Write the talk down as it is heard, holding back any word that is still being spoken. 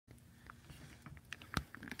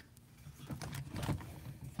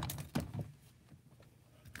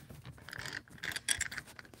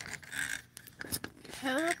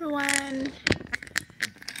Hello everyone,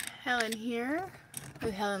 Helen here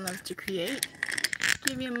with Helen Loves to Create.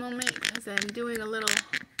 Give me a moment because I'm doing a little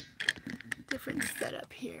different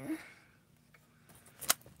setup here.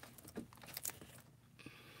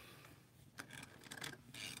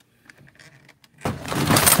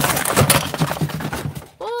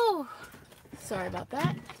 Oh, sorry about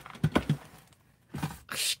that.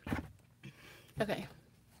 Okay.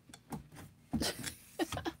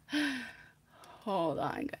 Hold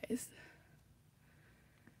on, guys.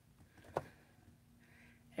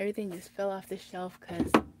 Everything just fell off the shelf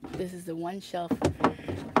because this is the one shelf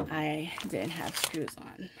I didn't have screws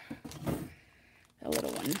on. The little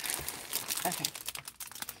one. Okay.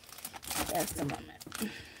 Just a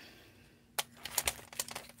moment.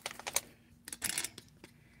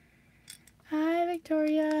 Hi,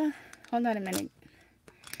 Victoria. Hold on a minute.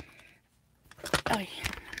 Oh, yeah.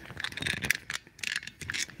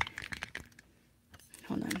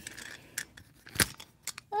 Hold on.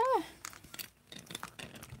 Ah.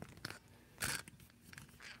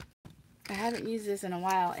 I haven't used this in a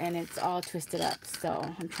while and it's all twisted up,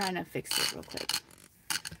 so I'm trying to fix it real quick.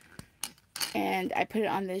 And I put it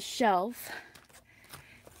on this shelf,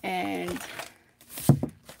 and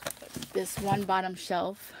this one bottom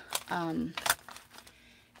shelf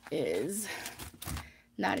is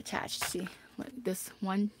not attached. See, this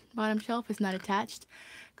one bottom shelf is not attached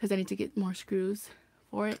because I need to get more screws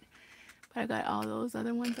for it. But I got all those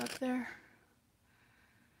other ones up there.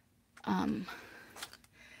 But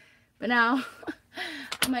now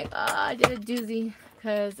I'm like, oh, I did a doozy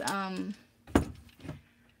because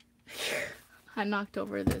I knocked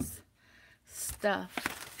over this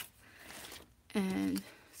stuff and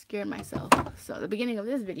scared myself. So the beginning of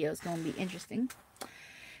this video is going to be interesting.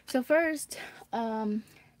 So first,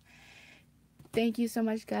 thank you so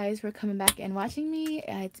much, guys, for coming back and watching me.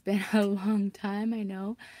 It's been a long time, I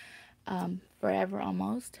know. Forever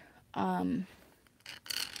almost.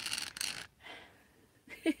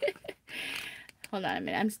 Hold on a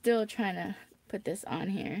minute. I'm still trying to put this on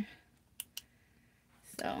here.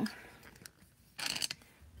 So,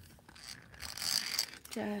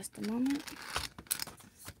 just a moment.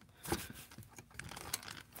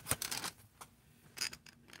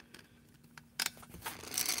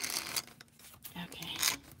 Okay.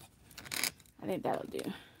 I think that'll do.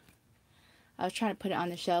 I was trying to put it on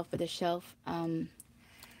the shelf, but the shelf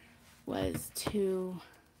was too...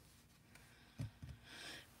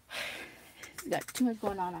 It's got too much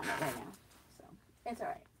going on it right now. So, it's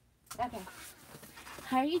alright. Okay.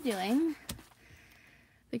 How are you doing,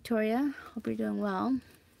 Victoria? Hope you're doing well.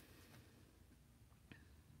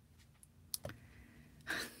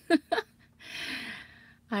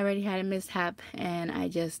 I already had a mishap and I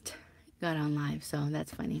just got on live, so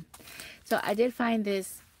that's funny. So I did find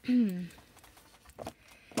this doing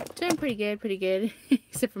pretty good,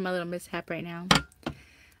 except for my little mishap right now.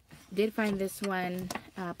 Did find this one,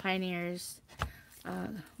 Pioneer's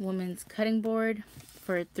woman's cutting board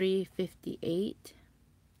for $3.58.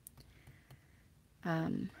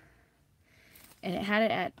 And it had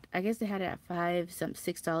it at, I guess they had it at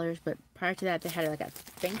 $6, but prior to that they had it like at,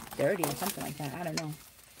 I think, 30 or something like that. I don't know.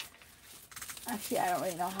 Actually, I don't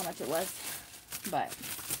really know how much it was, but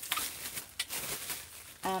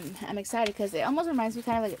I'm excited because it almost reminds me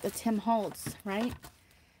kind of like the Tim Holtz, right?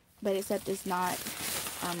 But except it's not,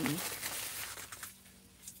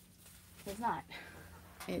 it's not.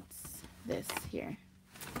 It's this here.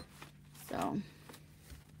 So,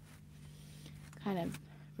 kind of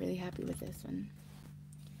really happy with this one.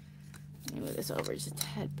 Let me move this over just a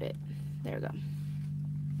tad bit. There we go.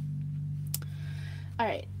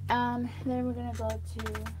 Alright, then we're gonna go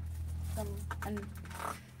to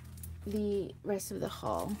the rest of the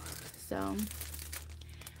haul. So,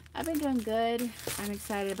 I've been doing good. I'm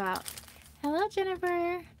excited about, hello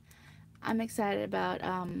Jennifer. I'm excited about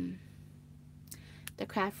the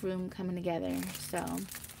craft room coming together. So, I'm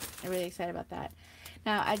really excited about that.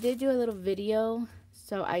 Now, I did do a little video,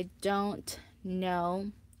 so I don't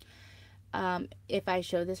know if I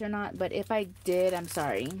showed this or not, but if I did, I'm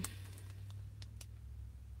sorry.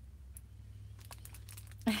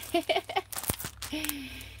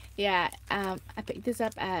 Yeah, I picked this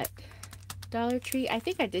up at Dollar Tree. I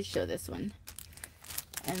think I did show this one.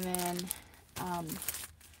 And then,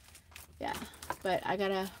 yeah, but I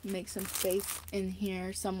gotta make some space in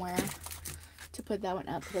here somewhere to put that one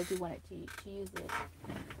up because I do want it to use it.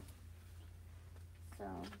 So,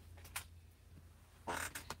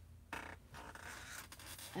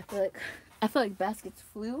 I feel like baskets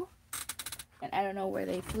flew, and I don't know where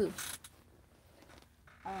they flew.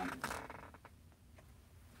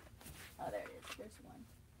 Oh, there it is. There's one.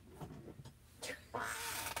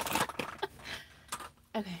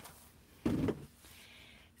 Okay.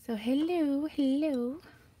 So hello, hello.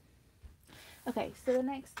 Okay, so the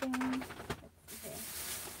next thing. Okay.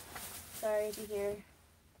 Sorry if you hear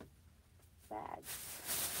bags.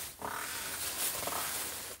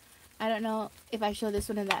 I don't know if I showed this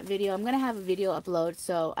one in that video. I'm gonna have a video upload,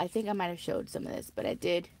 so I think I might have showed some of this, but I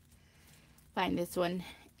did find this one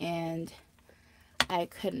and I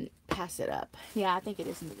couldn't pass it up. Yeah, I think it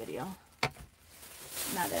is in the video.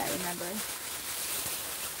 Now that I remember.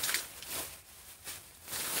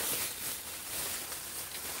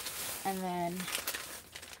 And then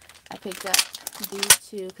I picked up these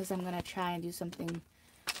two because I'm going to try and do something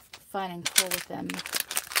fun and cool with them.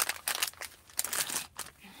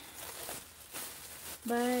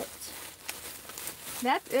 But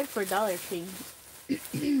that's it for Dollar Tree.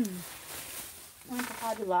 Went to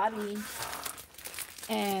Hobby Lobby.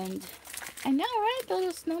 And I know, right? The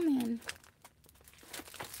little snowman.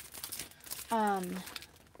 I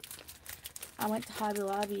went to Hobby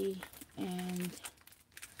Lobby and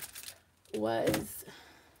was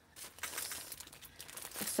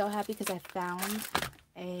so happy because I found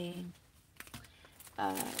a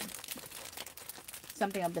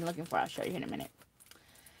something I've been looking for. I'll show you in a minute.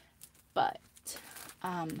 But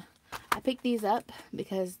I picked these up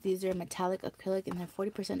because these are metallic acrylic and they're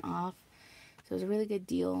 40% off. So it was a really good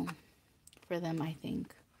deal for them, I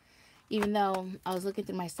think. Even though I was looking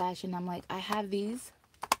through my stash and I'm like, I have these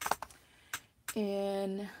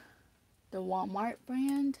in the Walmart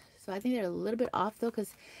brand. So I think they're a little bit off though,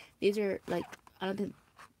 because these are like, I don't think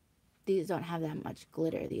these don't have that much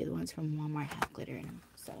glitter. The other ones from Walmart have glitter in them.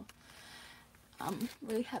 So I'm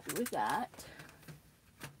really happy with that.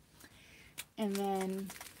 And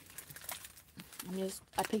then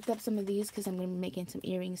I picked up some of these because I'm going to be making some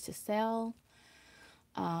earrings to sell.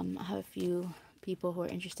 I have a few people who are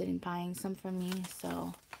interested in buying some from me.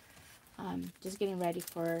 So just getting ready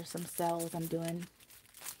for some sales I'm doing.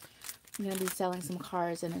 I'm going to be selling some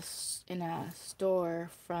cards in a store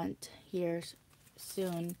front here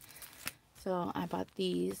soon. So I bought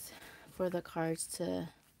these for the cards to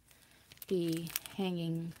be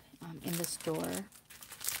hanging in the store.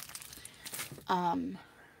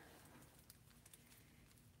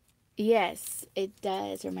 Yes, it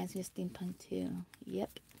does. It reminds me of steampunk too.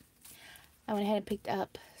 Yep. I went ahead and picked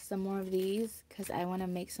up some more of these because I want to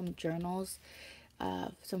make some journals,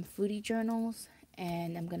 some foodie journals,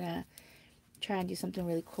 and I'm gonna try and do something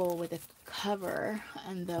really cool with a cover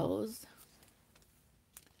on those.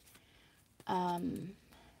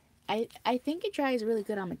 I think it dries really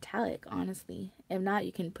good on metallic, honestly. If not,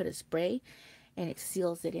 you can put a spray and it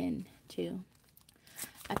seals it in too.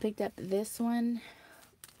 I picked up this one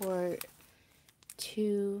for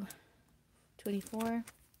 $2.24,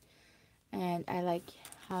 and I like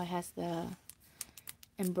how it has the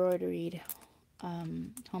embroidered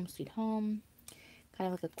Home Sweet Home,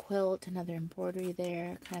 kind of like a quilt, another embroidery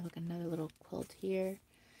there, kind of like another little quilt here,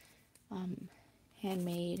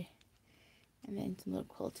 handmade, and then some little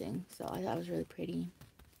quilting. So I thought it was really pretty.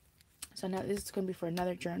 So now this is going to be for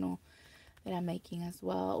another journal that I'm making as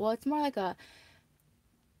well. Well, it's more like a,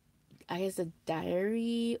 I guess, a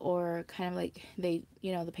diary, or kind of like the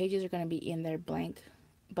pages are going to be in there blank,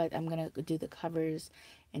 but I'm going to do the covers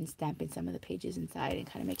and stamp in some of the pages inside and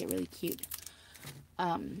kind of make it really cute.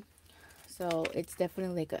 So it's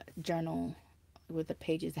definitely like a journal with the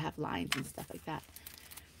pages that have lines and stuff like that.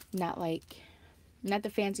 Not the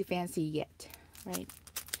fancy yet, right?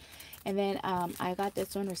 And then I got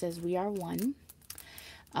this one where it says "We Are One,"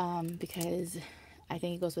 because I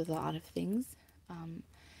think it goes with a lot of things.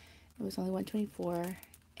 It was only $1.24,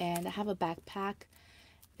 and I have a backpack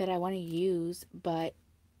that I want to use, but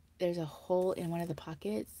there's a hole in one of the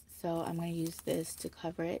pockets, so I'm going to use this to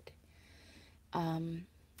cover it. And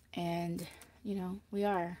we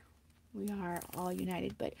are all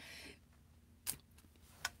united, but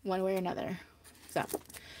one way or another. So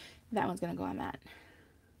that one's gonna go on that.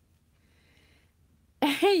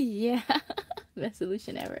 Yeah, best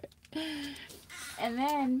solution ever. And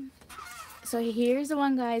then, so here's the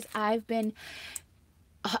one, guys. I've been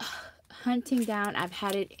hunting down. I've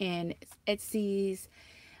had it in Etsy's,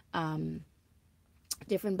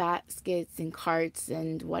 different baskets and carts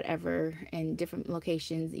and whatever, in different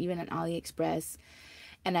locations, even on AliExpress.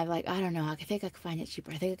 And I'm like, I don't know, I think I could find it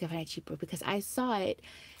cheaper. I think I could find it cheaper because I saw it.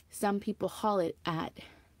 Some people haul it at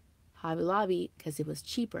Hobby Lobby because it was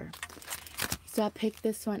cheaper. So I picked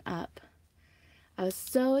this one up. I was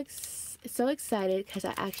so excited because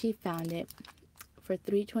I actually found it for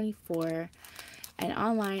 $3.24, and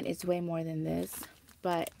online it's way more than this.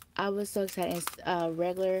 But I was so excited. It's a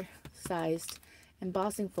regular sized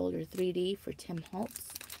embossing folder, 3D, for Tim Holtz.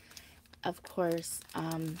 of course,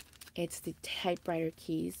 it's the typewriter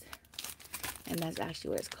keys. And that's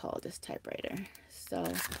actually what it's called, this typewriter. So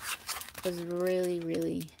I was really,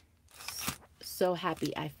 really so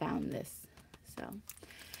happy I found this. So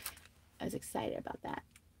I was excited about that.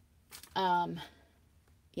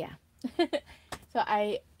 Yeah. So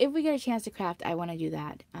if we get a chance to craft, I want to do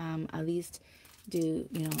that. At least do,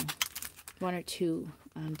 you know, 1 or 2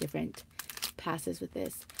 different passes with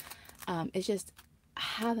this. It's just, I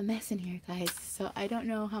have a mess in here, guys. So I don't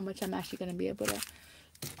know how much I'm actually going to be able to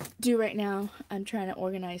do right now. I'm trying to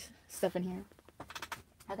organize stuff in here.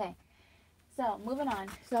 Okay. So moving on.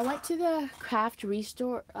 So I went to the craft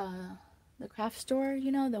restore, the craft store,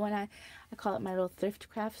 you know, the one I call it my little thrift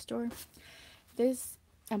craft store.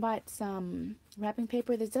 I bought some wrapping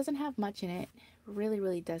paper. This doesn't have much in it. Really,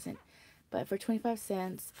 really doesn't. But for 25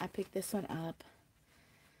 cents, I picked this one up.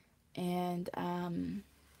 And,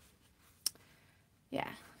 yeah.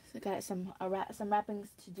 So I got some wrappings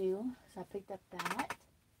to do. So I picked up that.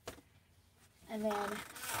 And then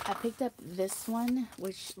I picked up this one,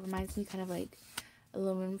 which reminds me kind of like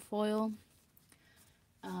aluminum foil.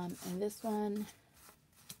 And this one,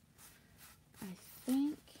 I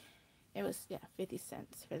think it was, yeah, 50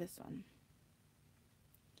 cents for this one.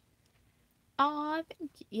 Aw,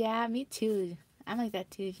 thank you. Yeah, me too. I'm like that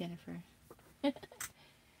too, Jennifer. 50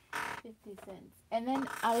 cents. And then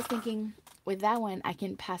I was thinking, with that one, I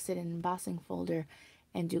can pass it in an embossing folder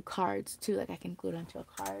and do cards too. Like I can glue it onto a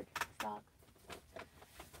card stock.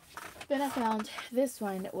 Then I found this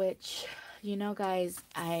one, which, you know, guys,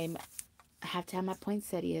 I have to have my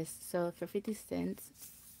poinsettias. So for 50 cents,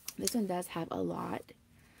 this one does have a lot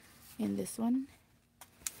in this one.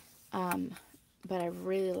 But I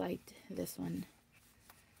really liked this one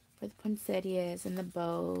for the poinsettias and the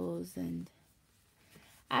bows. And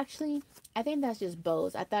actually, I think that's just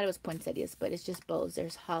bows. I thought it was poinsettias, but it's just bows.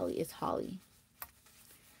 There's holly. It's holly.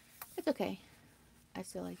 It's okay. I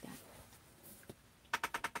still like that.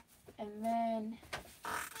 And then,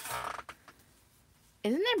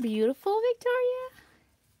 isn't that beautiful, Victoria?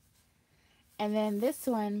 And then this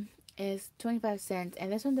one is 25 cents.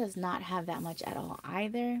 And this one does not have that much at all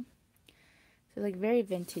either. So like very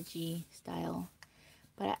vintagey style.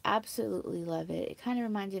 But I absolutely love it. It kind of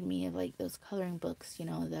reminded me of like those coloring books, you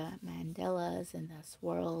know, the mandalas and the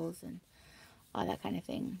swirls and all that kind of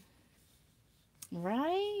thing.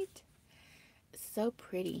 Right? So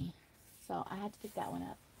pretty. So I had to pick that one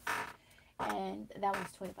up. And that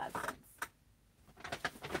one's 25 cents.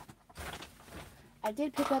 I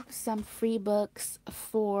did pick up some free books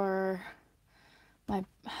for my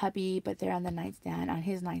hubby, but they're on the nightstand, on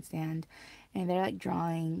his nightstand. And they're like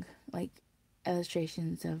drawing, like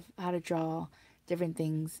illustrations of how to draw different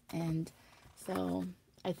things. And so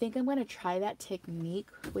I think I'm going to try that technique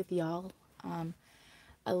with y'all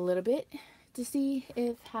a little bit to see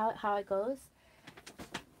if how it goes.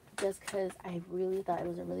 Just because I really thought it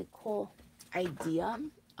was a really cool idea,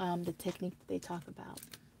 the technique that they talk about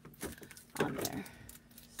on there.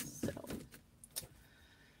 So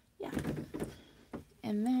yeah.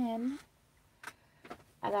 And then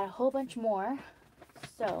I got a whole bunch more,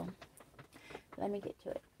 so let me get to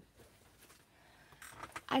it.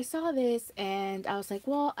 I saw this and I was like,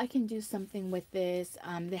 well, I can do something with this.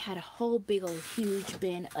 They had a whole big old huge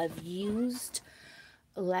bin of used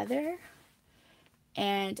leather,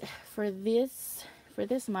 and for this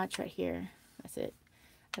much right here, that's it.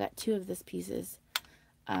 I got 2 of this pieces.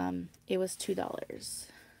 It was $2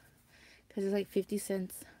 because it's like 50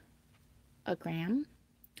 cents a gram.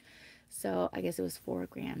 So I guess it was 4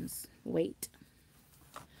 grams weight.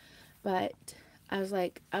 But I was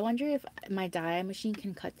like, I wonder if my die machine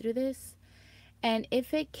can cut through this. And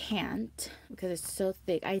if it can't, because it's so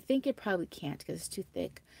thick, I think it probably can't because it's too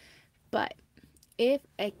thick. But if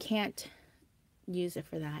I can't use it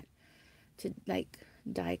for that, to like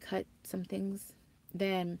die cut some things,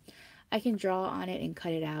 then I can draw on it and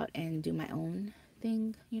cut it out and do my own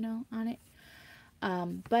thing, you know, on it.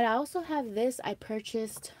 But I also have this I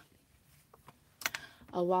purchased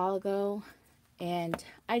a while ago, and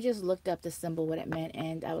I just looked up the symbol, what it meant,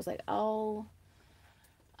 and I was like, oh,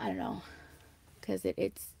 I don't know, because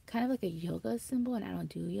it's kind of like a yoga symbol, and I don't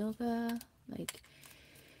do yoga, like,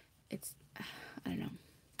 it's, I don't know,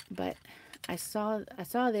 but I saw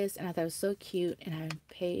this, and I thought it was so cute, and I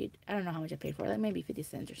paid, I don't know how much I paid for it, like maybe 50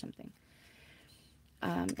 cents or something,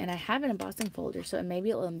 and I have an embossing folder, so maybe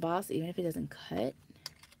it'll emboss even if it doesn't cut,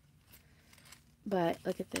 but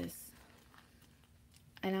look at this.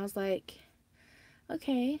 And I was like,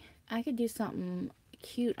 okay, I could do something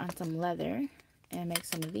cute on some leather and make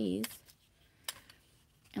some of these.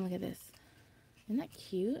 And look at this. Isn't that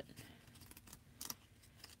cute?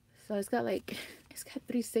 So it's got like, it's got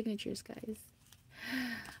 3 signatures, guys.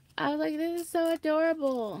 I was like, this is so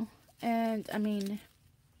adorable. And I mean,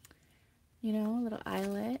 you know, a little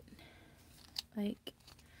eyelet. Like,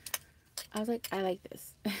 I was like, I like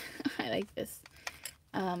this. I like this.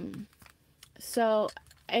 So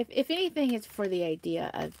if anything, it's for the idea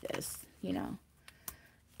of this, you know.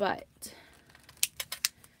 But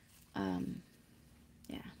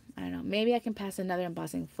yeah, I don't know. Maybe I can pass another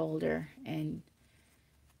embossing folder and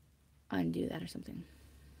undo that or something.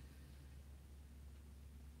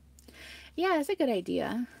 Yeah, that's a good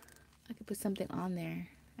idea. I could put something on there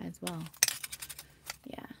as well.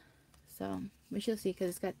 Yeah. So we shall see, because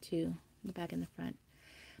it's got 2, the back and the front.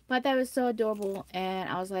 But that was so adorable, and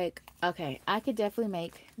I was like, okay, I could definitely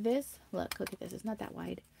make this. Look at this. It's not that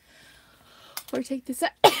wide. Or take this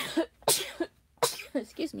side.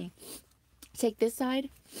 Excuse me. Take this side.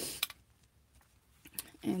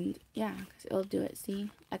 And yeah, because it'll do it.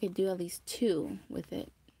 See? I could do at least 2 with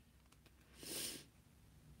it.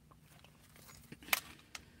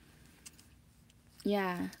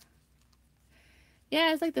 Yeah.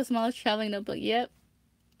 Yeah, it's like the smallest traveling notebook. Yep.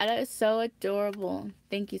 That is so adorable.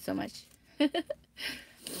 Thank you so much. Thank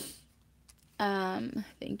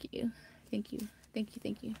you. Thank you. Thank you.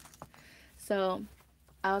 Thank you. So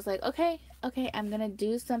I was like, okay, I'm gonna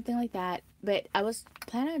do something like that. But I was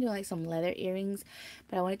planning on doing like some leather earrings,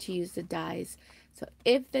 but I wanted to use the dies. So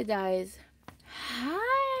if the dies,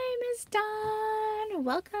 hi Miss Dawn,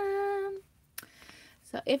 welcome.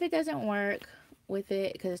 So if it doesn't work with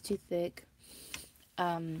it because it's too thick,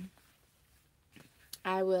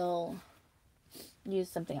 I will use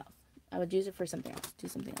something else. I would use it for something else. Do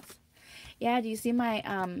something else. Yeah, do you see my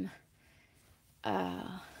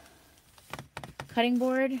cutting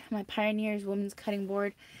board? My Pioneers Women's Cutting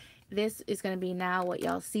Board. This is going to be now what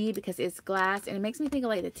y'all see, because it's glass. And it makes me think of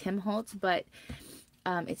like the Tim Holtz, but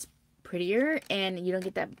it's prettier. And you don't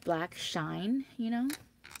get that black shine, you know.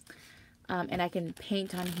 And I can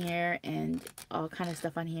paint on here and all kind of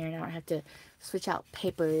stuff on here. And I don't have to switch out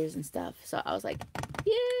papers and stuff. So I was like,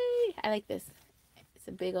 yay! I like this. It's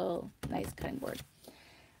a big old nice cutting board.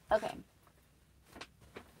 Okay.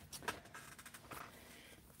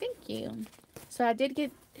 Thank you. So I did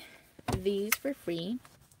get these for free.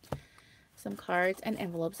 Some cards and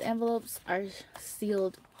envelopes. Envelopes are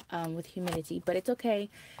sealed with humidity, but it's okay,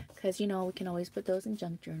 because, you know, we can always put those in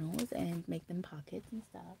junk journals and make them pockets and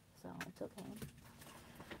stuff. So it's okay.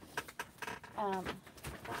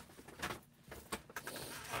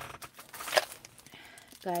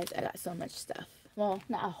 Guys, I got so much stuff. Well,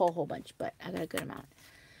 not a whole bunch, but I got a good amount.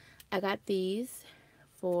 I got these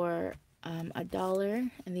for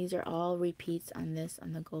 $1, and these are all repeats on this,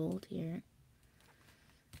 on the gold here.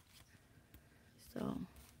 So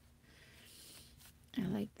I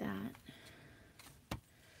like that.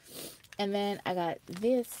 And then I got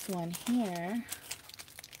this one here,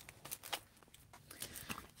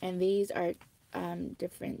 and these are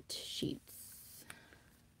different sheets.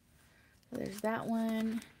 So there's that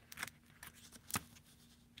one.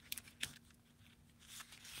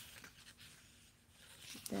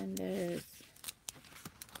 Then there's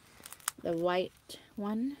the white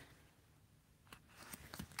one.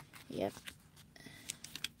 Yep.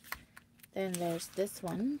 Then there's this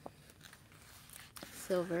one,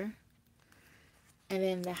 silver. And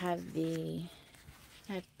then they have they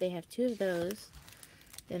have 2 of those.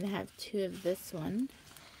 Then they have 2 of this one.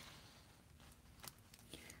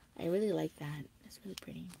 I really like that. It's really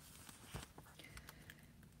pretty.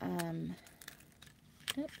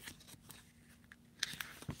 Oops.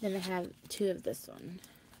 Then they have 2 of this one.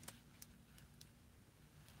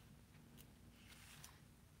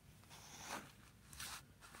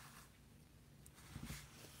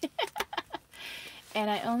 And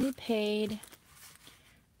I only paid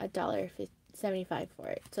 $1.75 for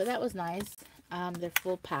it. So that was nice. They're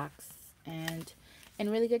full packs and in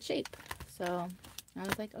really good shape. So I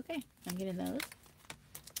was like, okay, I'm getting those.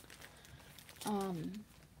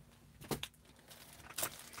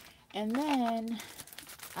 And then,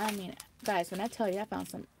 I mean, guys, when I tell you, I found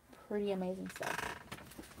some pretty amazing stuff.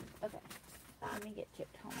 Okay, let me get Chit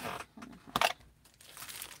home.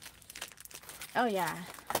 Oh yeah,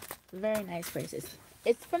 very nice braces.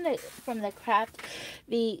 It's from the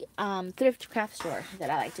thrift craft store that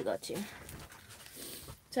I like to go to.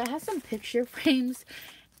 So I have some picture frames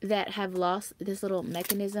that have lost this little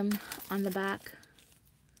mechanism on the back.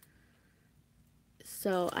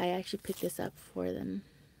 So I actually picked this up for them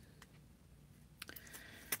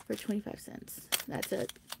for 25 cents. That's a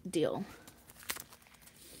deal.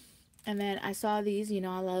 And then I saw these, you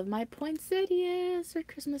know, I love my poinsettias for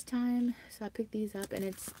Christmas time. So I picked these up, and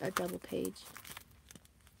it's a double page.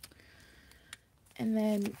 And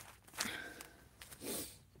then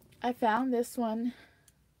I found this one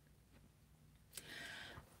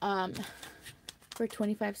for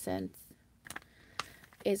 25 cents.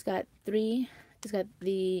 It's got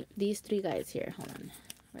these three guys here. Hold on.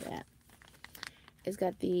 Where that? It's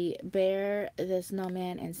got the bear, the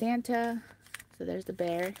snowman, and Santa. So there's the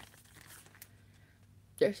bear.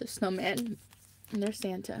 There's the snowman. And there's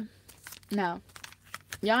Santa. Now,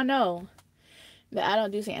 y'all know that I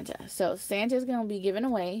don't do Santa. So Santa's going to be given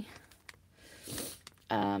away.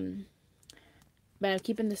 But I'm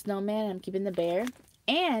keeping the snowman. I'm keeping the bear.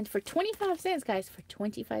 And for 25 cents, guys, for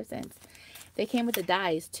 25 cents. They came with the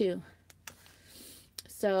dies, too.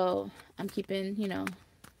 So I'm keeping, you know,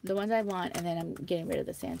 the ones I want. And then I'm getting rid of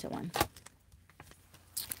the Santa one.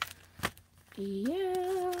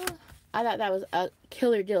 Yeah. I thought that was a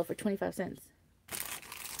killer deal for 25 cents.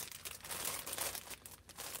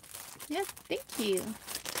 Yes, thank you.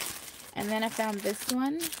 And then I found this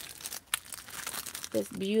one. This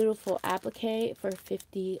beautiful applique for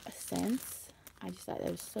 50 cents. I just thought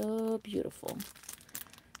that was so beautiful.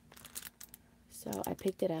 So I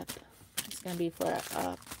picked it up. It's going to be for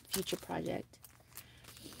a future project.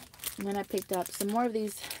 And then I picked up some more of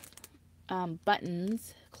these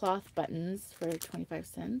buttons, cloth buttons for 25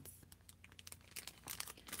 cents.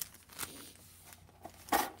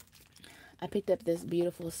 I picked up this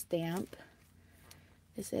beautiful stamp.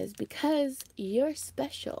 It says, because you're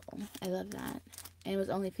special. I love that. And it was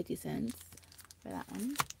only 50 cents for that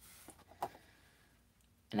one.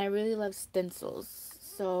 And I really love stencils.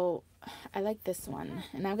 So I like this one.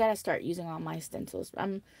 And I've got to start using all my stencils.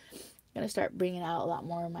 I'm going to start bringing out a lot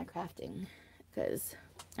more of my crafting. Because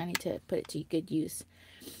I need to put it to good use.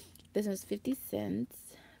 This one's 50 cents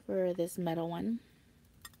for this metal one.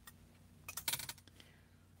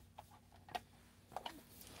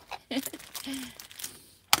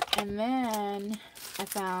 And then I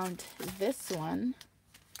found this one,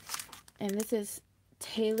 and this is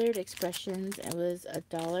Tailored Expressions. It was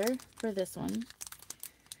 $1 for this one.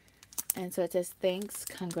 And so it says, thanks,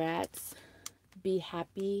 congrats, be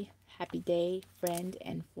happy, happy day, friend,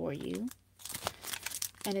 and for you.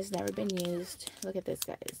 And it's never been used. Look at this,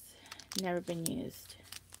 guys. Never been used.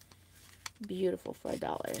 Beautiful for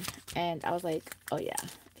 $1. And I was like, oh yeah,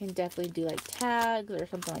 can definitely do like tags or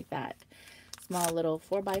something like that. Small little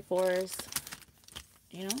 4x4s.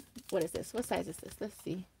 You know, what is this? What size is this? Let's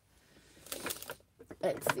see.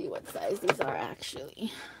 Let's see what size these are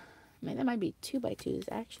actually. I mean, that might be 2x2s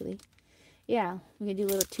actually. Yeah, we can do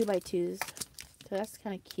little 2x2s. So that's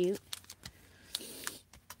kind of cute.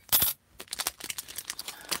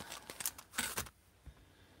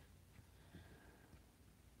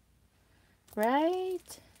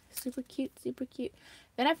 Right? Super cute, super cute.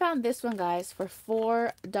 Then I found this one, guys, for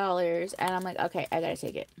 $4. And I'm like, okay, I gotta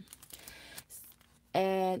take it.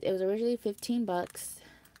 And it was originally 15 bucks.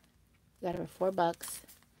 Got it for $4.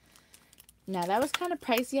 Now, that was kind of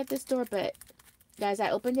pricey at this store, but guys,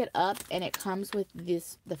 I opened it up and it comes with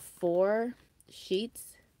the 4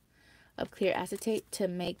 sheets of clear acetate to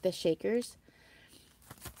make the shakers.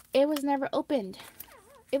 It was never opened.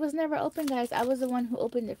 It was never opened, guys. I was the one who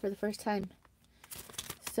opened it for the first time.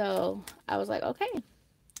 So I was like, okay,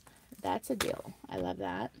 that's a deal. I love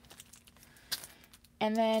that.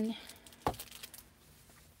 And then,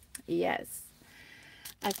 yes,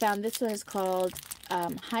 I found this one is called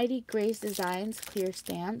Heidi Grace Designs Clear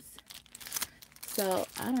Stamps. So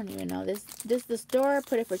I don't even know. The store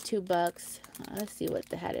put it for $2. Let's see what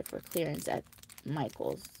they had it for clearance at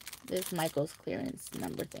Michael's. This Michael's clearance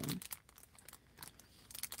number thing.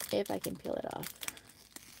 If I can peel it off.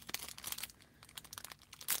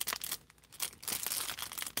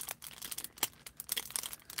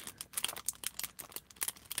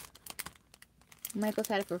 Michael's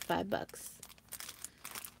had it for $5.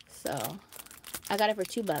 So I got it for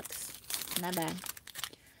 $2. Not bad.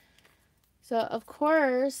 So of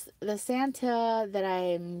course the Santa that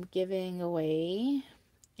I'm giving away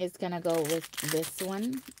is gonna go with this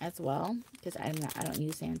one as well, because I don't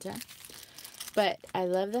use Santa. But I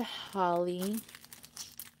love the holly,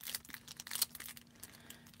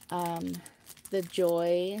 the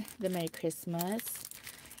joy, the Merry Christmas,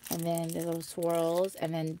 and then the little swirls,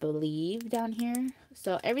 and then believe down here.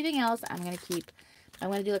 So everything else I'm going to keep. I'm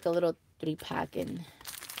going to do like a little 3-pack and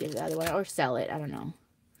give the other one, or sell it. I don't know.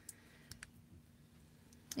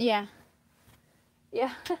 Yeah.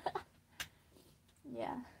 Yeah.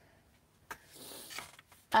 Yeah.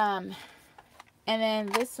 And then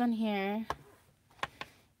this one here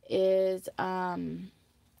is a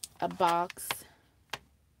box.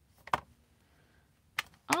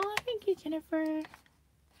 Oh, thank you, Jennifer.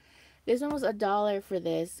 This one was $1 for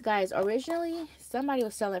this. Guys, originally, somebody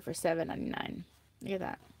was selling it for $7.99. Look at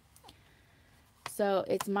that. So,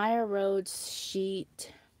 it's Maya Rhodes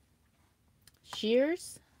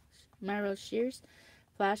shears. Maya Rhodes shears.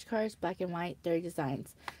 Flashcards, black and white, 30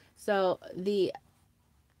 designs. So, I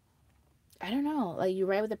don't know, like you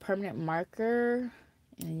write with a permanent marker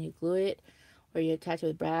and then you glue it, or you attach it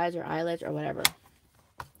with brads or eyelets or whatever.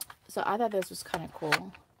 So I thought this was kind of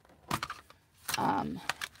cool.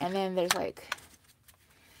 And then there's like,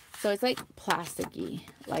 so it's like plasticky.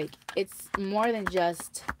 Like it's more than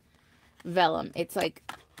just vellum. It's like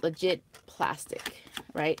legit plastic,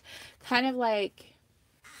 right? Kind of like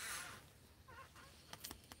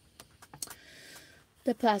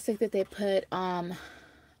the plastic that they put on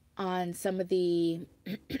some of the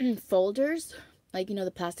folders, like, you know, the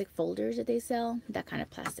plastic folders that they sell, that kind of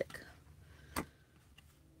plastic.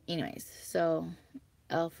 Anyways, so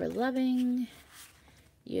L for loving,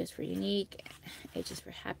 U is for unique, H is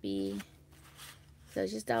for happy. So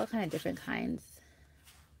it's just all kind of different kinds.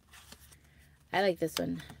 I like this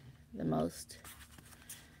one the most.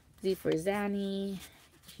 Z for Zanny,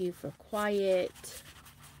 Q for quiet.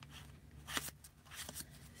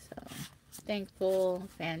 So thankful,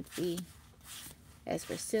 fancy. S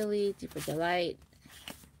for silly, D for delight.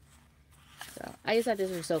 So I just thought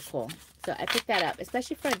this was so cool. So I picked that up,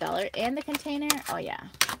 especially for $1. And the container, oh yeah.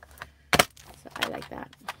 So I like that.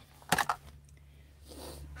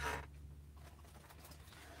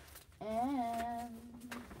 And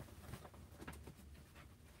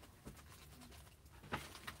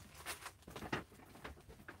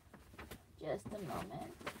just a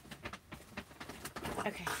moment.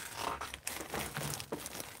 Okay.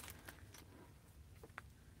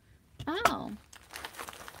 Oh.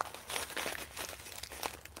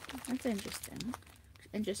 That's interesting.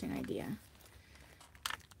 Interesting idea.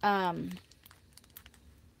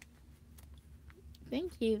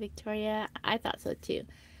 Thank you, Victoria. I thought so too.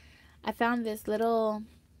 I found this little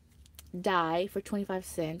die for 25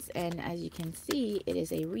 cents, and as you can see, it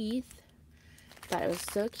is a wreath. Thought it was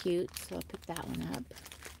so cute, so I'll pick that one up.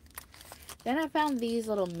 Then I found these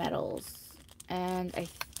little medals, and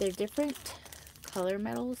they're different color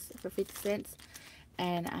medals for 50 cents,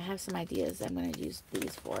 and I have some ideas I'm going to use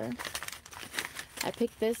these for. I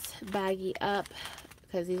picked this baggie up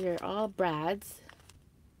because these are all brads.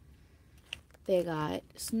 They got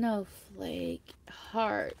snowflake,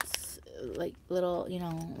 hearts, like little, you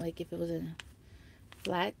know, like if it was a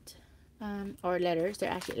flat, or letters.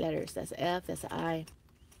 They're actually letters. That's a F, that's an I,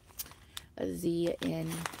 a Z,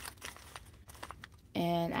 N.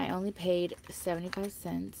 And I only paid 75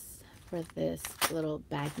 cents for this little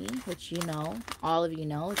baggie, which, you know, all of you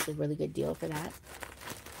know, it's a really good deal for that.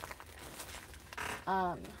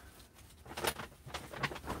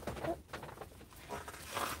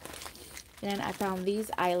 Then I found these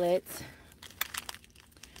eyelets.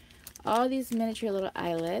 All these miniature little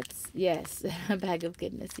eyelets. Yes, a bag of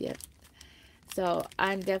goodness, yep. So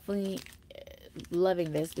I'm definitely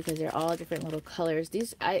loving this because they're all different little colors.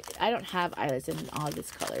 These, I don't have eyelets in all these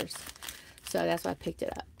colors. So that's why I picked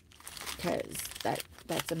it up. Because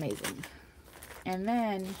that's amazing. And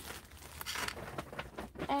then,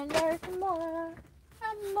 and there's more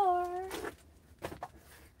and more.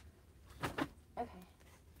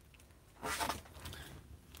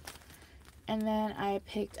 And then I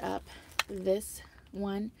picked up this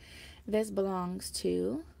one. This belongs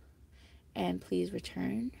to And Please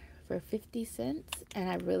Return for 50 cents. And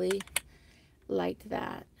I really liked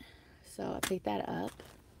that. So I picked that up.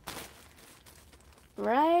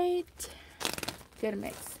 Right? Good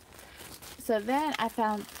mix. So then I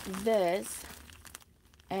found this.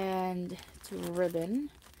 And it's ribbon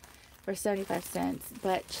for 75 cents.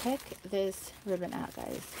 But check this ribbon out,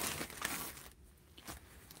 guys.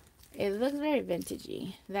 It looks very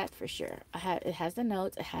vintagey, that's for sure. It has the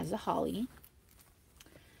notes, it has the holly,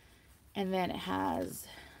 and then it has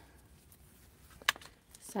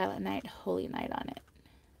Silent Night, Holy Night on it.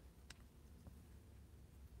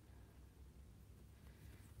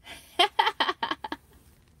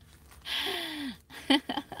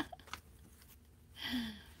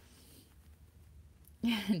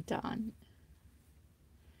 Dawn.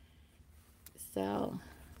 So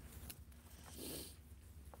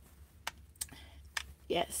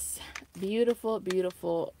yes, beautiful,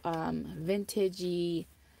 beautiful, vintagey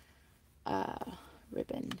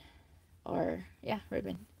ribbon, or yeah,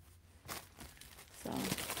 ribbon. So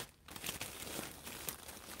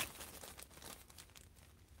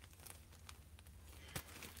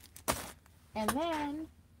and then,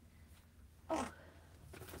 oh,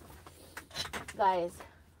 guys,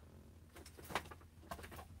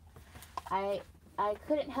 I I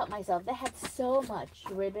couldn't help myself. They had so much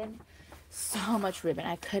ribbon. So much ribbon.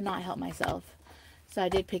 I could not help myself. So I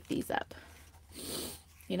did pick these up.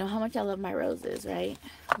 You know how much I love my roses, right?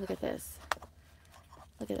 Look at this.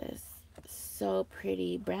 Look at this. So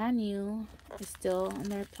pretty. Brand new. It's still in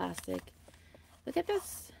their plastic. Look at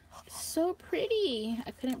this. So pretty.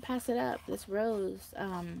 I couldn't pass it up. This rose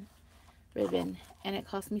ribbon. And it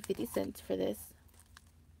cost me 50 cents for this.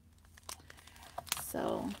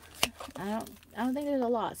 So I don't think there's a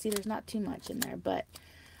lot. See, there's not too much in there, but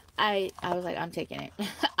I was like, I'm taking it.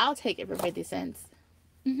 I'll take it for 50 cents.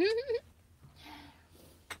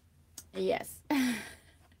 Yes.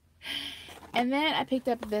 And then I picked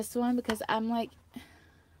up this one because I'm like,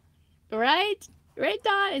 right,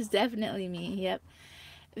 Dawn? It's definitely me. Yep.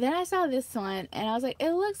 Then I saw this one and I was like,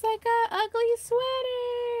 it looks like a ugly sweater.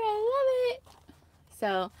 I love it.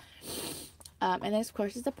 So, and then of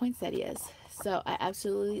course it's the poinsettias. So I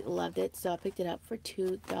absolutely loved it. So I picked it up for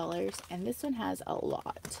 $2, and this one has a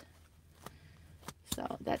lot.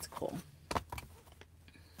 So that's cool.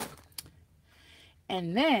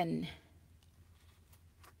 And then,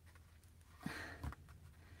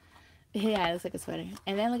 yeah, it looks like a sweater.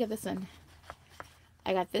 And then look at this one.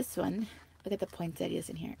 I got this one. Look at the poinsettias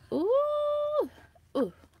in here. Ooh,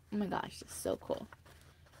 ooh, oh my gosh, it's so cool.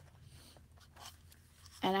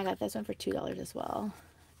 And I got this one for $2 as well.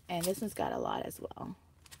 And this one's got a lot as well.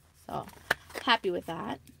 So, happy with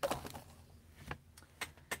that.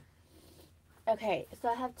 Okay, so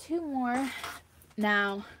I have two more.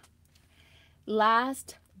 Now,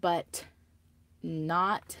 last but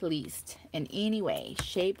not least, in any way,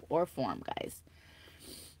 shape, or form, guys.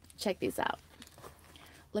 Check these out.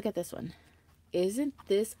 Look at this one. Isn't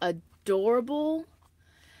this adorable?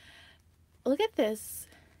 Look at this.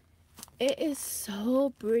 It is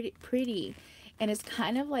so pretty. And it's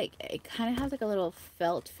kind of like, it kind of has like a little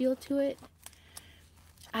felt feel to it.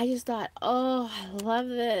 I just thought, oh, I love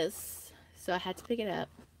this. So I had to pick it up.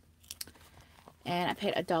 And I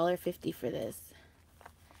paid $1.50 for this.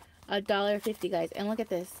 $1.50, guys. And look at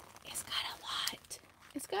this. It's got a lot.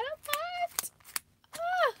 It's got a lot.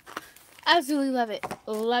 Ah, absolutely love it.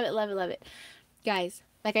 Love it, love it, love it. Guys,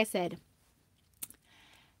 like I said,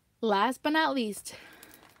 last but not least,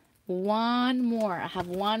 one more. I have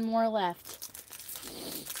one more left.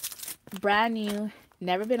 Brand new,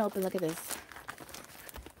 never been opened. Look at this.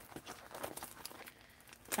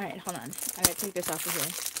 All right, hold on. I gotta take this off of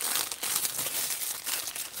here.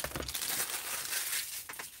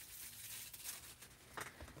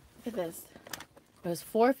 Look at this. It was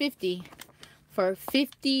 $4.50 for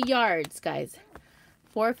 50 yards, guys.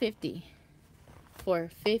 $4.50 for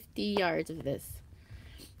 50 yards of this.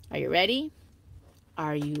 Are you ready?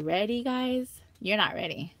 Are you ready, guys? You're not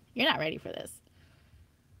ready. You're not ready for this.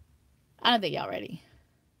 I don't think y'all ready.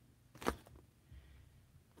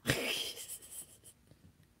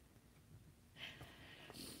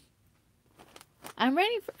 I'm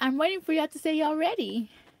waiting for y'all to say y'all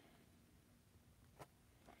ready.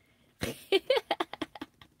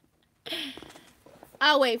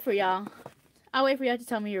 I'll wait for y'all. I'll wait for y'all to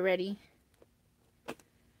tell me you're ready.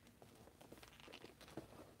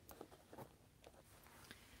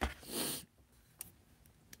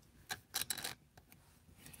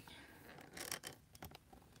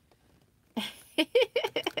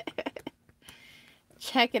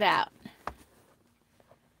 Check it out.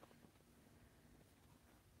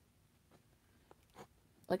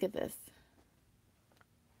 Look at this.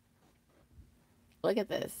 Look at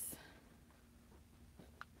this.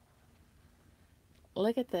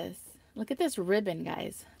 Look at this. Look at this ribbon,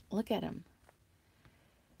 guys. Look at them.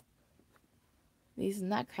 These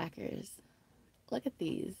nutcrackers. Look at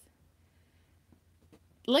these.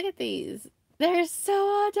 Look at these. They're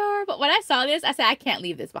so adorable. When I saw this, I said, I can't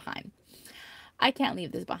leave this behind. I can't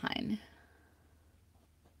leave this behind.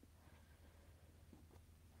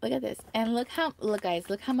 Look at this. And look guys,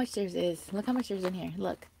 look how much there is. Look how much there's in here.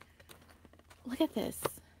 Look. Look at this.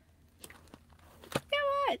 Look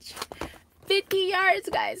how much. 50 yards,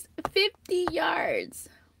 guys. 50 yards.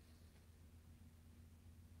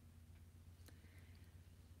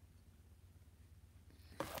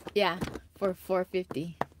 Yeah, for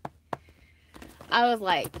 $4.50. I was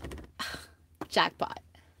like, jackpot.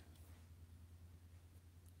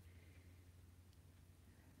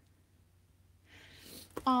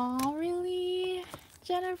 Oh, really?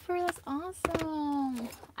 Jennifer, that's awesome.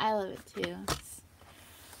 I love it too.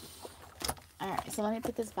 Alright, so let me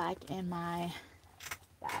put this back in my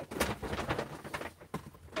bag.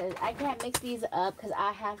 I can't mix these up because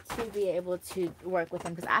I have to be able to work with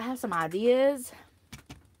them because I have some ideas.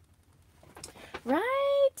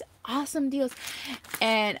 Right? Awesome deals.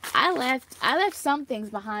 And I left some things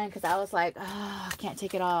behind because I was like, oh, I can't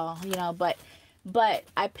take it all, you know, but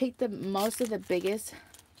I picked the most of the biggest.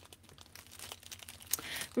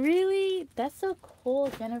 Really? That's so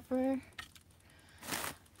cool, Jennifer.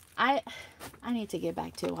 I I need to get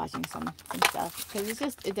back to watching some stuff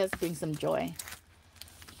because it does bring some joy.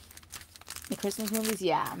 The Christmas movies,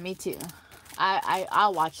 yeah, me too.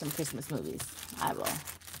 I'll watch some Christmas movies. I will.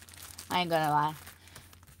 I ain't gonna lie.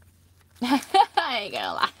 I ain't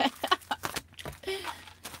gonna lie.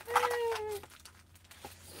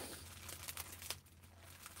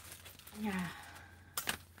 Yeah.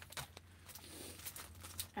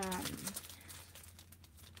 Um.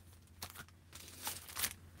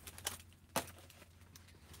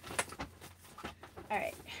 All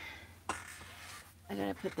right. I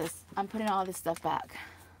gotta put this. I'm putting all this stuff back.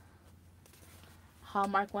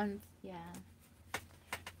 Hallmark ones, yeah.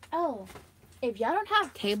 Oh, if y'all don't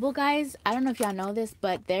have cable, guys, I don't know if y'all know this,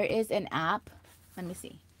 but there is an app. Let me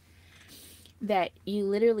see. That you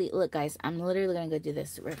literally look, guys. I'm literally gonna go do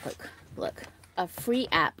this real quick. Look, a free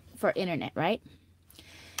app for internet, right?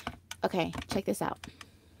 Okay, check this out.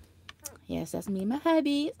 Yes, that's me and my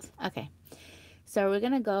hubbies. Okay, so we're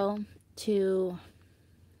gonna go to.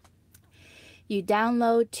 You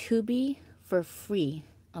download Tubi for free.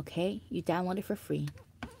 Okay, you download it for free.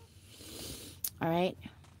 All right,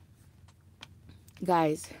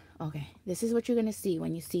 guys. Okay, this is what you're gonna see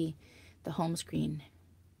when you see the home screen.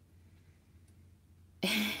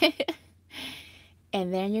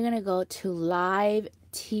 And then you're gonna go to live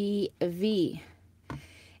TV,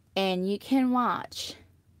 and you can watch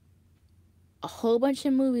a whole bunch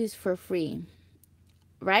of movies for free.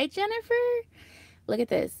 Right, Jennifer? Look at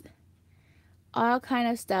this. All kind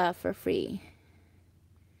of stuff for free.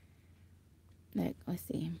 Look, let's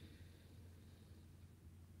see.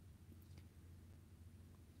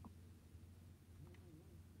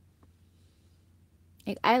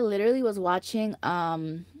 Like, I literally was watching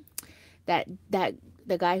that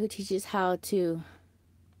the guy who teaches how to.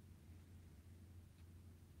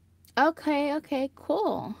 Okay,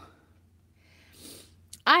 cool.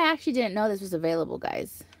 I actually didn't know this was available,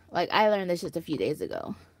 guys. Like, I learned this just a few days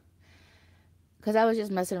ago. Because I was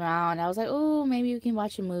just messing around. I was like, oh, maybe we can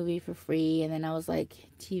watch a movie for free. And then I was like,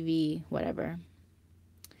 TV, whatever.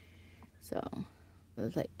 So, it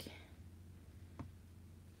was like,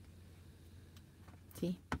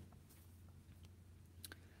 see?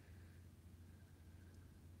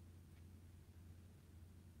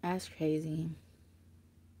 That's crazy.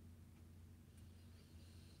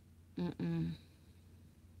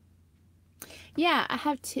 Yeah, I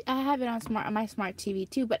have it on my smart TV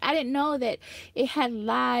too, but I didn't know that it had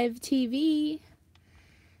live TV.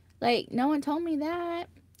 Like, no one told me that.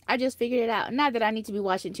 I just figured it out. Not that I need to be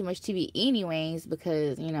watching too much TV anyways,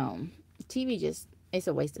 because, you know, TV just, it's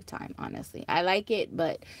a waste of time, honestly. I like it,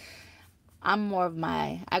 but I'm more of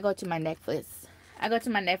I go to my Netflix. I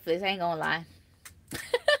ain't gonna lie.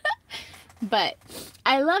 But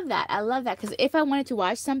I love that. I love that because if I wanted to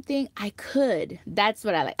watch something, I could. That's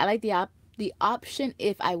what I like. I like the option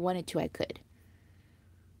if I wanted to, I could.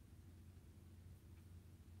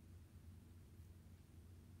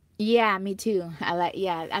 Yeah, me too.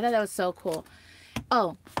 Yeah, I thought that was so cool.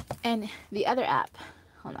 Oh, and the other app.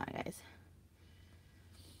 Hold on, guys.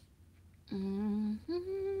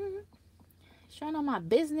 Showing on my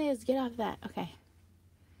business. Get off that. Okay.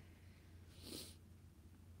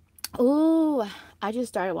 Ooh, I just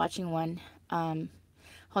started watching one.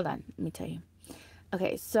 Hold on, let me tell you.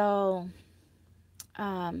 Okay, so,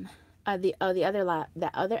 the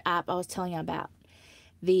other app I was telling you about,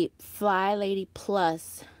 the Fly Lady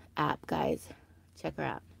Plus app, guys. Check her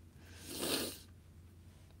out.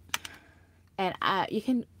 And you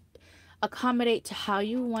can accommodate to how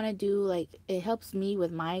you want to do. Like, it helps me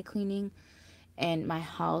with my cleaning and my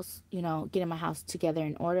house, you know, getting my house together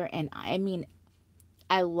in order. And I mean,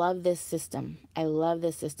 I love this system. I love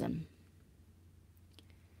this system.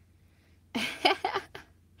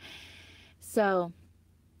 So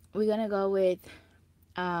we're gonna go with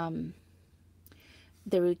the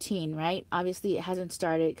routine, right? Obviously it hasn't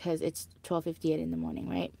started because it's 12:58 in the morning,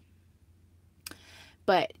 right?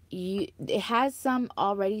 But it has some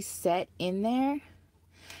already set in there,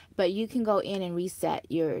 but you can go in and reset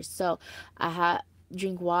yours. So I have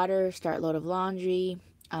drink water, start load of laundry,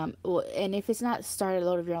 and if it's not start a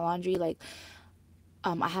load of your laundry, like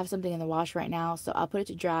I have something in the wash right now, so I'll put it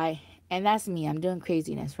to dry. And that's me, I'm doing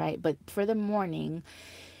craziness, right? But for the morning,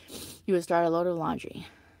 you would start a load of laundry.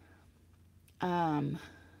 Then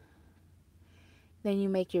you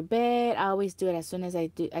make your bed. I always do it as soon as I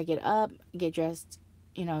get up, get dressed,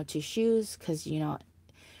 you know, to shoes, because, you know,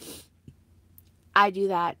 I do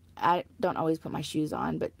that. I don't always put my shoes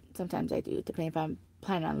on, but sometimes I do, depending if I'm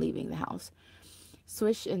planning on leaving the house.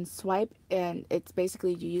 Swish and swipe, and it's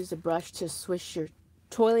basically you use a brush to swish your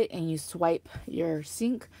toilet and you swipe your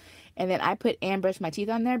sink. And then I put and brush my teeth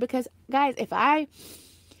on there because, guys, if I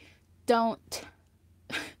don't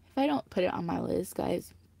put it on my list,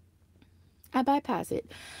 guys, I bypass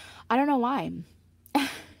it. I don't know why.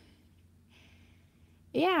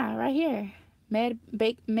 Yeah, right here.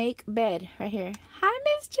 Make bed right here. Hi,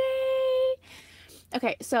 Miss J.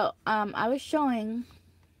 Okay, so I was showing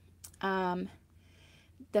the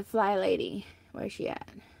Fly Lady. Where's she at?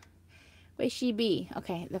 Where's she be?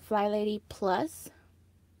 Okay, the Fly Lady Plus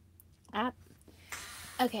app.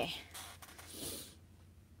 Okay.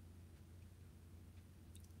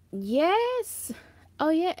 Yes. Oh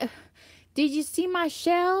yeah. Did you see my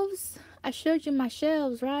shelves? I showed you my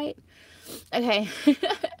shelves, right? Okay.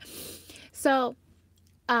 So,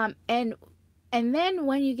 and then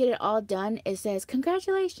when you get it all done, it says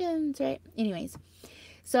congratulations, right? Anyways,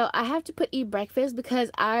 so I have to eat breakfast because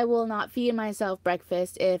I will not feed myself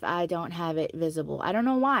breakfast if I don't have it visible. I don't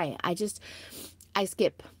know why. I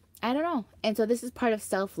skip. I don't know. And so this is part of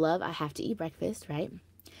self-love. I have to eat breakfast, right?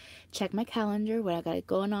 Check my calendar, what I got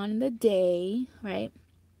going on in the day, right?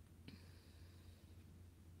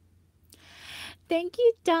 Thank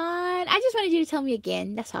you, Dawn. I just wanted you to tell me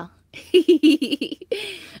again. That's all.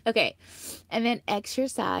 Okay. And then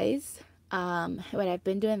exercise. What I've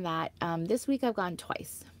been doing that. This week I've gone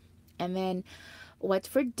twice. And then what's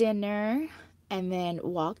for dinner. And then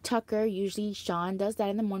walk Tucker. Usually Sean does that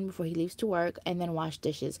in the morning before he leaves to work. And then wash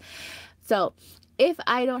dishes. So if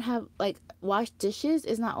I don't have, like, wash dishes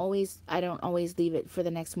is not always, I don't always leave it for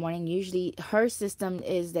the next morning. Usually her system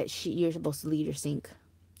is that you're supposed to leave your sink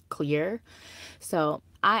clear. So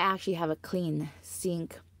I actually have a clean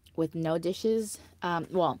sink with no dishes.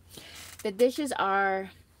 Well, the dishes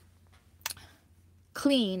are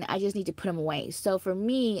clean. I just need to put them away. So for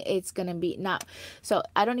me, it's going to be not, so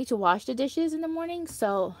I don't need to wash the dishes in the morning.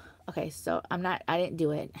 So, okay, so I didn't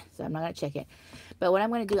do it. So I'm not going to check it. But what I'm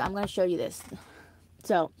going to do, I'm going to show you this.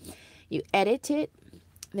 So you edit it,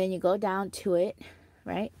 then you go down to it,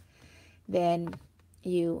 right? Then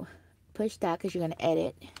you push that because you're going to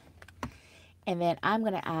edit. And then I'm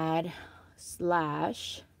going to add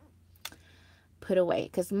slash put away.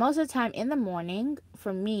 Because most of the time in the morning,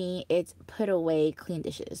 for me, it's put away clean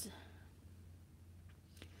dishes.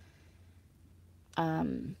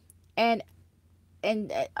 And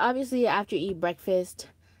obviously after you eat breakfast,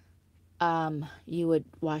 you would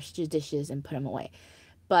wash your dishes and put them away.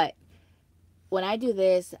 But when I do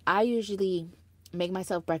this, I usually make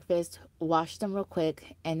myself breakfast, wash them real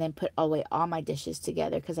quick, and then put away all my dishes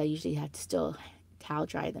together because I usually have to still towel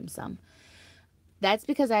dry them some. That's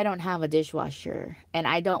because I don't have a dishwasher and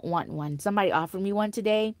I don't want one. Somebody offered me one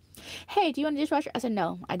today. Hey, do you want a dishwasher? I said,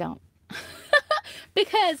 no, I don't.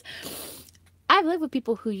 Because I've lived with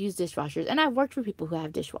people who use dishwashers and I've worked for people who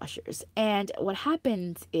have dishwashers. And what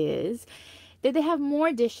happens is that they have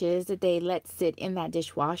more dishes that they let sit in that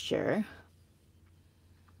dishwasher.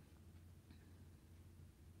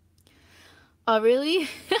 Oh, really?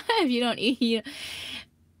 If you don't eat, you...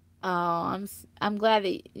 Oh, I'm glad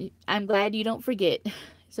you don't forget.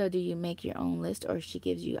 So do you make your own list or she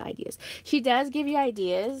gives you ideas? She does give you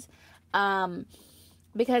ideas,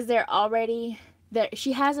 because they're already there.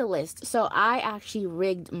 She has a list. So I actually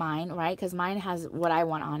rigged mine, right? Because mine has what I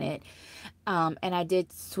want on it. And I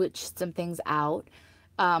did switch some things out.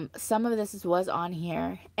 Some of this was on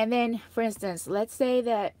here. And then, for instance, let's say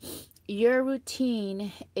that your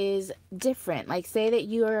routine is different. Like, say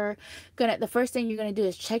that the first thing you're gonna do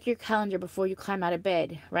is check your calendar before you climb out of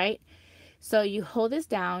bed, right? So you hold this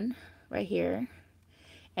down right here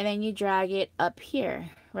and then you drag it up here,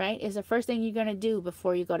 right? Is the first thing you're gonna do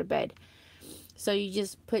before you go to bed. So you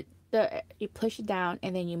just you push it down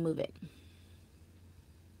and then you move it.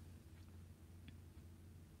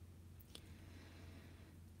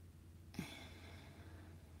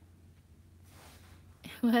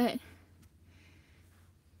 What?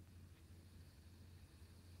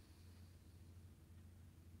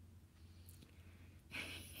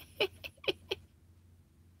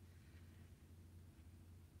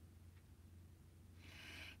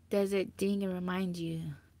 Does it ding and remind you?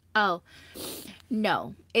 Oh,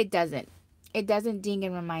 no, it doesn't. It doesn't ding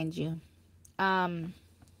and remind you. No.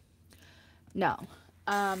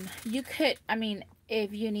 You could, I mean,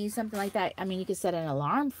 if you need something like that, I mean, you could set an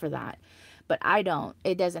alarm for that. But I don't.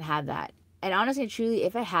 It doesn't have that. And honestly, truly,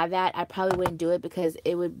 if I had that, I probably wouldn't do it because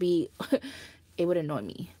it would be, it would annoy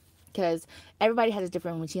me. because everybody has a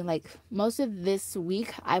different routine. Like most of this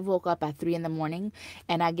week, I woke up at 3 in the morning,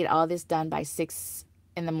 and I get all this done by 6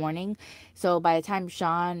 in the morning. So by the time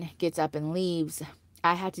Sean gets up and leaves,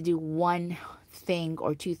 I have to do one thing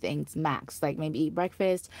or two things max, like maybe eat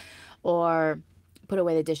breakfast or put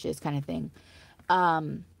away the dishes kind of thing.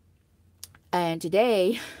 And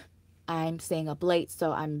today I'm staying up late,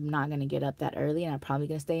 so I'm not going to get up that early, and I'm probably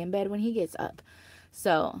going to stay in bed when he gets up.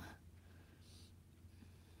 So,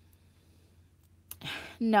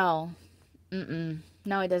 no.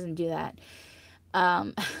 No, it doesn't do that.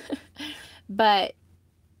 Um, but,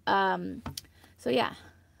 so yeah.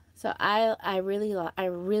 So I really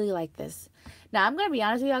like this. Now, I'm going to be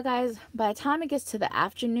honest with y'all guys. By the time it gets to the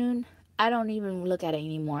afternoon, I don't even look at it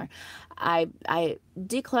anymore. I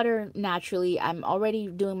declutter naturally. I'm already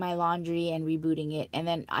doing my laundry and rebooting it, and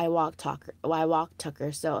then I walk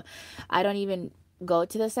Tucker. So I don't even go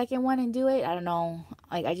to the second one and do it. I don't know.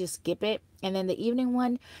 Like, I just skip it. And then the evening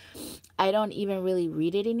one, I don't even really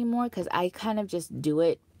read it anymore because I kind of just do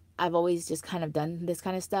it. I've always just kind of done this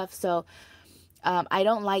kind of stuff. So I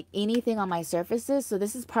don't like anything on my surfaces. So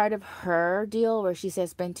this is part of her deal where she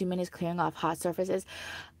says spend 2 minutes clearing off hot surfaces.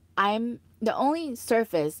 I'm the only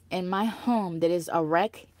surface in my home that is a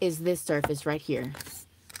wreck is this surface right here.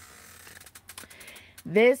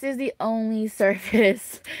 This is the only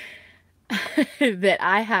surface that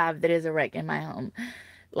I have that is a wreck in my home.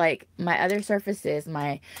 Like my other surfaces,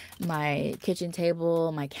 my kitchen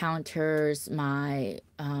table, my counters, my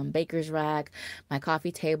baker's rack, my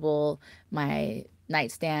coffee table, my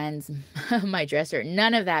nightstands, my dresser,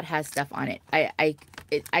 none of that has stuff on it.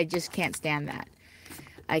 I just can't stand that.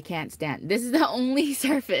 I can't stand. This is the only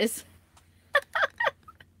surface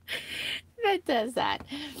that does that.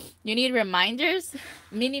 You need reminders?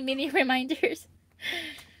 Mini reminders?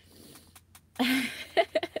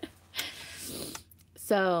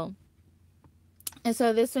 So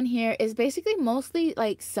this one here is basically mostly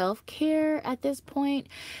like self-care at this point.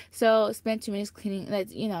 So spend 2 minutes cleaning,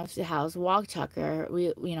 that's, you know, the house, walk Tucker.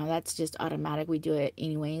 That's just automatic. We do it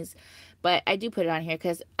anyways. But I do put it on here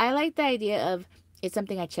because I like the idea of it's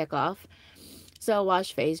something I check off. So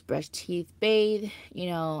wash face, brush teeth, bathe,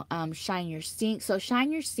 shine your sink. So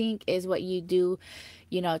shine your sink is what you do,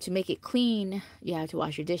 to make it clean. You have to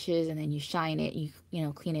wash your dishes and then you shine it.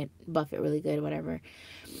 You clean it, buff it really good, whatever.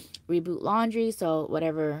 Reboot laundry. So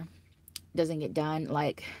whatever doesn't get done,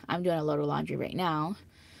 like I'm doing a load of laundry right now.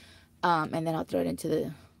 And then I'll throw it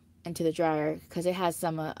into the dryer because it has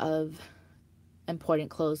some of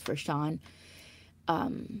important clothes for Sean.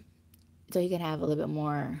 So he can have a little bit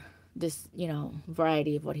more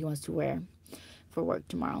variety of what he wants to wear for work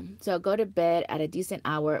tomorrow. So go to bed at a decent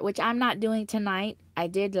hour, which I'm not doing tonight. I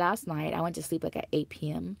did last night. I went to sleep like at 8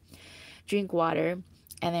 p.m. Drink water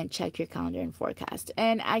and then check your calendar and forecast.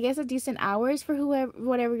 And I guess a decent hour is for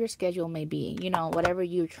whatever your schedule may be, whatever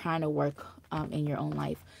you're trying to work in your own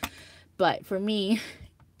life. But for me,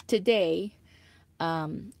 today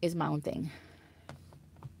is my own thing.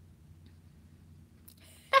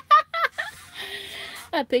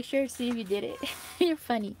 A picture, see if you did it. You're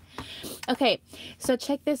funny. Okay, so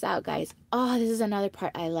check this out, guys. Oh, this is another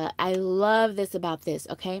part I love. I love this about this,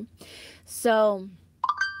 okay? So,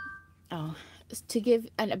 to give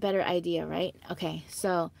a better idea, right? Okay,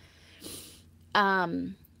 so,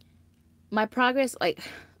 my progress, like,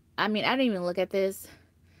 I don't even look at this,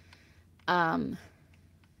 right?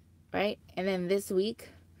 And then this week,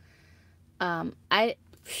 okay.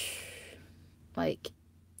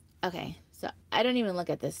 So I don't even look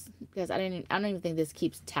at this because I don't even think this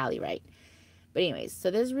keeps tally right. But anyways, so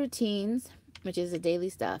there's routines, which is the daily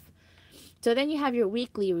stuff. So then you have your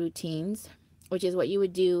weekly routines, which is what you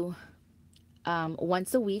would do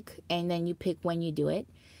once a week, and then you pick when you do it.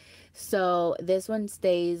 So this one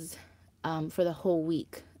stays for the whole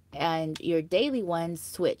week, and your daily ones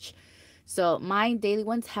switch. So my daily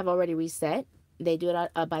ones have already reset. They do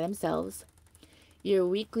it by themselves. Your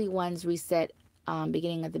weekly ones reset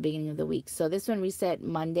beginning of the week. So this one reset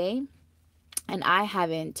Monday, and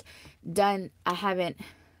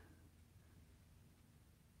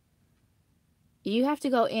you have to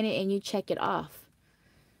go in it and you check it off.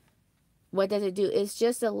 What does it do? It's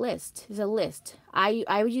just a list. It's a list. I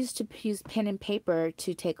used to use pen and paper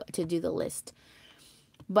to do the list,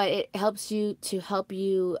 but it helps you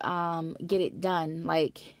get it done.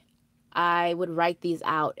 Like I would write these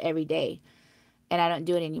out every day, and I don't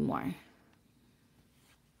do it anymore.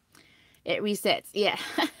 It resets. Yeah.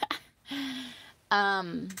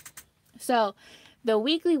 So the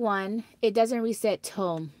weekly one, it doesn't reset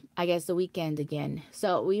till, I guess, the weekend again.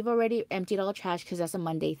 So we've already emptied all trash because that's a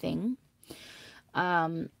Monday thing.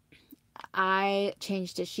 I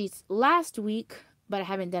changed the sheets last week, but I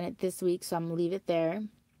haven't done it this week, so I'm going to leave it there.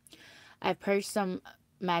 I've purged some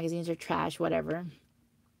magazines or trash, whatever.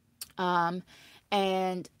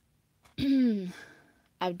 And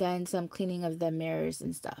I've done some cleaning of the mirrors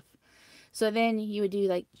and stuff. So then you would do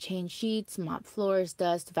like change sheets, mop floors,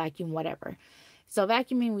 dust, vacuum, whatever. So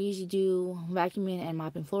vacuuming and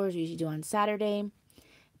mopping floors we usually do on Saturday.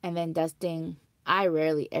 And then dusting, I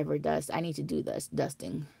rarely ever dust. I need to do this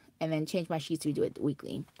dusting. And then change my sheets, we do it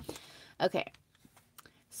weekly. Okay.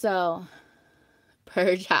 So,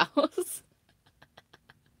 purge house.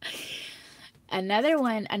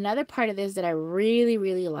 Another part of this that I really,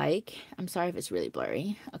 really like, I'm sorry if it's really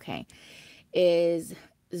blurry, okay, is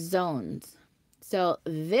zones. So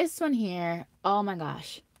this one here, oh my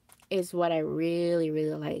gosh, is what I really,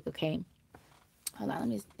 really like, okay? Hold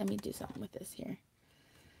on, let me do something with this here.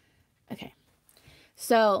 Okay.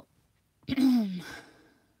 So,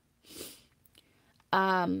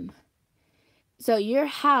 so your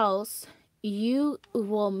house, you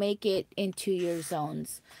will make it into your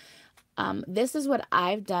zones. This is what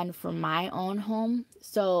I've done for my own home.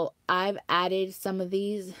 So I've added some of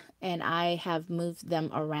these and I have moved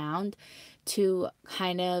them around to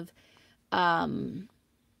kind of, what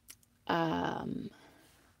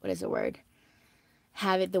is the word?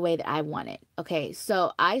 Have it the way that I want it. Okay,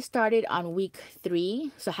 so I started on week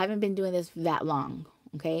 3, so I haven't been doing this that long,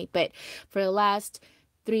 okay? But for the last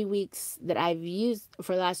 3 weeks that I've used,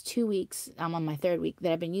 for the last 2 weeks, I'm on my 3rd week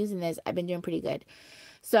that I've been using this, I've been doing pretty good.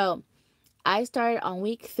 So I started on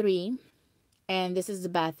week 3, and this is the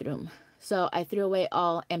bathroom. So I threw away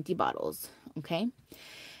all empty bottles, okay?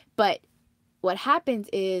 But what happens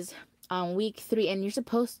is on week 3, and you're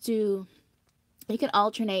supposed to, you can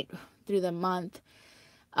alternate through the month,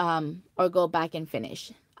 or go back and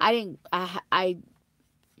finish. I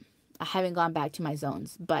haven't gone back to my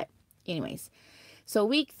zones, but anyways. So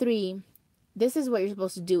week 3, this is what you're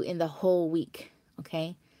supposed to do in the whole week,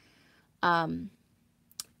 okay?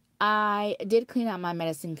 I did clean out my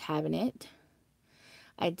medicine cabinet.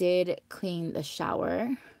 I did clean the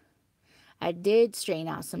shower. I did straighten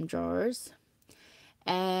out some drawers.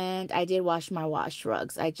 And I did wash my wash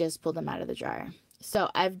rugs. I just pulled them out of the dryer. So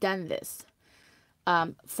I've done this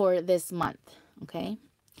for this month, okay?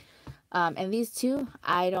 And these two,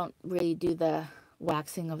 I don't really do the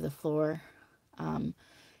waxing of the floor. And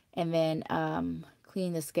then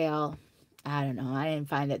cleaning the scale, I don't know. I didn't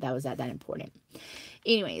find that was that important.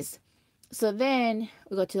 Anyways, so then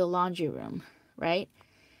we go to the laundry room, right?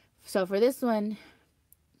 So for this one,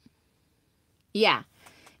 yeah.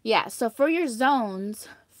 So for your zones,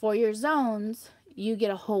 you get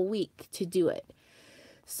a whole week to do it.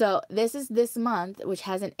 So this is this month, which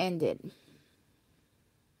hasn't ended.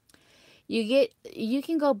 You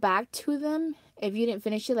can go back to them if you didn't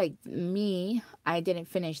finish it. Like me, I didn't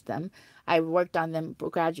finish them. I worked on them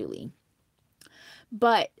gradually.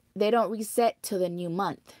 But they don't reset till the new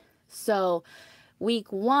month. So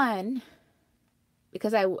week 1,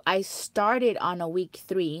 because I started on a week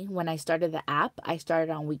 3 when I started the app, I started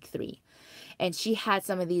on week 3. And she had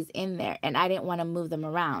some of these in there and I didn't want to move them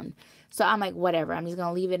around. So I'm like, whatever, I'm just going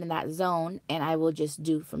to leave it in that zone and I will just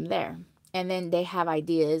do from there. And then they have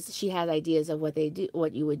ideas. She has ideas of what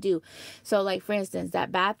you would do. So like, for instance,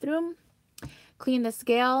 that bathroom, clean the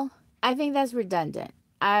scale. I think that's redundant.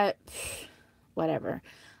 Whatever.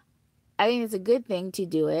 I think it's a good thing to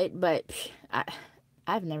do it, but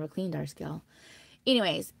I've never cleaned our scale.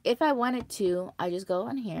 Anyways, if I wanted to, I just go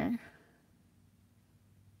on here.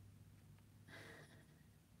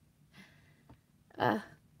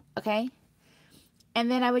 Okay.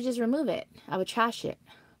 And then I would just remove it. I would trash it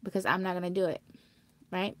because I'm not going to do it.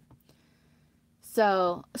 Right?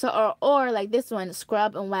 So or like this one,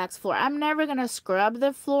 scrub and wax floor. I'm never going to scrub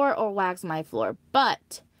the floor or wax my floor,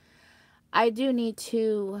 but I do need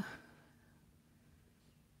to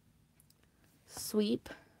sweep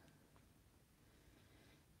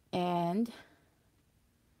and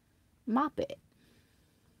mop it.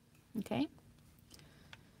 Okay?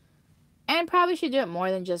 And probably should do it more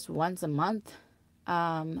than just once a month.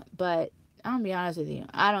 But I'm gonna be honest with you,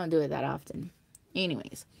 I don't do it that often.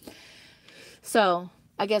 Anyways. So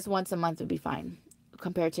I guess once a month would be fine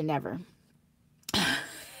compared to never.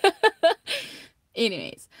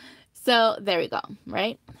 Anyways. So there we go,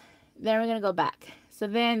 right? Then we're gonna go back. So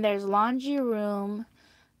then there's laundry room.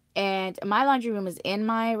 And my laundry room is in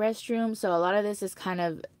my restroom. So a lot of this is kind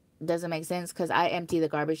of doesn't make sense because I empty the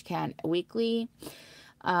garbage can weekly.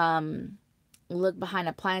 Look behind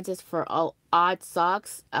appliances for all odd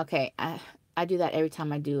socks. Okay, I do that every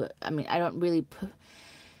time I do it. I mean, I don't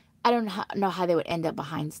know how they would end up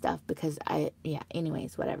behind stuff because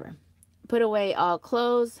anyways, whatever. put away all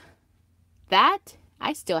clothes. That,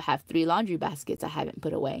 I still have 3 laundry baskets I haven't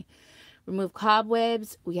put away. Remove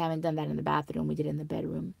cobwebs. We haven't done that in the bathroom. We did it in the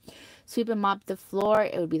bedroom. Sweep and mop the floor.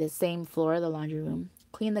 It would be the same floor, the laundry room.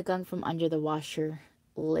 Clean the gunk from under the washer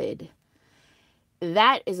lid.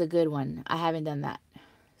 That is a good one. I haven't done that.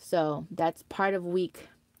 So that's part of week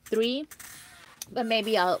 3. But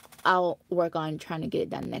maybe I'll work on trying to get it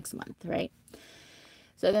done next month, right?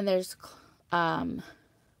 So then there's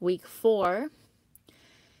week 4.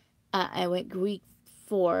 I went week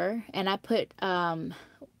 4 and I put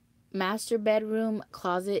master bedroom,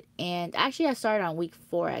 closet, and actually I started on week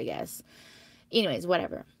 4, I guess. Anyways,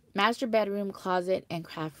 whatever. Master bedroom, closet, and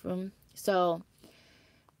craft room. So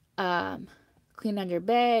clean under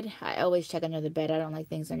bed. I always check under the bed. I don't like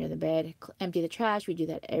things under the bed. Empty the trash. We do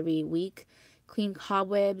that every week. Clean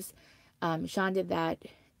cobwebs. Sean did that.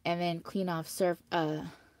 And then clean off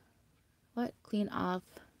clean off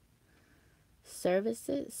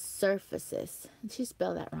surfaces. She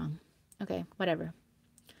spelled that wrong. Okay, whatever.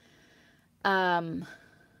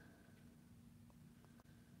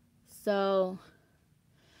 So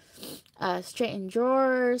straighten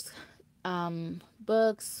drawers,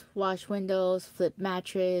 books, wash windows, flip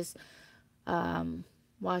mattress,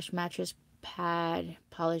 wash mattress pad,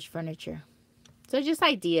 polish furniture. So just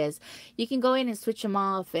ideas. You can go in and switch them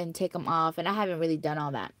off and take them off, and I haven't really done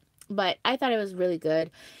all that, but I thought it was really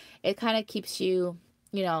good. It kind of keeps you,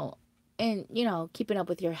 keeping up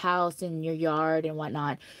with your house and your yard and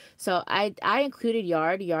whatnot. So I included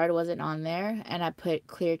yard. Yard wasn't on there, and I put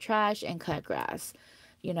clear trash and cut grass.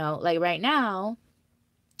 Like right now,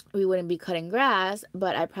 we wouldn't be cutting grass,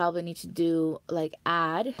 but I probably need to do like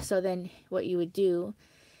add. So then what you would do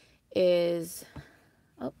is,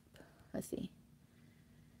 let's see.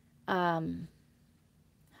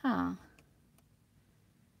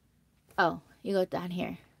 You go down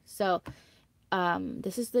here. So,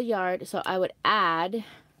 this is the yard. So I would add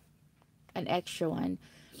an extra one.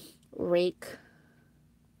 Rake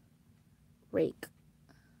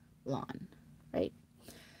lawn, right?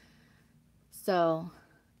 So,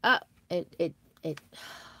 what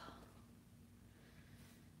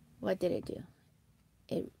did it do?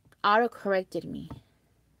 It auto-corrected me.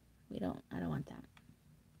 I don't want that.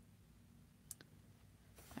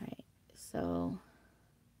 All right. So,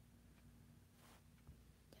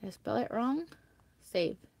 did I spell it wrong?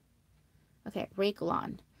 Save. Okay, rake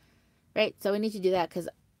lawn. Right, so we need to do that because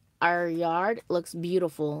our yard looks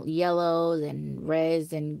beautiful. Yellows and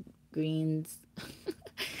reds and greens.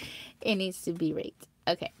 It needs to be raked.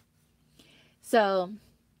 Okay. So,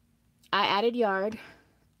 I added yard.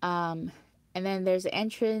 And then there's the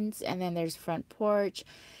entrance. And then there's front porch.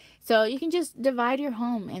 So, you can just divide your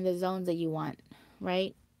home in the zones that you want.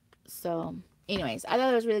 Right? So, anyways, I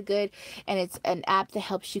thought it was really good. And it's an app that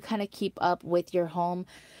helps you kind of keep up with your home.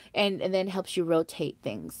 And then helps you rotate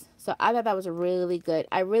things. So I thought that was really good.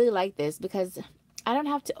 I really like this because I don't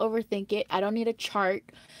have to overthink it. I don't need a chart.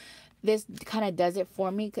 This kind of does it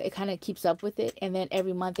for me. It kind of keeps up with it. And then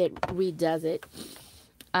every month it redoes it.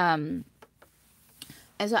 And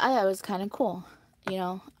so I thought it was kind of cool.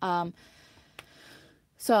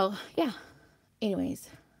 So yeah. Anyways.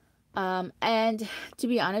 And to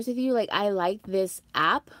be honest with you, like I like this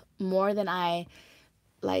app more than I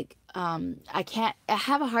like I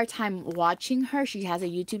have a hard time watching her. She has a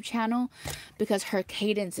YouTube channel because her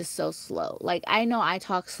cadence is so slow. Like I know I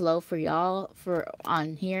talk slow for y'all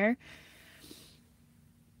on here.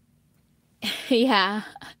 Yeah.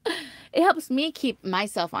 It helps me keep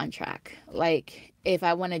myself on track. Like if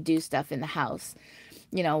I want to do stuff in the house,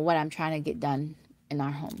 what I'm trying to get done in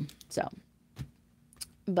our home. So,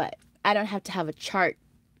 but I don't have to have a chart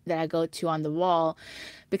that I go to on the wall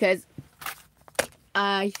because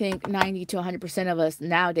I think 90 to 100% of us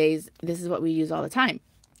nowadays, this is what we use all the time,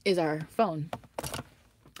 is our phone.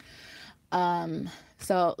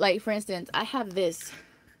 So, like, for instance, I have this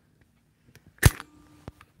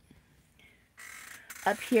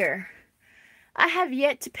up here. I have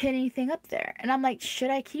yet to pin anything up there. And I'm like,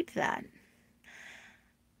 should I keep that?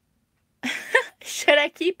 Should I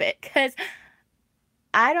keep it? Because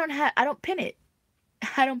I don't pin it.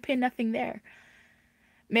 I don't pin nothing there.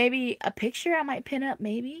 Maybe a picture I might pin up,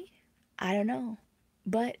 maybe. I don't know.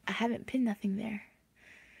 But I haven't pinned nothing there.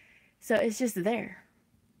 So it's just there.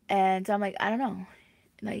 And so I'm like, I don't know.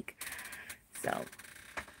 Like, so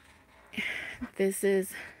this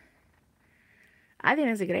is, I think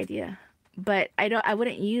that's a good idea. But I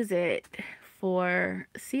wouldn't use it for,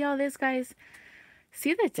 see all this, guys?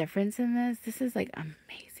 See the difference in this? This is like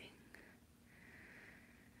amazing.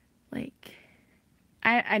 Like,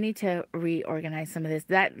 I need to reorganize some of this.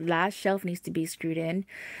 That last shelf needs to be screwed in.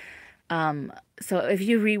 So if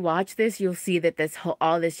you rewatch this, you'll see that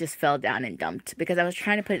all this just fell down and dumped because I was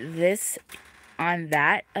trying to put this on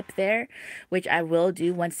that up there, which I will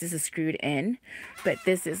do once this is screwed in, but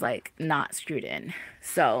this is like not screwed in.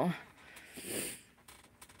 So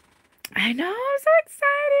I know, I'm so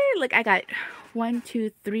excited. Like I got 1,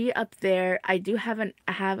 2, 3 up there. I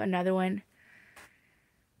have another one.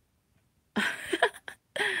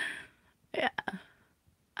 Yeah.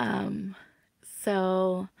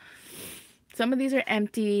 So some of these are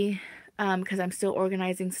empty because I'm still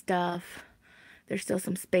organizing stuff. There's still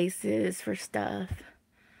some spaces for stuff.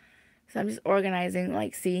 So I'm just organizing,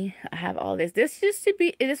 like, see, I have all this. This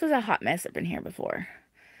was a hot mess up in here before.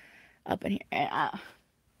 Up in here. And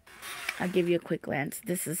I'll give you a quick glance.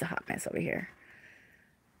 This is a hot mess over here.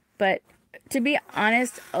 But to be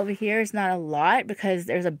honest, over here is not a lot because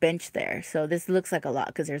there's a bench there. So this looks like a lot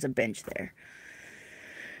because there's a bench there.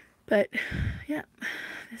 But yeah,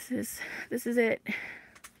 this is it.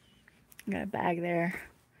 I got a bag there.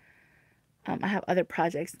 I have other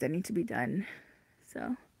projects that need to be done.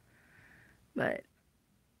 So, but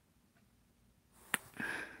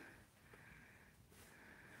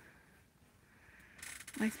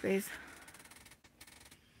my space.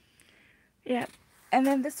 Yeah. And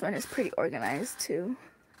then this one is pretty organized too.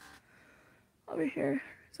 Over here.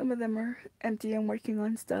 Some of them are empty and working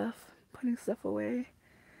on stuff, putting stuff away.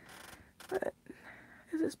 But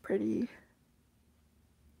this is pretty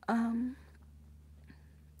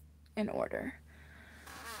in order.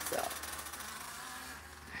 So,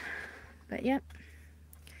 but yep.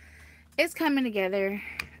 It's coming together.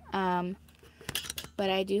 But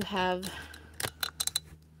I do have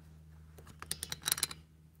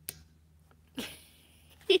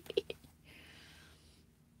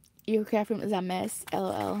your craft room is a mess.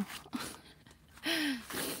 LOL.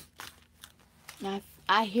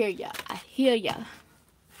 I hear ya. I hear ya.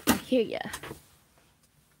 I hear ya.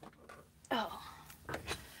 Oh.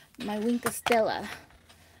 My Winka Stella.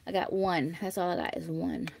 I got one. That's all I got is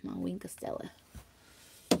one. My Winka Stella.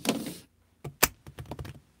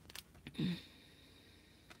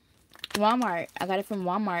 Walmart. I got it from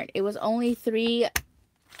Walmart. It was only $3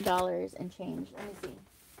 and change. Let me see.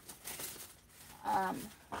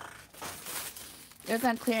 It was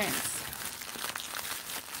on clearance.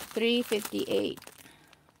 $3.58.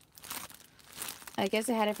 I guess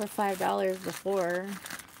I had it for $5 before.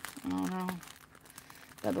 I don't know.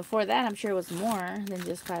 But before that, I'm sure it was more than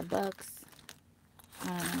just $5. I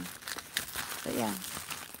don't know. But yeah.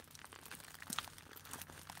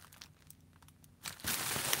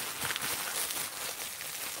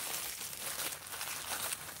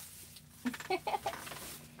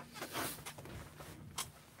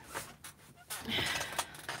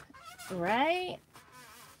 Right?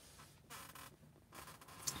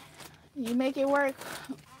 You make it work.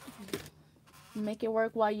 You make it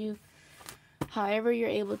work however you're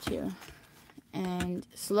able to. And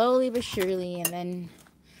slowly but surely, and then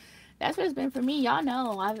that's what it's been for me. Y'all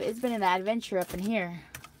know, it's been an adventure up in here.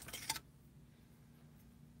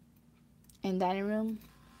 In dining room.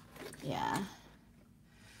 Yeah.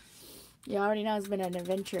 You already know it's been an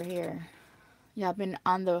adventure here. Y'all been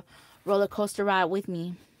on the roller coaster ride with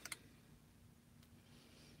me.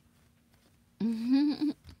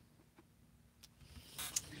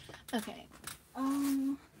 Okay.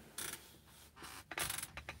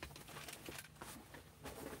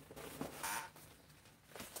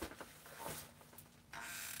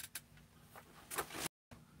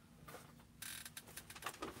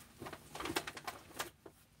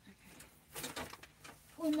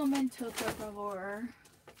 Un momento, por favor.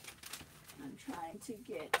 I'm trying to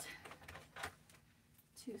get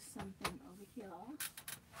to something over here.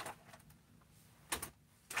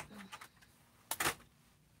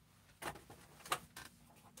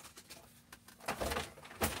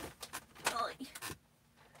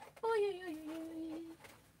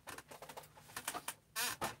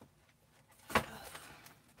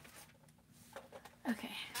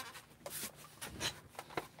 Okay.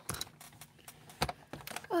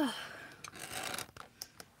 Oh.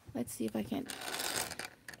 Let's see if I can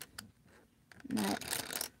not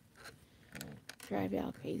drive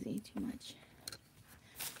y'all crazy too much.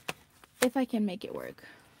 If I can make it work,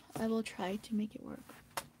 I will try to make it work.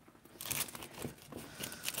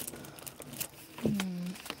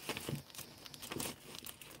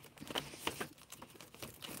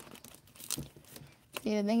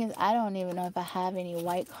 See, the thing is, I don't even know if I have any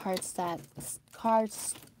white cardstock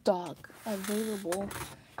available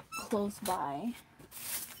close by.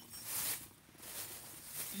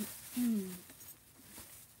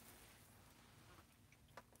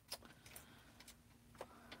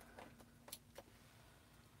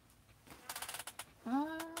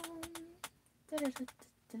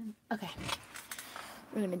 Okay.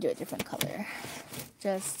 We're gonna do a different color.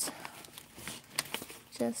 Just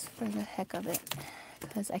for the heck of it.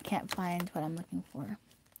 Because I can't find what I'm looking for.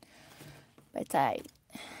 But I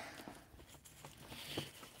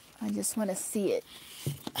just want to see it.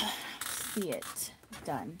 See it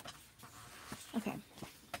done. Okay.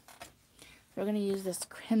 We're going to use this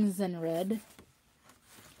crimson red.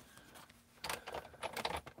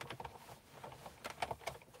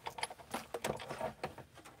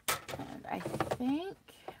 And I think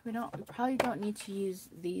we probably don't need to use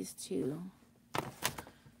these two.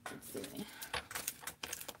 Let's see.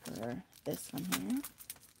 For this one here.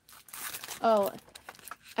 Oh,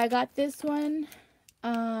 I got this one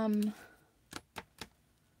from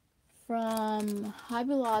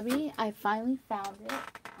Hobby Lobby. I finally found it.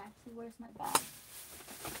 Actually, where's my bag?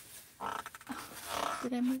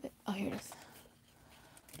 Did I move it? Oh, here it is.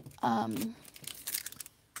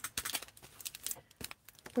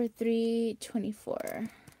 For $3.24.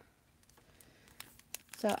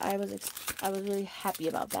 So I was really happy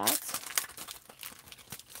about that.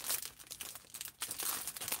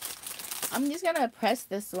 I'm just gonna press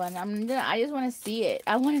this one. I just want to see it.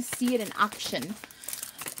 I want to see it in action.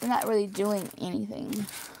 They're not really doing anything.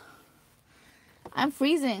 I'm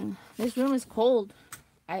freezing. This room is cold.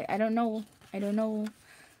 I don't know. I don't know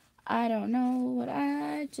what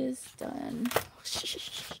I just done.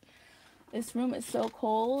 This room is so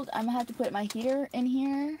cold. I'm gonna have to put my heater in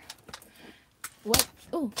here. What?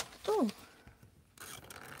 Ooh. Hold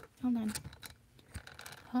on.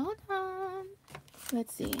 Hold on.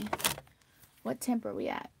 Let's see. What temp are we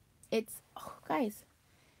at? Oh guys,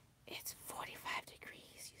 it's 45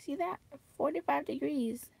 degrees. You see that? 45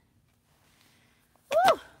 degrees.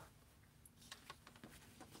 Woo!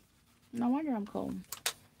 No wonder I'm cold.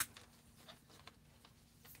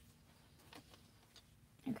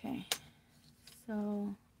 Okay.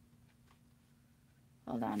 So,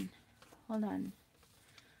 hold on,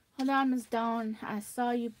 Miss Dawn. I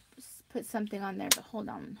saw you put something on there, but hold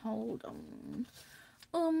on.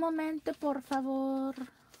 Un momento, por favor.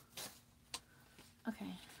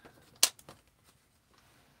 Okay.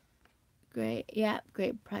 Great. Yeah,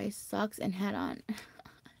 great price. Socks and hat on.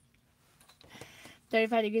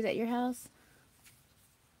 35 degrees at your house?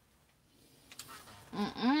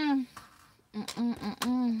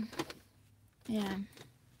 Yeah.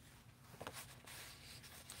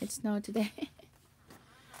 It snowed today.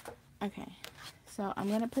 Okay. So I'm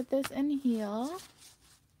gonna put this in here.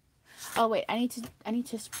 Oh wait, I need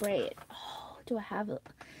to spray it. Oh, do I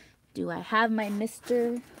have my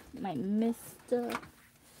mister? I don't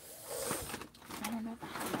know if I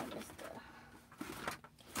have my mister.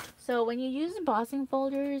 So when you use embossing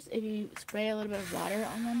folders, if you spray a little bit of water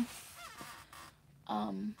on them,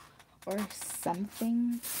 or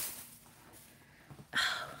something.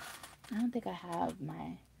 I don't think I have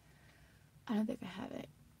it.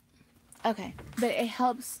 Okay, but it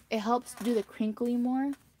helps do the crinkly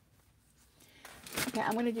more. Okay,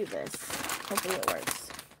 I'm gonna do this. Hopefully it works.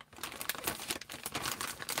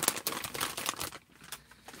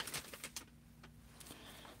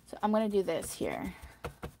 So I'm gonna do this here.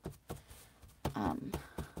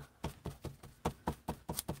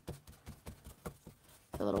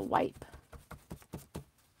 A little wipe.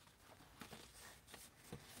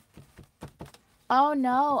 Oh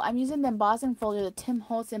no, I'm using the embossing folder, the Tim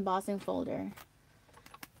Holtz embossing folder.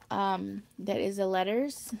 That is the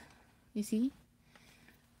letters. You see?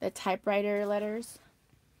 The typewriter letters.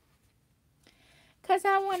 Because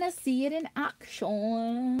I want to see it in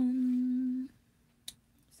action.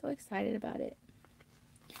 So excited about it.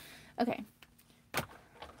 Okay.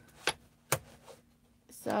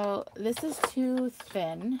 So this is too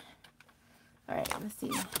thin. Alright, let's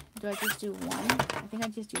see. Do I just do one? I think I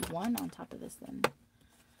just do one on top of this then.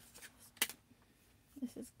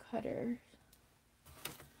 This is cutter.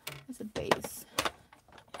 That's a base.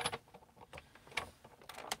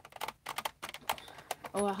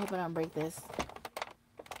 Oh, I hope I don't break this.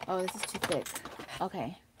 Oh, this is too thick.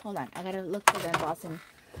 Okay, hold on. I gotta look for the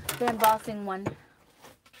embossing one.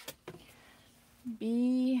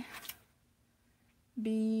 B,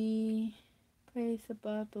 place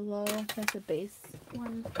above, below. That's a base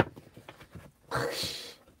one. Ah!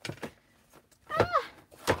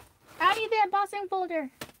 I need the embossing folder.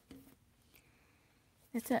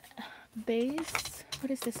 It's a base.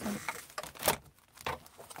 What is this one?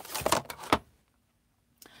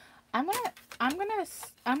 I'm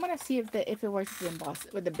gonna see if it works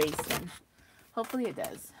with the base one. Hopefully it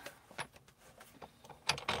does.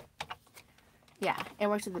 Yeah, it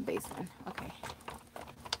works with the base one. Okay.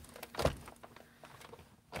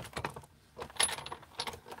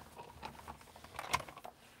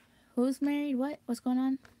 Who's married? What? What's going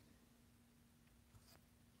on?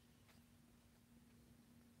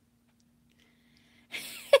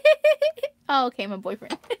 Oh, okay, my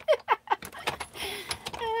boyfriend.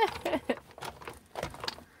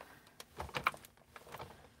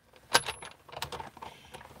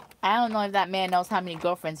 I don't know if that man knows how many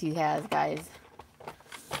girlfriends he has, guys.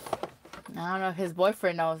 I don't know if his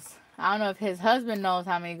boyfriend knows. I don't know if his husband knows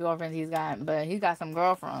how many girlfriends he's got, but he's got some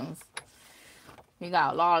girlfriends. He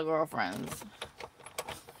got a lot of girlfriends.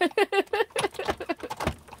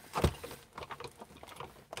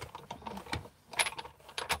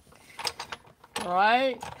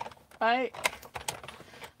 Right? Right?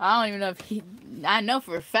 I don't even know if he... I know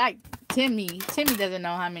for a fact Timmy doesn't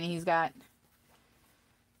know how many he's got.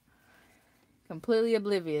 Completely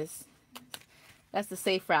oblivious. That's the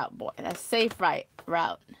safe route, boy. That's safe route. Look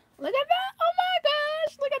at that. Oh my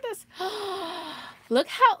gosh. Look at this. Look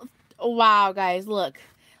how... Wow, guys. Look.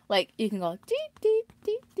 Like, you can go deep, deep,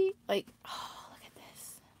 deep, deep. Like, oh, look at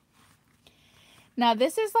this. Now,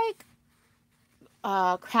 this is like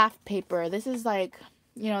craft paper. This is like,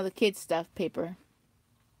 you know, the kids stuff paper.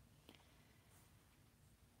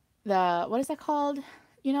 What is that called?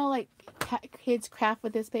 You know, like kids craft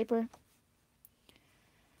with this paper.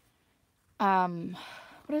 What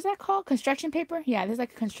is that called? Construction paper? Yeah, this is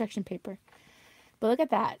like construction paper. But look at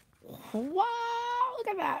that. Wow, look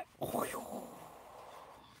at that.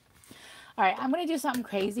 Alright, I'm going to do something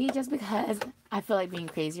crazy just because I feel like being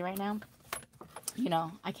crazy right now. You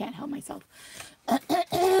know, I can't help myself.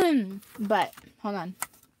 But, hold on.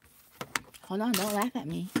 Hold on, don't laugh at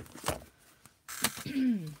me.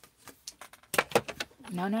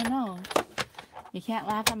 No, no, no. You can't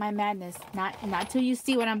laugh at my madness. Not till you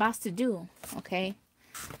see what I'm about to do, okay?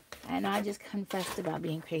 I know I just confessed about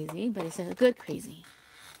being crazy, but it's a good crazy.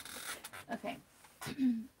 Okay.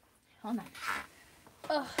 Hold on.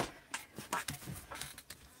 Ugh.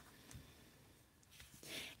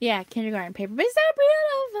 Yeah, kindergarten paper. But it's so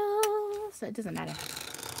beautiful. So it doesn't matter.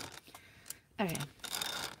 Okay.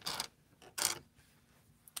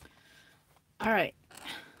 Alright.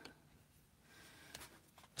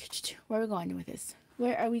 Where are we going with this?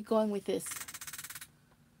 Where are we going with this?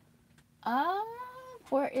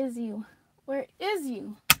 Where is you? Where is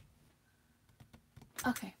you?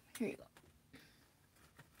 Okay, here you go.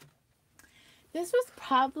 This was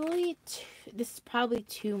probably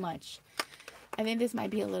too much. I think this might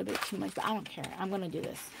be a little bit too much, but I don't care. I'm gonna do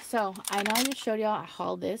this. So I know I just showed y'all I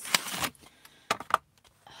hauled this. But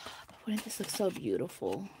wouldn't this look so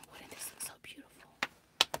beautiful? Wouldn't this look so beautiful?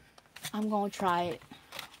 I'm gonna try it.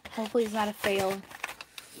 Hopefully it's not a fail.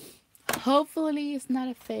 Hopefully it's not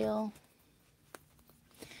a fail.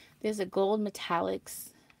 There's a gold metallics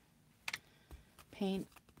paint.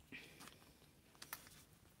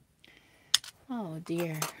 Oh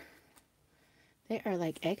dear. They are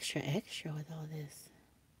like extra with all this.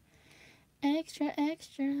 Extra,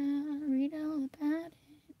 read all about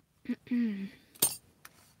it.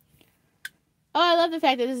 Oh, I love the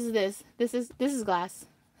fact that this is glass.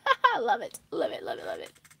 I love it. Love it, love it, love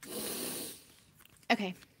it.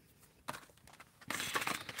 Okay.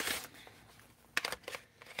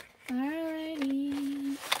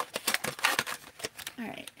 Alrighty.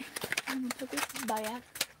 Alright. I'm gonna put this back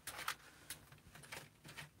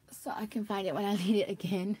so I can find it when I need it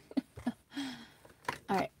again.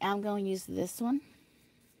 Alright, I'm going to use this one.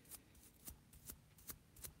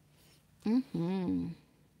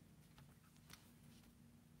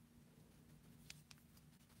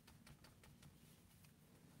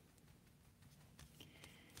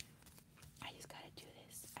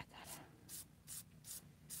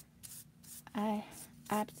 I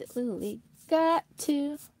absolutely got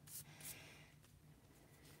to.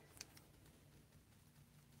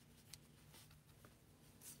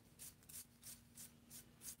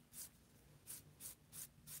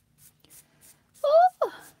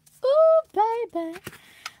 Ooh, ooh, baby.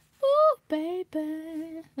 Ooh,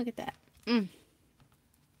 baby. Look at that.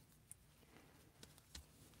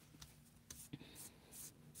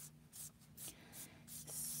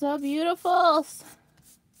 So beautiful.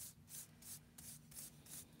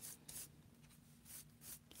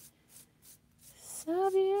 So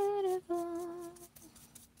beautiful.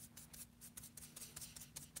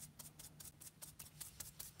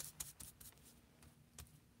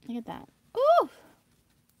 Look at that. Ooh.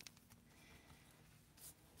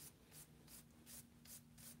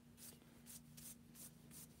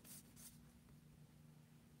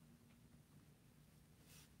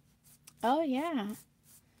 Oh yeah.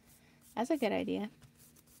 That's a good idea.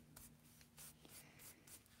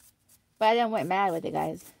 But I done went mad with it,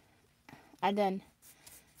 guys. I done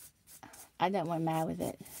went mad with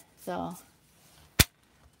it. So,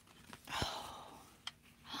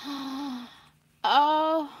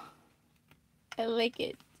 oh, I like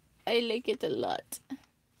it. I like it a lot.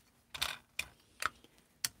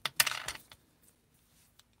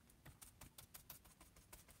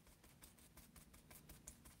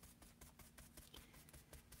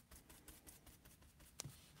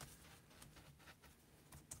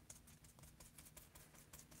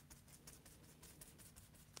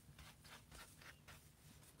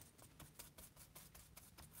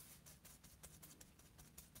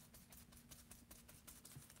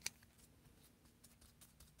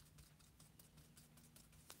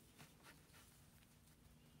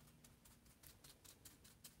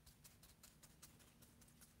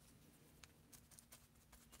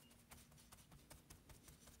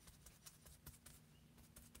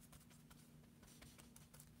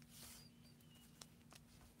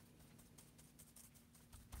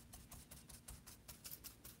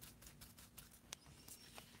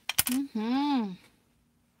 Mm-hmm.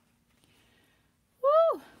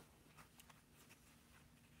 Woo!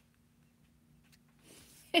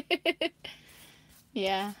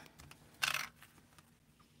 Yeah.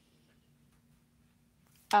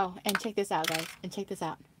 Oh, and check this out, guys. And check this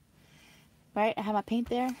out. Right? I have my paint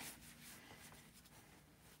there.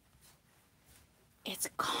 It's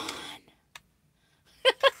gone.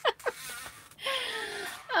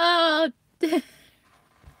 Oh, it's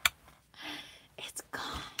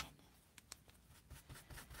gone.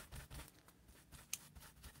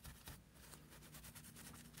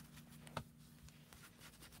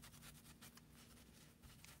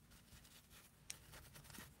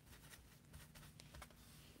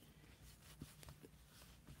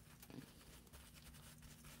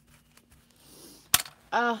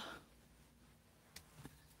 Oh.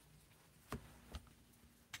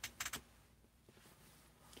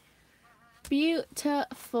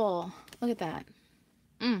 Beautiful. Look at that.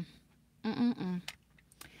 Mm-mm-mm.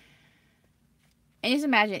 And just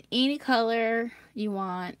imagine any color you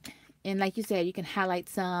want. And like you said, you can highlight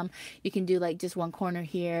some. You can do like just one corner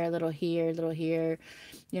here, a little here, a little here.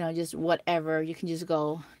 You know, just whatever. You can just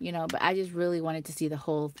go, you know. But I just really wanted to see the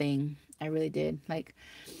whole thing. I really did. Like,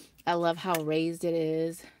 I love how raised it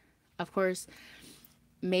is. Of course,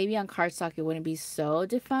 maybe on cardstock it wouldn't be so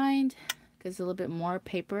defined because it's a little bit more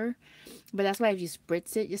paper. But that's why if you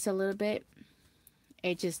spritz it just a little bit,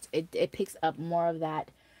 it just, it picks up more of that,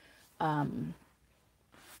 that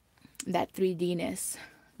 3D-ness.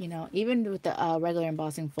 You know, even with the regular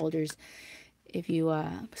embossing folders, if you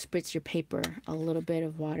spritz your paper a little bit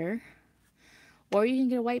of water, or you can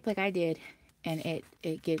get a wipe like I did, and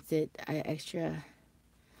it gets it extra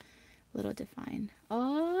little defined. Oh,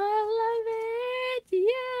 I love it. Yeah.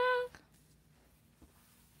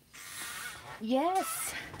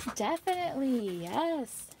 Yes, definitely.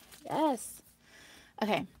 Yes. Yes.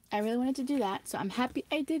 Okay, I really wanted to do that, so I'm happy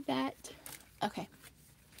I did that. Okay.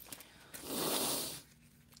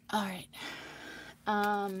 All right.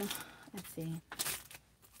 Let's see.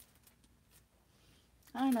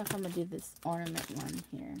 I don't know if I'm gonna do this ornament one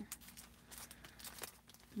here,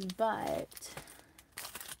 but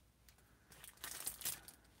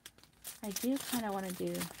I do kind of want to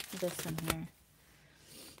do this one here.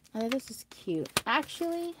 Oh, this is cute.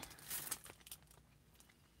 Actually,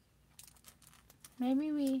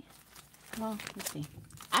 maybe we. Well, let's see.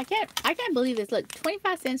 I can't believe this. Look,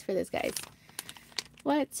 25 cents for this, guys.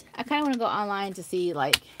 What? I kind of want to go online to see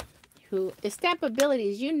like who is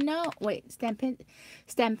Stampabilities. You know, wait,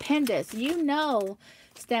 Stampendous. You know,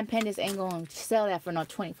 Stampendous ain't gonna sell that for no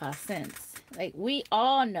 25 cents. Like, we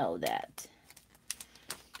all know that.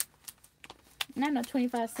 Not no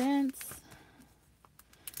 25 cents.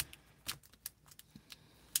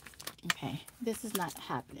 Okay, this is not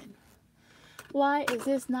happening. Why is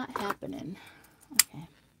this not happening? Okay.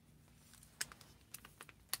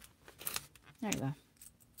 There you go.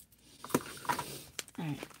 All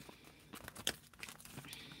right.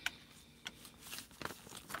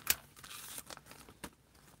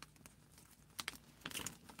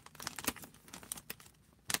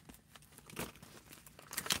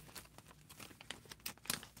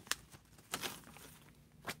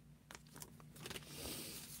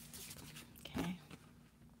 Okay.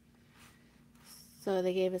 So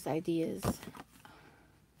they gave us ideas.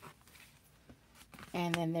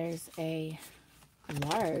 And then there's a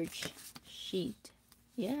large sheet.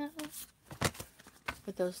 Yeah.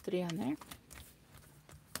 Put those 3 on there.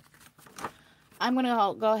 I'm going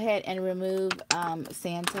to go ahead and remove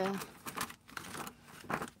Santa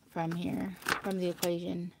from here, from the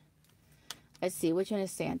equation. Let's see, which one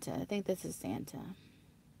is Santa? I think this is Santa.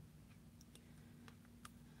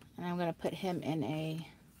 And I'm going to put him in a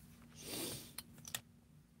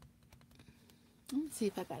see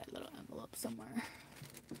if I got a little envelope somewhere.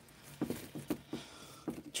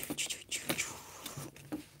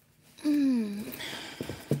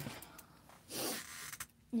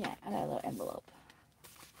 Yeah, I got a little envelope.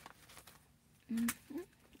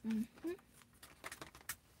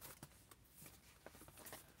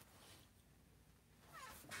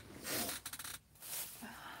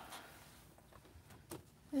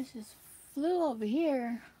 This just flew over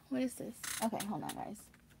here. What is this? Okay, hold on, guys.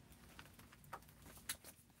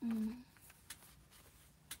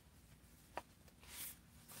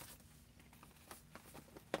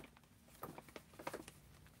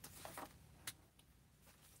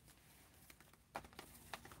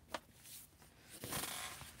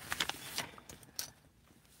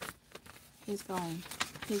 He's going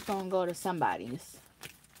to go to somebody's.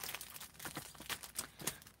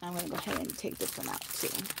 I'm going to go ahead and take this one out too.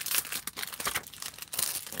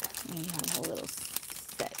 And you have a whole little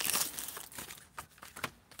set.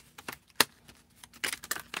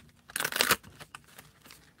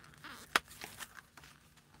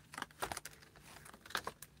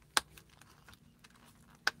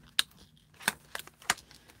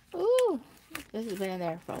 Ooh, this has been in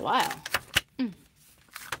there for a while.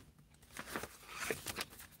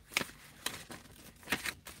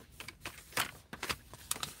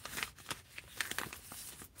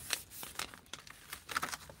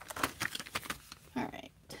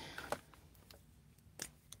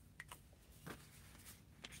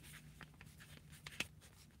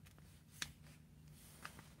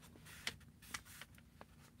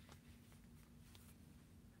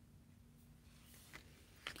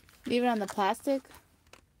 Leave it on the plastic.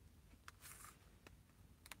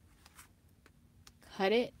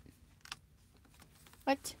 Cut it.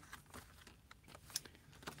 What?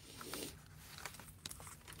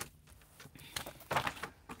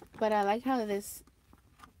 But I like how this...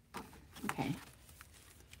 Okay.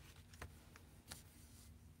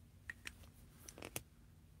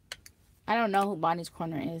 I don't know who Bonnie's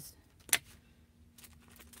Corner is.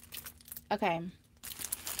 Okay.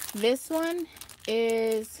 This one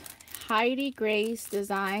is Heidi Grace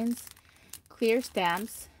Designs Clear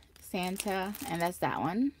Stamps Santa, and that's that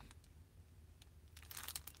one.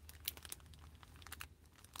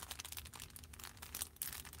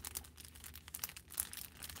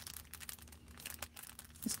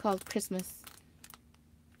 It's called Christmas.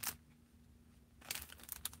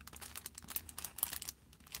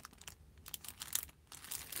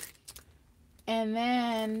 And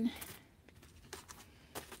then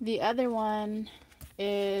the other one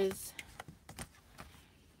is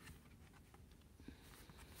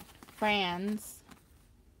Franz.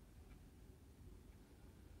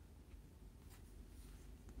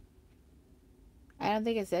 I don't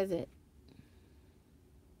think it says it.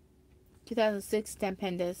 2006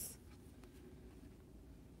 Stupendous.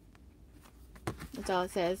 That's all it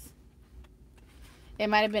says. It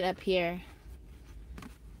might have been up here.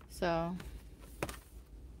 So...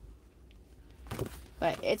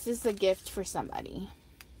 But it's just a gift for somebody.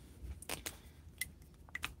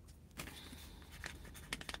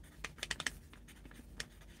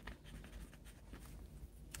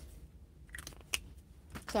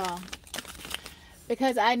 So,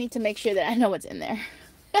 because I need to make sure that I know what's in there.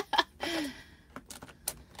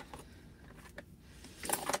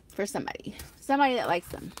 For somebody. Somebody that likes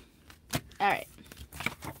them. Alright.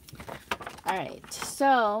 Alright.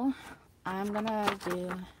 So, I'm gonna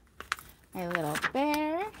do my little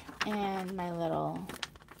bear and my little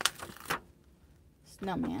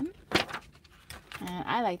snowman. And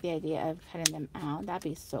I like the idea of cutting them out. That'd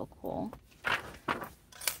be so cool.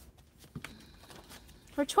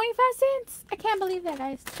 For 25 cents. I can't believe that,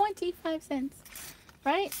 guys. 25 cents.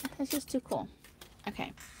 Right? That's just too cool.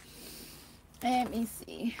 Okay. Let me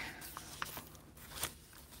see.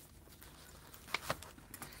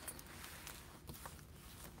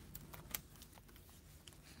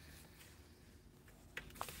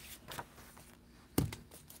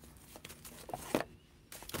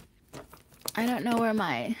 I don't know where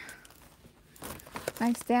my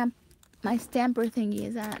stamper thingy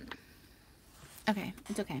is at. Okay,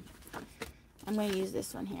 it's okay. I'm going to use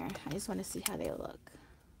this one here. I just want to see how they look.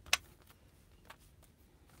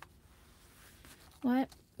 What?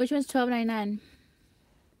 Which one's $12.99?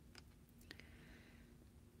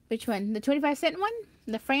 Which one? The 25-cent one?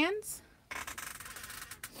 The Franz?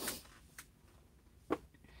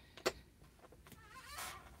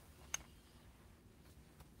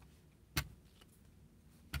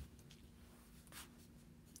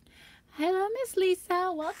 Hello, Miss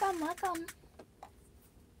Lisa. Welcome, welcome.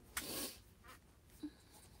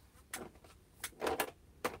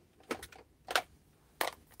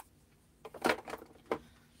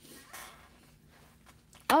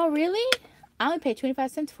 really? I only paid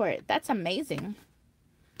 25 cents for it. That's amazing.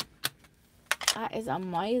 That is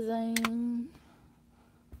amazing.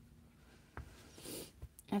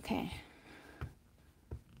 Okay.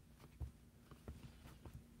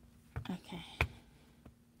 Okay.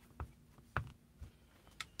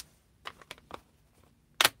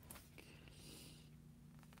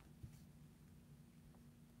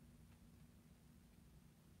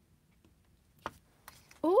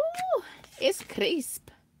 Ooh, it's crisp.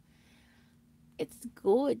 It's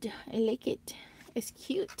good. I like it. It's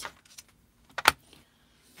cute.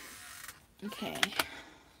 Okay.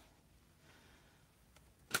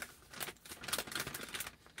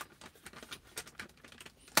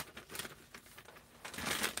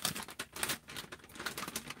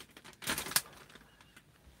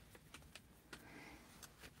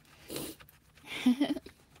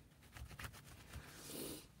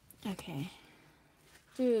 Okay.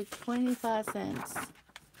 Dude, 25 cents.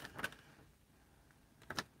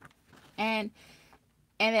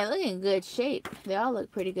 And they look in good shape. They all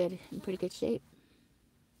look pretty good, in pretty good shape.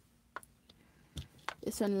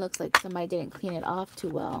 This one looks like somebody didn't clean it off too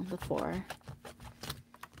well before.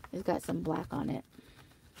 It's got some black on it.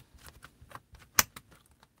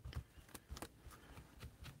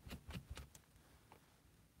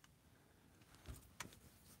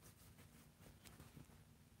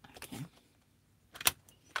 Okay.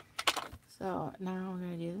 So now we're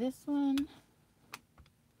going to do this one.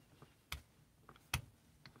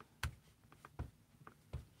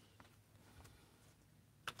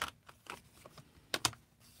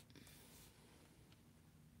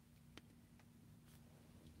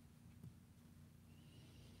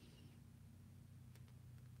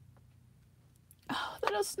 Oh,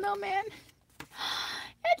 little snowman.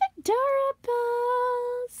 And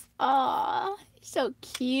adorables. Aw, he's so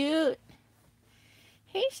cute.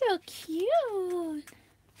 He's so cute.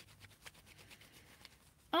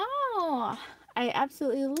 Oh, I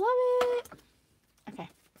absolutely love it. Okay.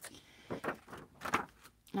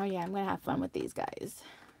 Oh yeah, I'm gonna have fun with these guys.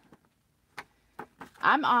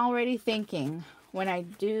 I'm already thinking when I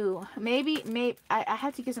do, maybe I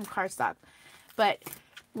have to get some cardstock, but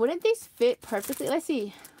wouldn't these fit perfectly? Let's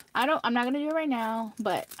see. I'm not gonna do it right now,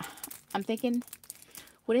 but I'm thinking,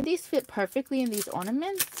 wouldn't these fit perfectly in these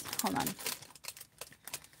ornaments? Hold on.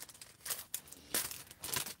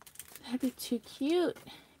 That'd be too cute.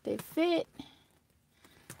 They fit.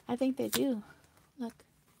 I think they do. Look.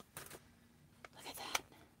 Look at that.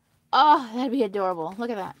 Oh, that'd be adorable. Look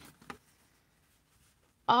at that.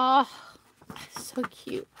 Oh, so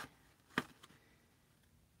cute.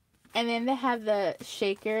 And then they have the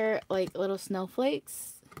shaker, like little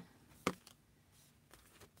snowflakes.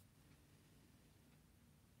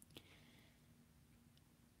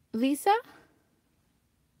 Lisa?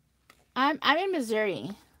 I'm in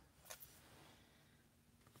Missouri.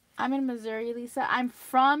 I'm in Missouri, Lisa. I'm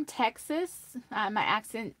from Texas. My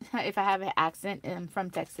accent, if I have an accent, I'm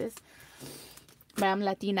from Texas. But I'm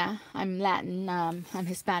Latina. I'm Latin. I'm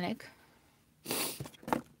Hispanic.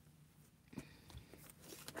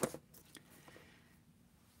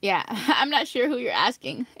 Yeah, I'm not sure who you're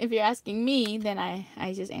asking. If you're asking me, then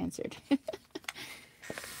I just answered.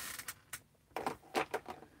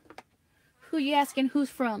 Who you asking who's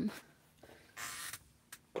from?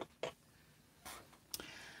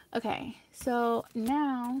 Okay, so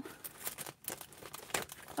now,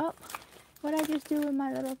 oh, what I just do with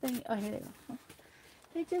my little thing? Oh, here they go.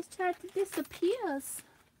 They just tried to disappear.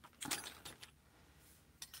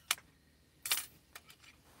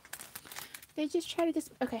 They just tried to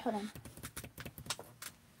okay, hold on.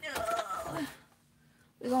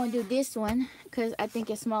 We're going to do this one because I think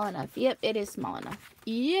it's small enough. Yep, it is small enough.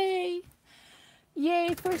 Yay!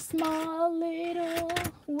 Yay for small little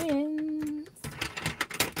wins.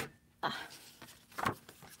 Ah.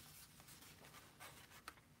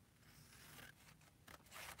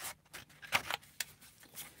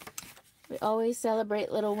 We always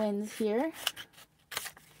celebrate little wins here.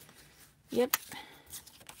 Yep.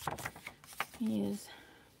 Use.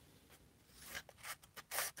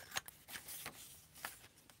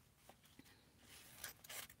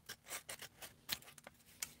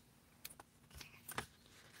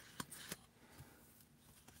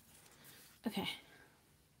 Okay.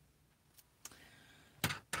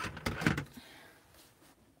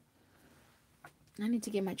 I need to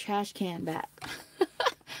get my trash can back.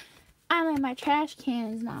 I mean, my trash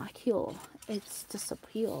can is not here. It's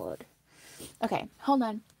disappeared. Okay, hold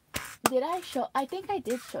on. Did I show? I think I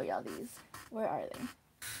did show y'all these. Where are they?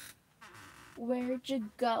 Where'd you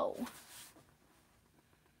go?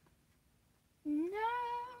 No.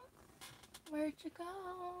 Where'd you go?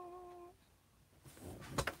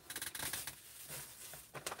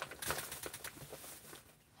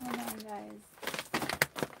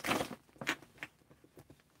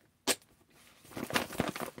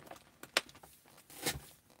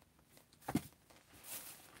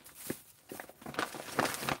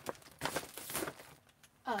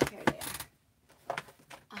 Oh, here they are.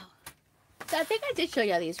 Oh. So I think I did show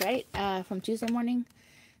y'all these, right? From Tuesday morning.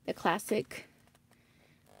 The classic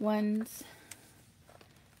ones.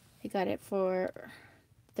 I got it for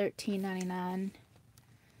 $13.99.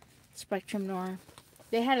 Spectrum Noir.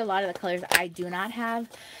 They had a lot of the colors I do not have,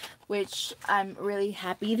 which I'm really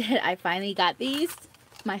happy that I finally got these.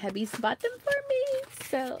 My hubbies bought them for me,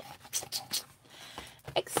 so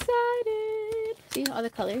excited. See all the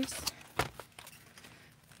colors.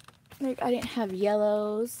 Like, I didn't have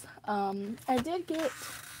yellows. I did get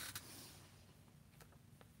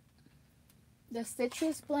the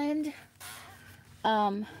citrus blend,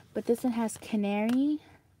 but this one has canary,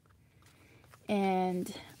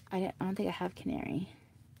 and I don't think I have canary.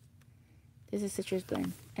 This is citrus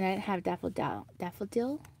blend, and I didn't have daffodil,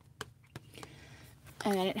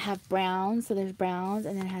 and I didn't have browns. So there's browns,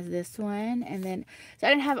 and then it has this one, and then so I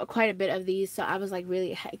didn't have quite a bit of these. So I was like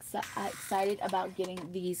really excited about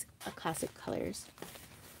getting these classic colors.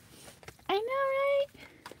 I know, right?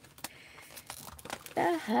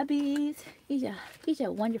 The hubbies. He's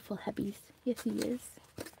a wonderful hubbies. Yes, he is.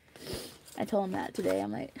 I told him that today.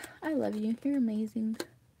 I'm like, I love you. You're amazing.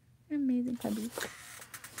 You're amazing, hubbies.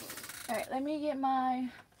 Alright, let me get my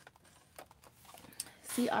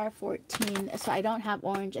CR14. So I don't have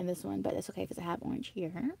orange in this one, but it's okay because I have orange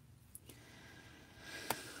here.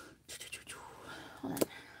 Hold on.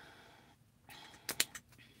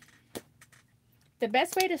 The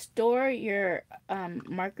best way to store your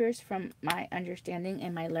markers, from my understanding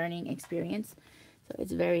and my learning experience, so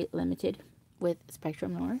it's very limited with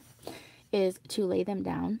Spectrum Noir, is to lay them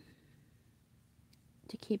down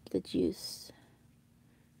to keep the juice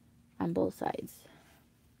on both sides.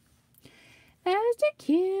 That was so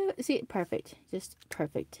cute. See, perfect. Just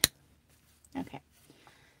perfect. Okay.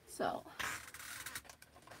 So,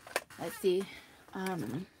 let's see.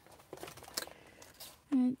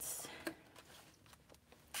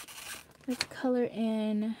 Let's color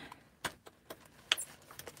in.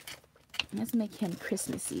 Let's make him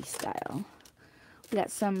Christmassy style. We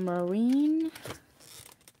got some marine,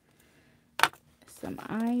 some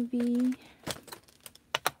ivy.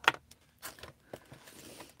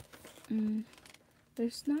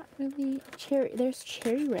 There's not really cherry. There's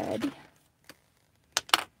cherry red,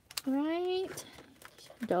 right?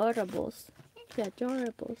 Adorables.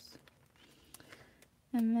 Adorables.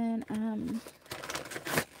 And then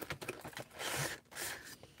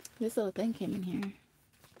this little thing came in here.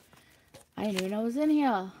 I didn't even know it was in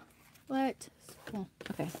here. What? Cool.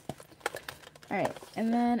 Okay. All right.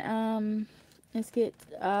 And then let's get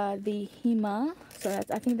the Hema. So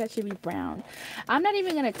that's, I think that should be brown. I'm not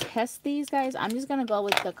even going to test these, guys. I'm just going to go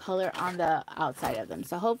with the color on the outside of them.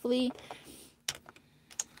 So hopefully,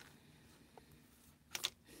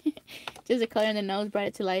 just the color in the nose brought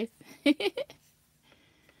it to life. He's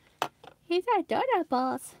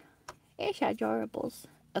adorables. It's adorables.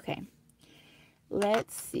 Okay.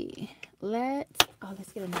 Let's see. Let's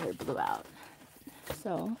get another blue out.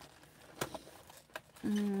 So,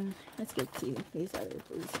 let's get to these other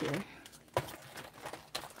blues here.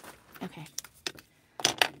 Okay.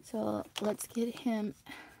 So, let's get him.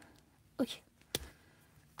 Oh,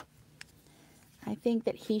 I think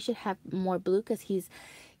that he should have more blue because he's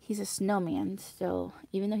a snowman. So,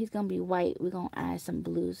 even though he's going to be white, we're going to add some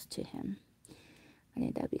blues to him. I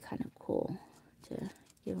think that'd be kind of cool to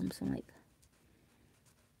give him some like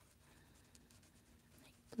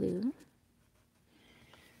blue.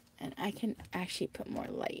 And I can actually put more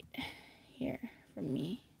light here for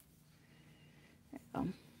me. There we go.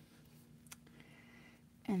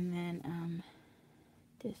 And then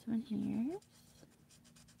this one here.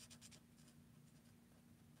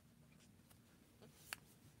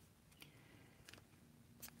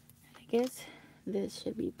 I guess this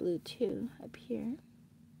should be blue too up here.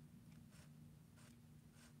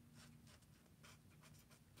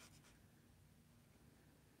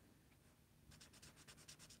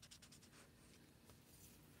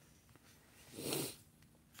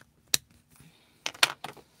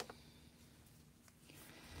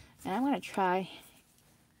 And I'm going to try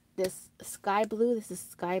this sky blue. This is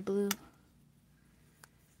sky blue.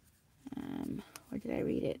 Where did I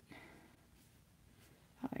read it?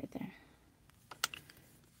 Oh, right there.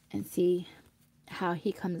 And see how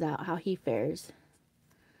he comes out, how he fares.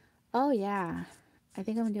 Oh, yeah. I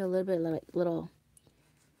think I'm going to do a little bit of like little,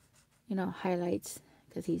 you know, highlights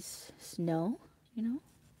because he's snow, you know.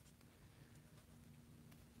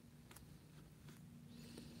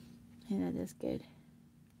 Yeah, that's good.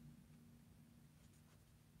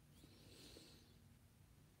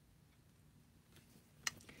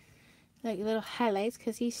 Like little highlights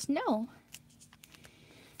because he's snow.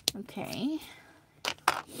 Okay.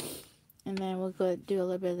 And then we'll go do a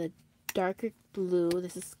little bit of the darker blue.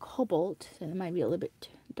 This is cobalt, so it might be a little bit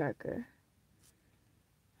darker.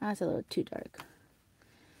 That's a little too dark.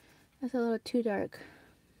 That's a little too dark.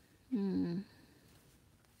 Let's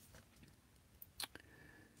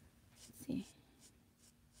see.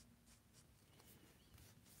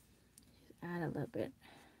 Just add a little bit.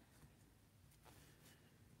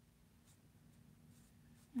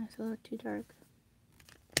 That's a little too dark.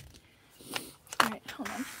 Alright, hold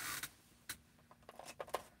on.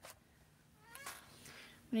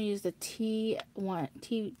 I'm going to use the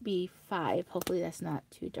TB5. Hopefully that's not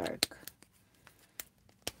too dark.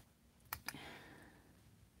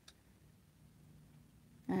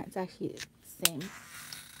 It's actually the same.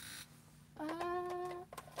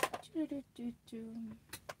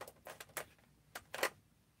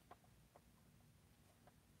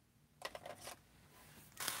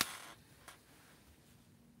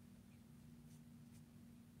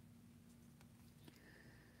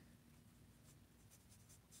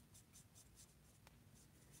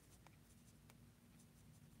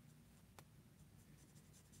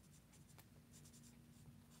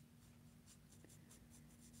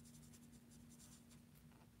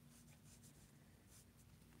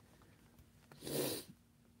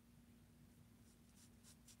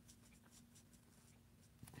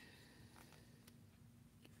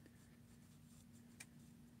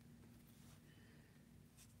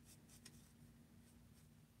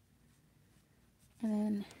 And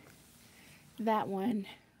then that one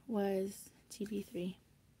was TB3.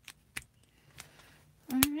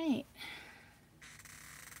 All right.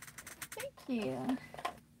 Thank you.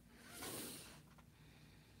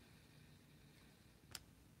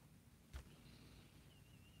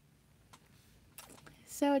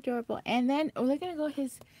 So adorable. And then we're gonna go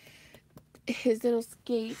his little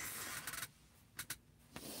skates.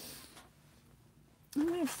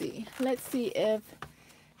 Let's see. Let's see if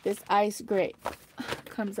this ice gray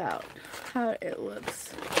comes out. How it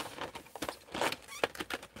looks.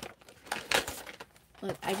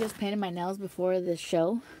 Look, I just painted my nails before the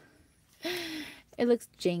show. It looks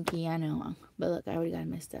janky, I know. But look, I already got it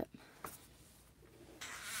messed up.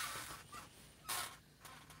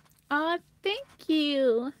 Oh, thank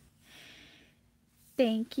you.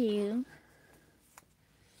 Thank you.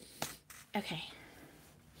 Okay.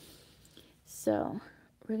 So,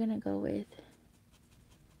 we're going to go with...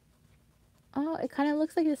 Oh, it kind of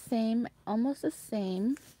looks like the same. Almost the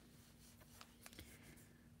same.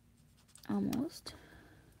 Almost.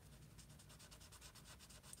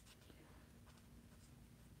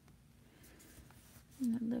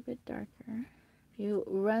 And a little bit darker. If you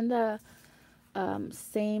run the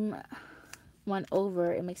same one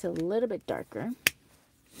over, it makes it a little bit darker.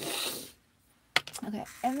 Okay,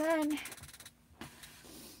 and then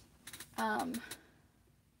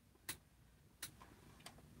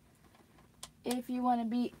if you want to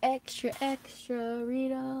be extra,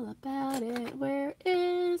 read all about it. Where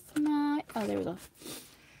is my... Oh, there we go.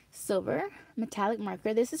 Silver metallic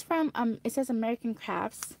marker. This is from, it says American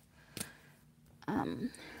Crafts.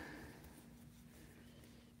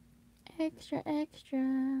 Extra,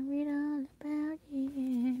 read all about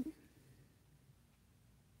it.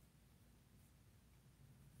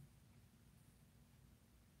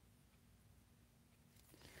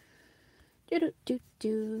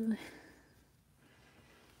 Do.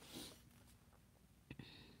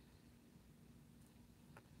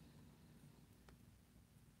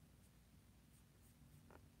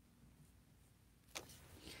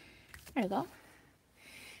 There we go.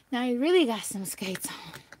 Now he really got some skates on.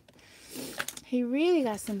 He really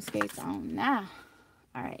got some skates on now.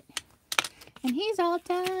 All right. And he's all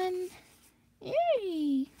done.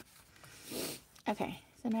 Yay. Okay.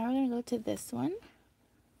 So now we're going to go to this one.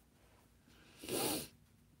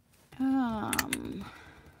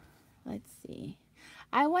 Let's see.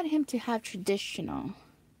 I want him to have traditional.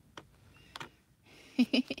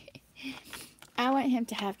 I want him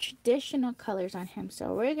to have traditional colors on him.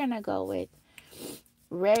 So we're going to go with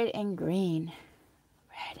red and green.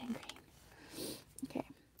 Red and green. Okay.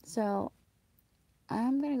 So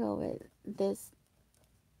I'm going to go with this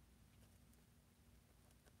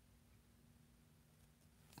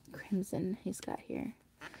crimson he's got here.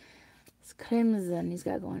 It's crimson he's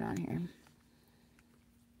got going on here.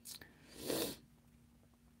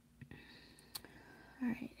 All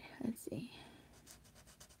right. Let's see.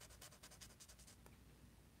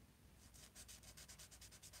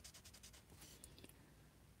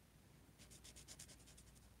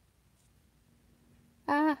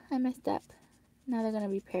 messed up. Now they're going to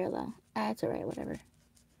be parallel. It's alright, whatever.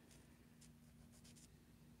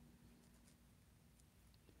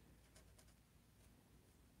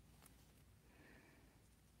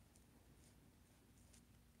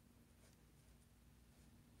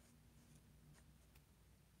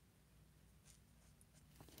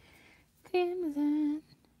 Crimson,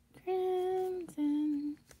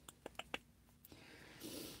 crimson.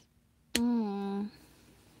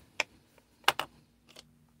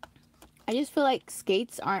 I just feel like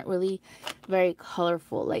skates aren't really very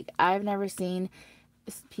colorful. Like, I've never seen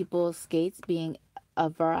people's skates being a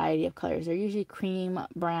variety of colors. They're usually cream,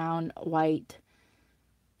 brown, white.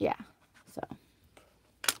 Yeah, so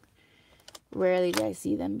rarely do I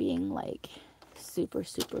see them being like super,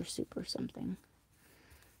 super, super something.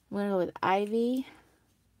 I'm gonna go with ivy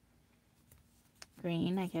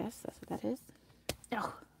green, I guess that's what that is.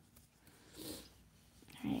 Oh,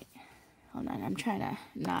 all right, hold on, I'm trying to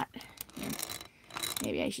not,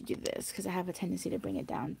 maybe I should do this because I have a tendency to bring it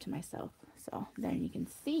down to myself, so then you can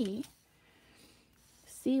see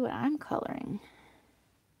what I'm coloring.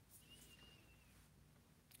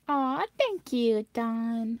 Aw, thank you,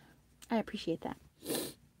 Don. I appreciate that.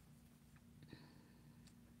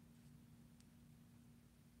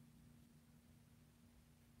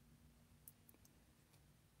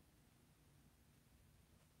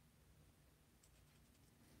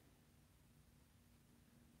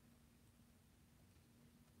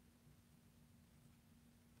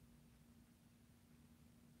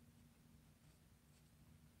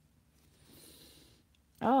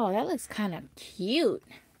 Oh, that looks kind of cute.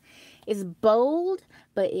 It's bold,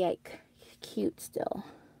 but like cute still.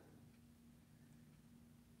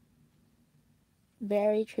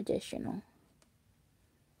 Very traditional.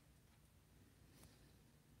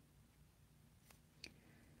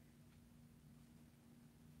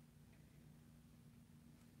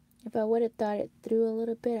 If I would have thought it through a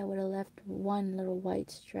little bit, I would have left one little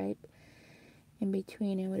white stripe in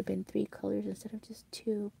between. It would have been 3 colors instead of just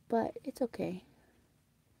 2, but it's okay.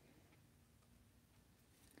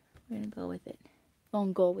 We're gonna go with it.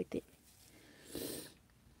 Gonna go with it.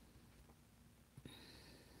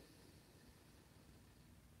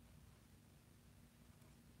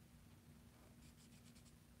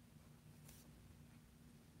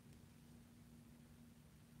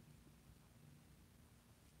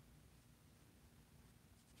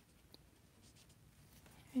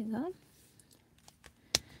 There you go.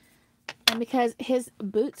 And because his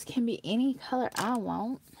boots can be any color I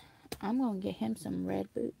want, I'm gonna get him some red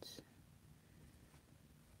boots.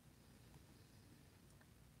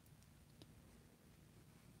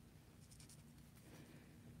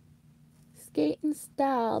 Skating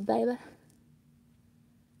style, baby.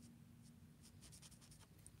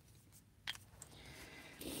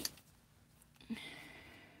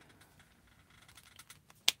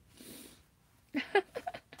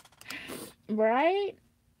 Right?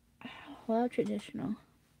 Well, traditional.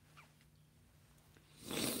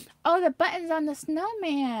 Oh, the button's on the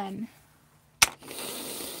snowman.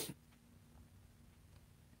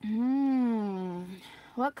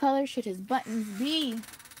 What color should his buttons be?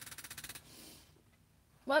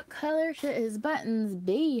 What color should his buttons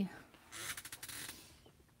be?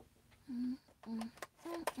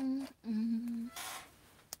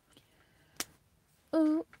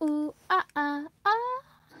 Ooh, ooh, ah, ah, ah.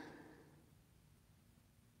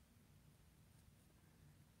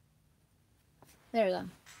 There we go.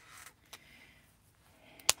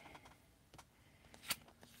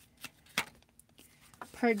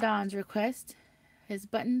 Per Don's request, his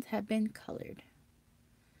buttons have been colored.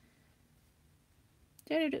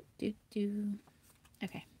 Do-do-do-do-do.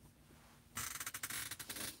 Okay.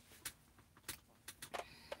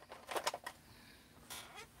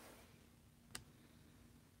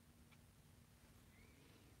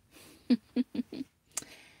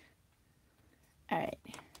 All right.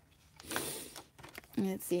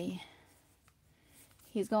 Let's see.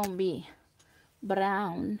 He's gonna be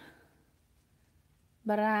brown.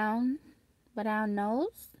 Brown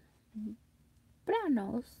nose. Brown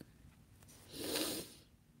nose.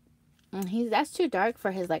 And that's too dark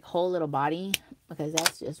for his like whole little body because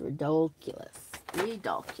that's just ridiculous.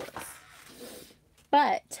 Ridiculous.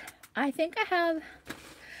 But I think I have,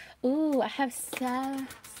 ooh, I have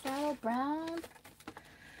saddle brown.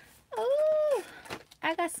 Ooh,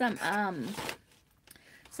 I got some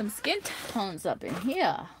skin tones up in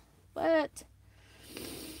here. But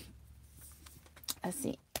let's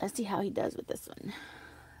see how he does with this one.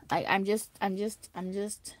 I'm just,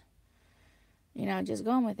 you know, just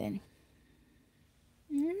going with it.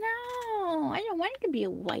 No, I don't want it to be a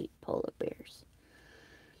white polar bears.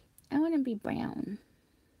 I want to be brown.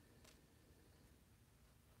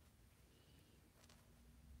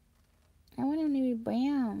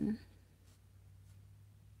 brown.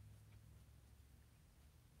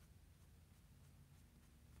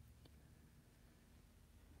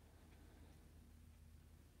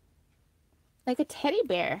 Like a teddy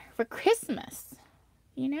bear for Christmas,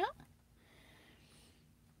 you know?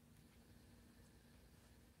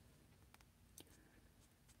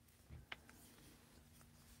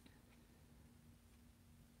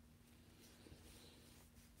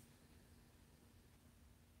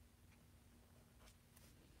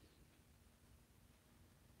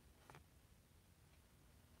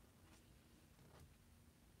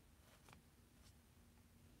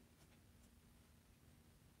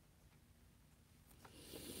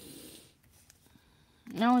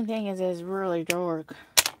 The only thing is it's really dark.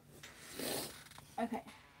 Okay.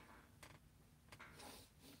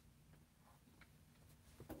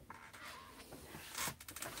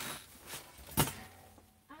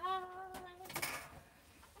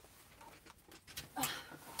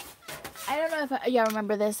 I don't know if y'all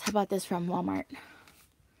remember this. I bought this from Walmart.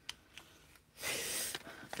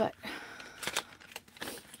 But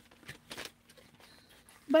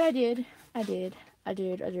I did. I did.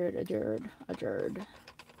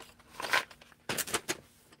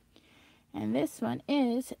 And this one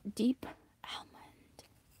is Deep Almond.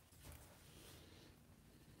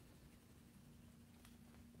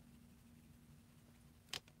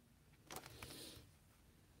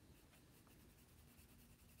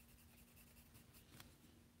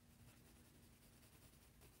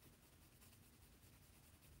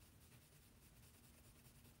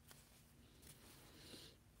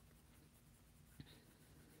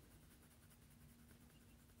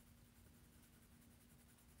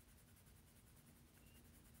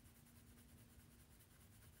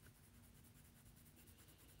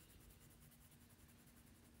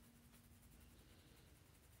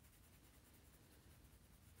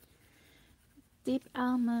 Deep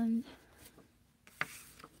Almond.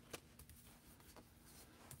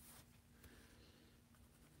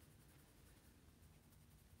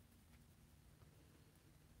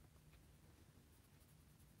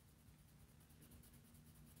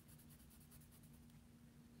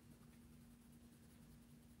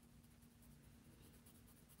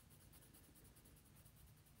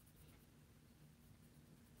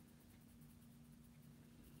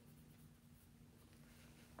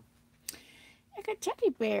 I got teddy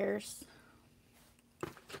bears.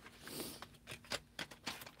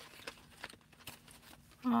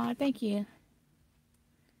 Aw, thank you.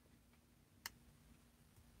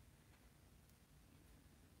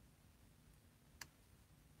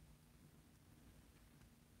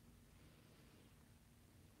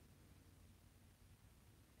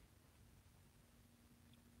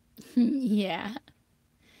 Yeah.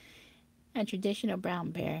 A traditional brown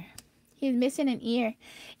bear. He's missing an ear.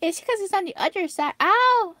 It's because it's on the other side.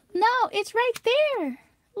 Ow! No, it's right there.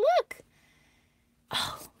 Look.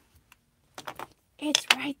 Oh. It's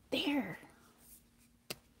right there.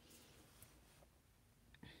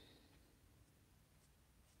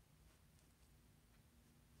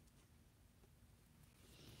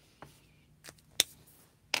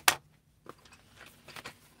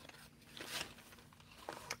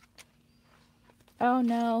 Oh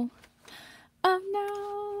no. Oh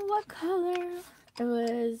no. What color? It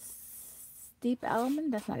was Deep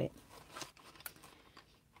Almond. That's not it.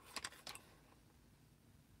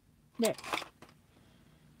 There.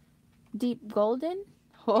 Deep Golden?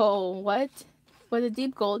 Oh, what? Was it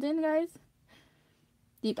Deep Golden, guys?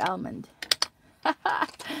 Deep Almond. Okay,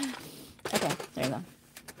 there you go.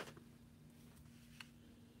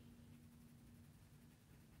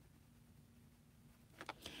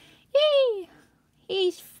 Yay!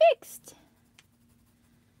 He's fixed.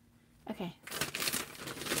 Okay.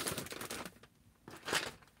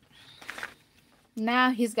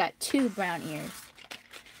 Now he's got 2 brown ears.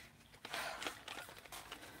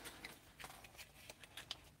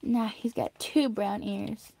 Now he's got 2 brown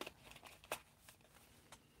ears.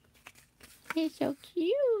 He's so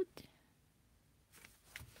cute.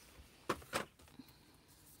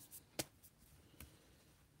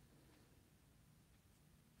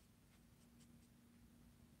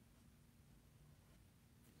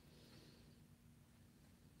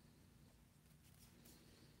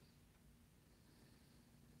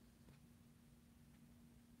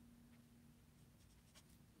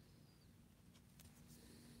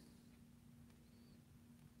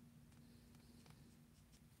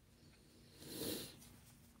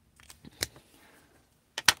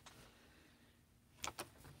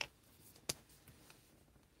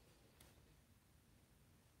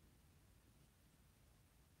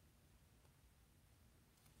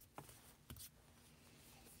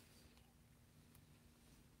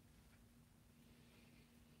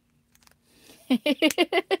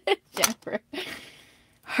 Jennifer.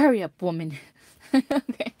 Hurry up, woman.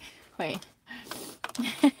 Okay, wait.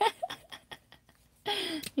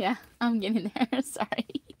 Yeah, I'm getting there. Sorry.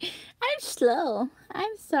 I'm slow.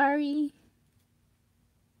 I'm sorry.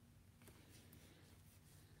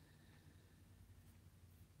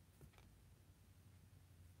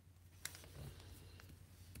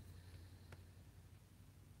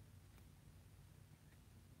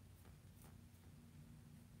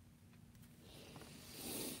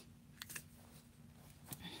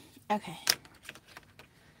 Okay.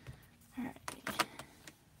 All right.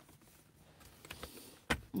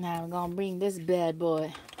 Now we're gonna bring this bad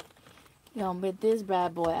boy. We're gonna get this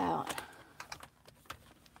bad boy out.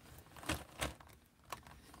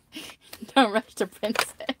 Don't rush the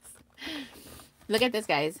princess. Look at this,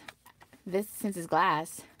 guys. This, since it's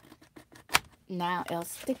glass, now it'll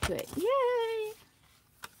stick to it. Yay!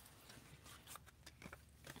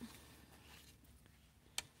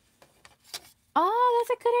 Oh,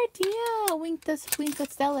 that's a good idea. Wink the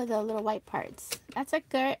Stella, the little white parts. That's a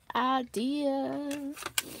good idea.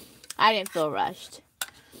 I didn't feel rushed.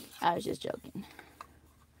 I was just joking.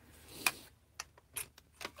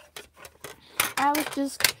 I was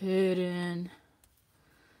just kidding.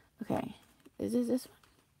 Okay. Is this one?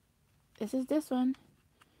 This is this one.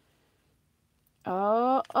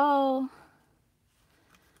 Oh.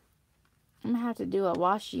 I'm gonna have to do a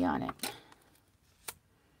washi on it.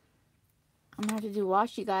 I'm gonna have to do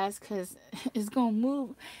washi, guys, because it's gonna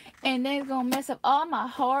move. And then it's gonna mess up all my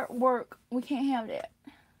hard work. We can't have that.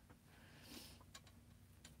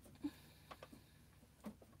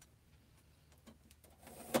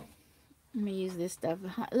 I'm gonna use this stuff.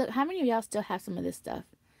 Look, how many of y'all still have some of this stuff?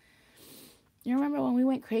 You remember when we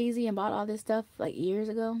went crazy and bought all this stuff like years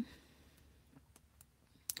ago?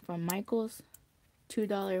 From Michael's $2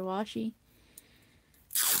 washi.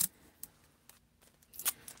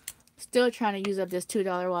 Still trying to use up this $2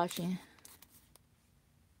 washi.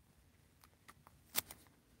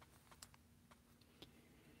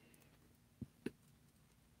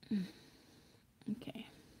 Okay.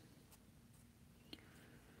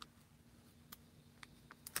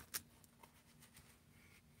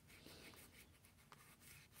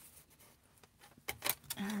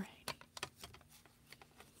 All right.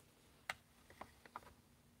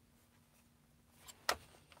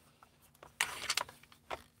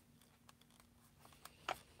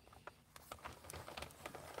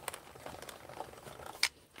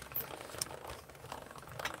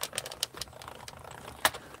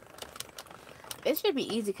 It should be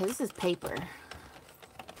easy because this is paper.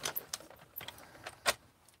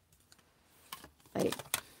 Like,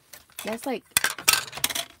 that's like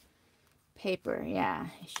paper. Yeah,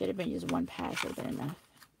 it should have been just one pass. Would have been enough.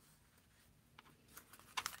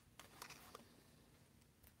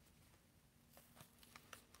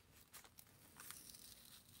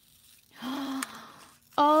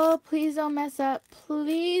 Oh, please don't mess up.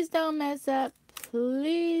 Please don't mess up.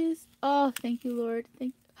 Please. Oh, thank you, Lord.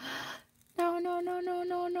 Thank you. No, no, no, no,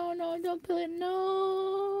 no, no, no. Don't peel it. No.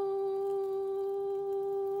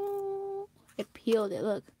 It peeled it.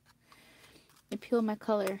 Look. It peeled my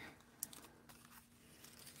color.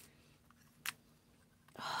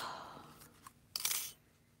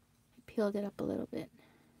 It peeled it up a little bit.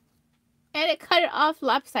 And it cut it off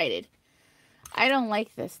lopsided. I don't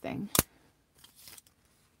like this thing.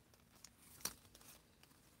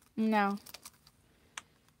 No.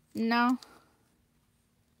 No.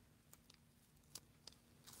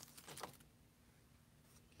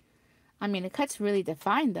 I mean, it cuts really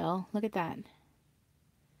defined, though. Look at that.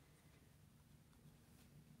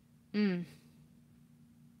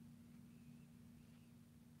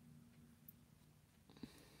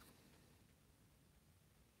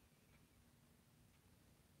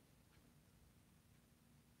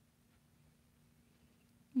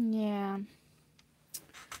 Yeah.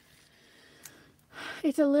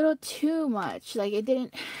 It's a little too much. Like, it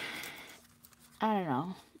didn't... I don't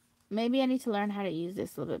know. Maybe I need to learn how to use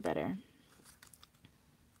this a little bit better.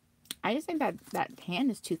 I just think that hand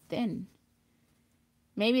is too thin.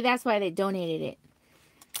 Maybe that's why they donated it.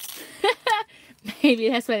 Maybe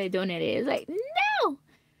that's why they donated it. It's like, no!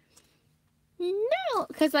 No!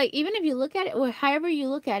 Because, like, even if you look at it, or however you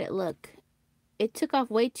look at it, look. It took off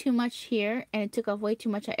way too much here, and it took off way too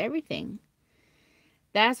much of everything.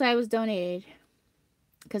 That's why it was donated.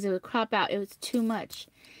 Because it would crop out. It was too much.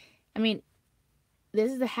 I mean,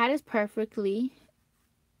 the hat is perfectly,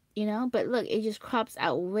 you know, but look, it just crops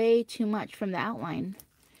out way too much from the outline.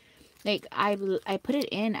 Like, I put it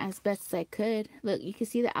in as best as I could. Look, you can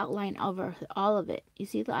see the outline over all of it. You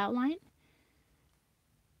see the outline?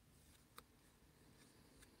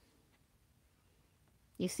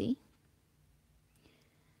 You see?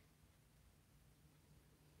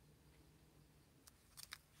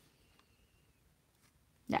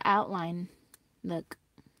 The outline. Look.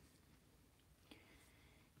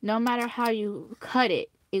 No matter how you cut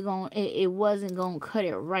it, it wasn't gonna cut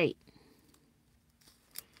it right.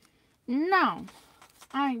 No.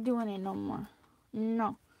 I ain't doing it no more.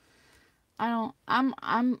 No. I don't.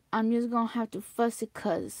 I'm just gonna have to fussy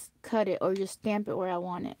cut it or just stamp it where I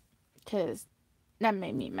want it, cause that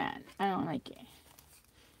made me mad. I don't like it.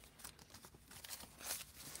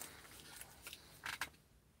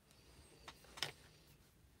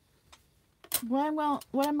 What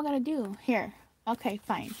am I gonna do here? Okay,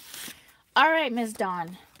 fine. All right, Miss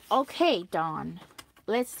Dawn. Okay, Dawn.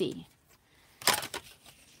 Let's see.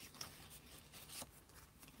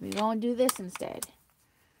 We're gonna do this instead.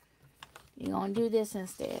 You're gonna do this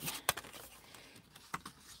instead.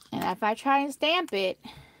 And if I try and stamp it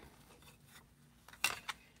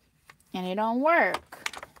and it don't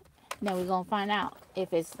work, then we're gonna find out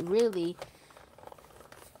if it's really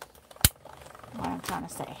what I'm trying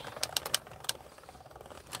to say.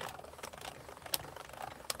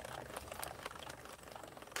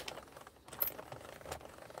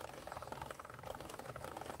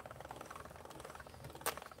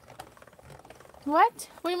 What?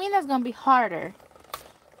 What do you mean that's gonna be harder?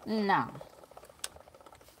 No.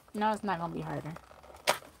 No, it's not gonna be harder.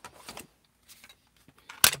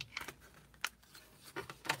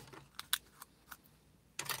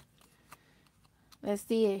 Let's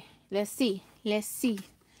see. Let's see. Let's see.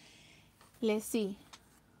 Let's see.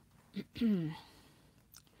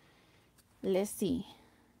 Let's see.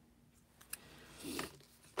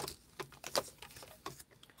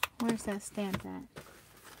 Where's that stamp at?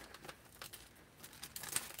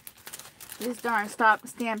 This darn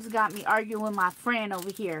stamps got me arguing with my friend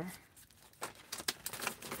over here.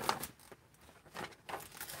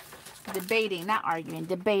 Debating, not arguing,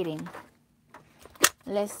 debating.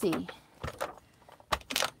 Let's see.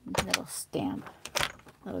 Little stamp.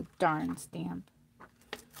 Little darn stamp.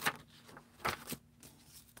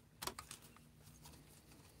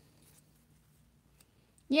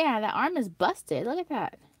 Yeah, that arm is busted. Look at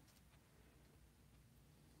that.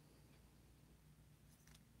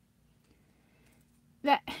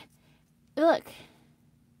 Look.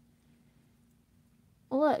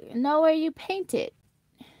 Look, know where you paint it.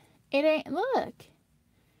 It ain't, look.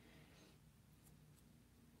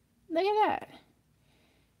 Look at that.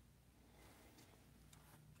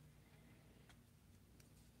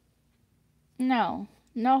 No.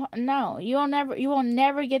 No, no. You will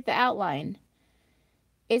never get the outline.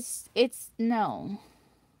 No.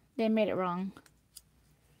 They made it wrong.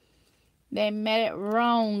 They made it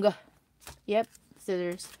wrong. Yep,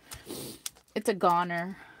 scissors. It's a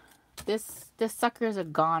goner. This sucker's a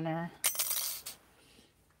goner.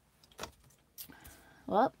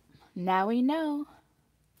 Well, now we know.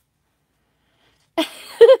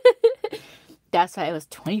 That's why it was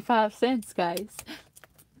 25 cents, guys.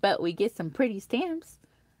 But we get some pretty stamps.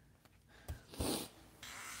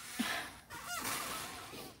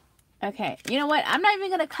 Okay, you know what? I'm not even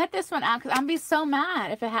going to cut this one out because I'm going to be so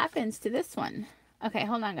mad if it happens to this one. Okay,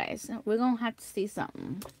 hold on, guys. We're going to have to see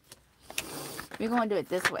something. We're going to do it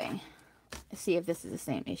this way. See if this is the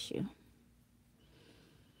same issue.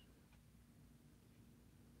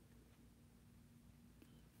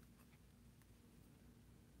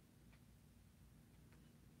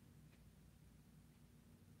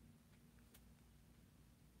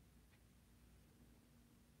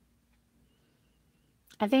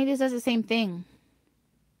 I think this does the same thing.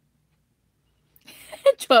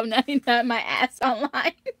 $12.99 my ass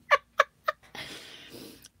online.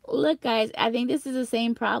 Look, guys, I think this is the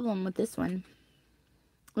same problem with this one.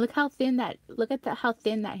 Look how thin that, how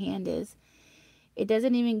thin that hand is. It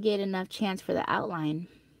doesn't even get enough chance for the outline.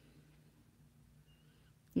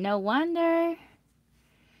 No wonder.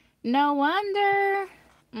 No wonder.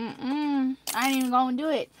 I ain't even gonna do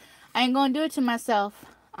it. I ain't gonna do it to myself.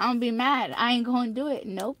 I'm gonna be mad. I ain't gonna do it.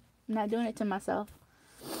 Nope. I'm not doing it to myself.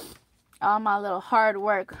 All my little hard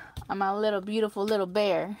work on my little beautiful little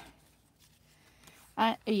bear.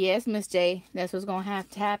 Yes, Miss J, that's what's gonna have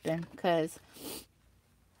to happen, because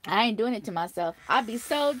I ain't doing it to myself. I'd be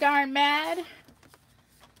so darn mad.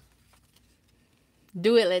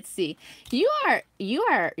 Do it, let's see. You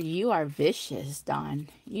are vicious, Dawn.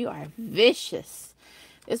 You are vicious.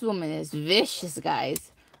 This woman is vicious,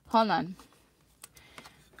 guys. Hold on.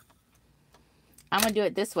 I'm gonna do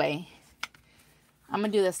it this way. I'm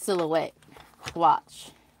gonna do the silhouette. Watch.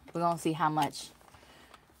 We're gonna see how much.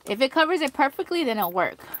 If it covers it perfectly, then it'll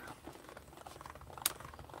work.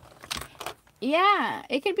 Yeah,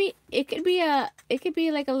 it could be. It could be a. It could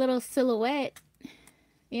be like a little silhouette.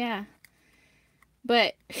 Yeah,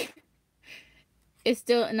 but it's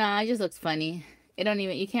still nah. It just looks funny. It don't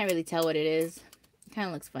even. You can't really tell what it is. It kind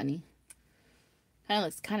of looks funny. Kind of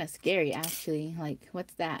looks kind of scary actually. Like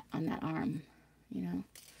what's that on that arm? You know.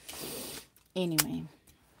 Anyway.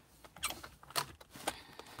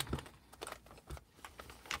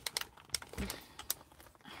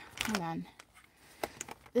 Hold on.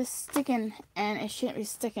 This sticking and it shouldn't be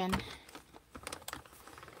sticking.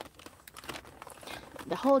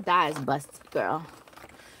 The whole die is busted, girl.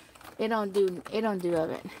 It don't do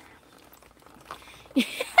of it.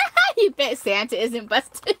 You bet Santa isn't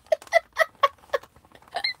busted.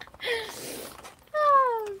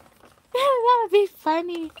 Oh, that would be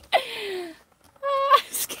funny.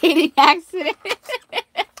 Skating accident.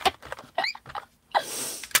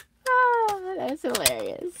 Oh, that's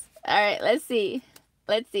hilarious. All right, let's see.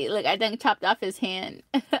 Let's see. Look, I done chopped off his hand.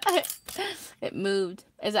 It moved.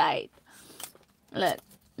 It's alright. Look,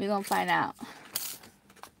 we're gonna find out.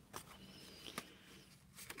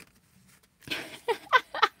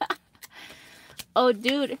 Oh,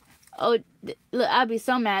 dude. Oh, look, I'll be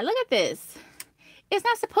so mad. Look at this. It's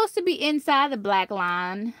not supposed to be inside the black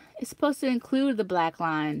line. It's supposed to include the black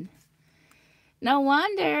line. No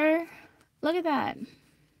wonder. Look at that.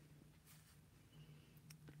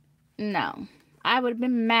 No. I would have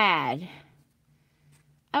been mad.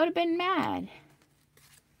 I would have been mad.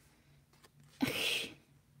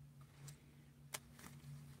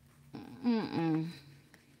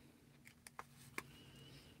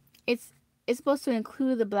 It's supposed to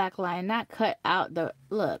include the black line, not cut out the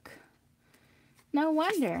look. No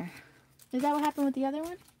wonder. Is that what happened with the other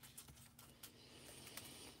one?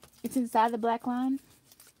 It's inside the black line.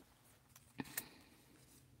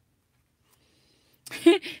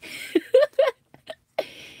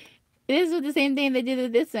 This is the same thing they did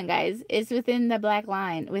with this one, guys. It's within the black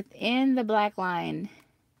line. Within the black line.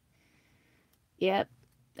 Yep.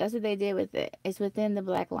 That's what they did with it. It's within the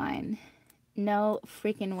black line. No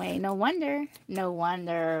freaking way. No wonder. No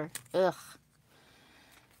wonder. Ugh.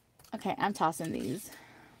 Okay, I'm tossing these.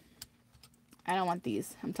 I don't want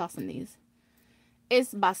these. I'm tossing these.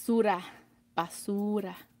 It's basura.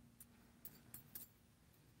 Basura.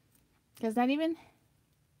 Because not even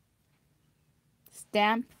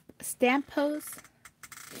Stampos.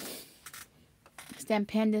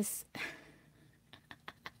 Stampendous.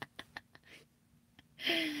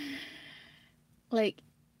 Like,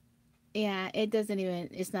 yeah, it doesn't even,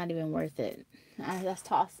 it's not even worth it. Let's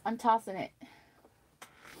toss. I'm tossing it.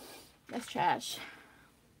 That's trash.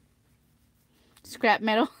 Scrap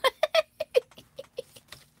metal.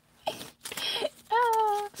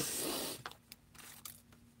 Oh.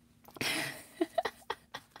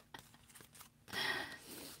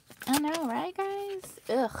 I know, right, guys?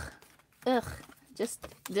 Ugh. Ugh. Just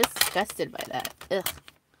disgusted by that. Ugh.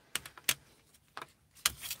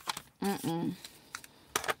 Mm-mm.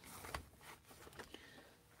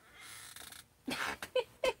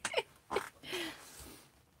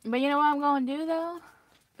 But you know what I'm going to do, though?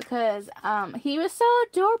 Because he was so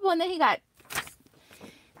adorable, and then he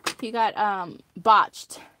got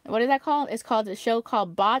botched. What is that called? It's called a show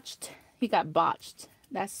called Botched. He got botched.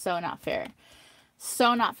 That's so not fair.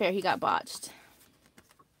 So not fair. He got botched.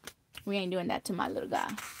 We ain't doing that to my little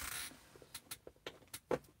guy.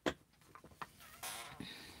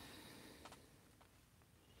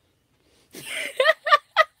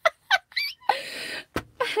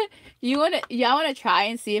 Y'all wanna try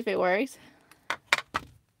and see if it works?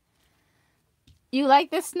 You like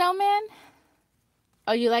this snowman?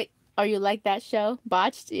 Oh, you like that show?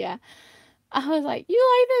 Botched? Yeah. I was like,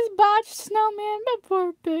 you like this botched snowman? But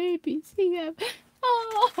poor babies. He got,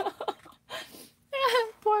 oh,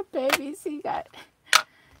 poor babies. He got,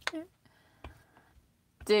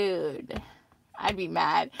 dude, I'd be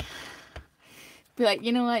mad. Be like,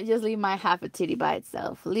 you know what? Just leave my half a titty by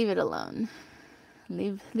itself. Leave it alone.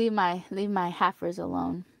 Leave my halfers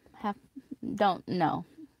alone. No,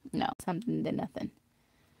 something to nothing.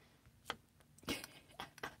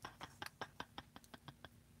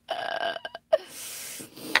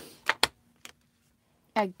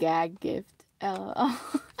 A gag gift.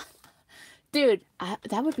 Dude,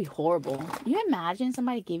 that would be horrible. Can you imagine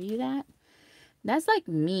somebody give you that? That's like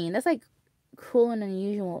mean. That's like cruel and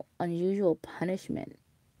unusual punishment.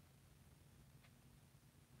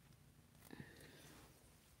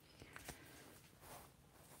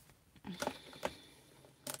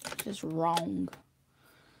 Just wrong.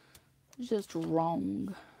 Just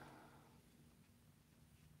wrong.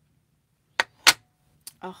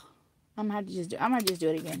 Oh, I might just do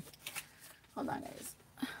it again. Hold on, guys.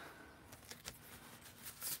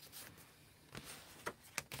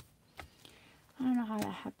 know how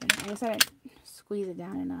that happened. I guess I didn't squeeze it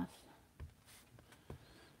down enough.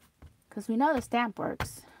 Because we know the stamp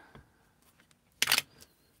works.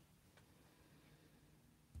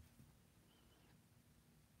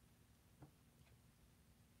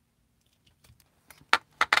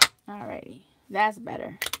 Alrighty. That's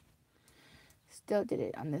better. Still did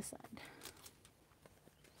it on this side.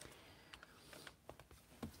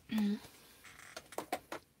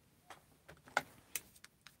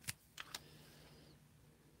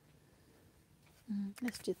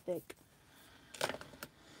 That's too thick.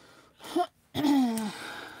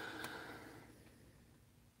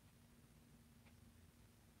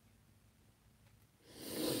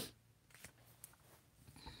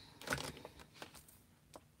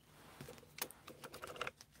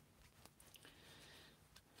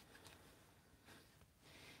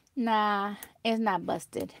 Nah, it's not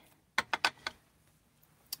busted.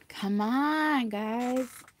 Come on, guys.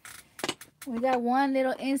 We got one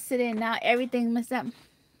little incident. Now everything messed up.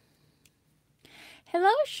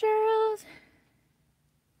 Hello, Shirls.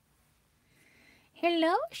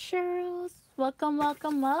 Hello, Shirls. Welcome,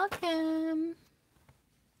 welcome, welcome.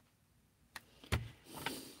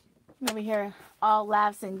 Over here, all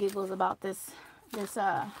laughs and giggles about this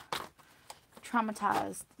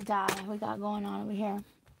traumatized die we got going on over here.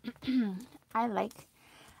 I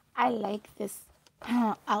like this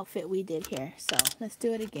outfit we did here. So let's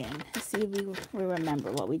do it again. Let's see if we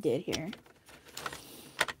remember what we did here.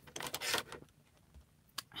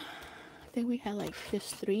 I think we had like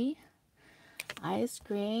just 3. Ice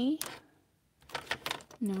gray.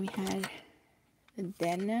 And then we had the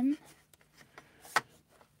denim.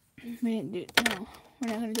 We didn't do, no, we're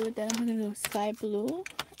not going to do it denim. We're going to do sky blue.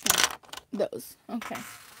 And those. Okay.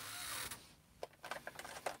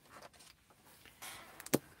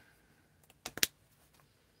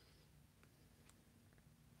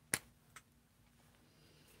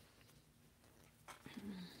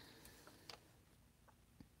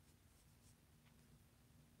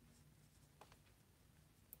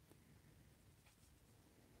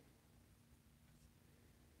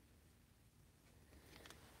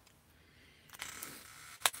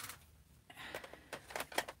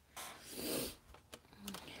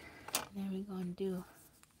 Then we're going to do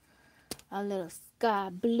a little sky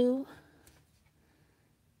blue.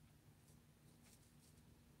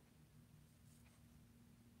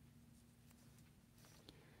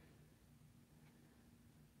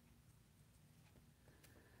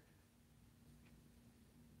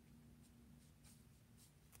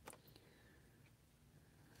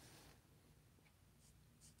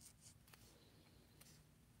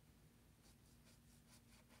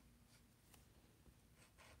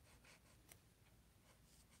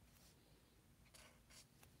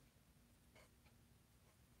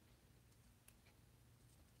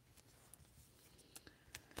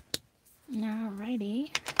 Alrighty.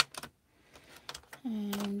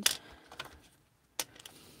 And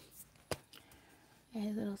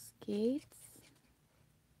add little skates.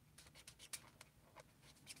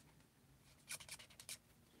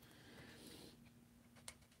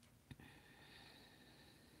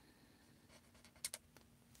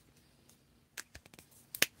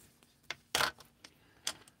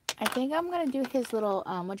 I think I'm gonna do his little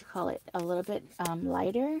what you call it, a little bit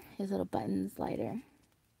lighter. His little buttons lighter.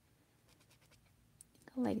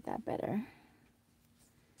 I like that better.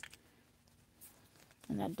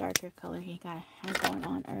 And that darker color he had going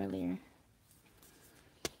on earlier.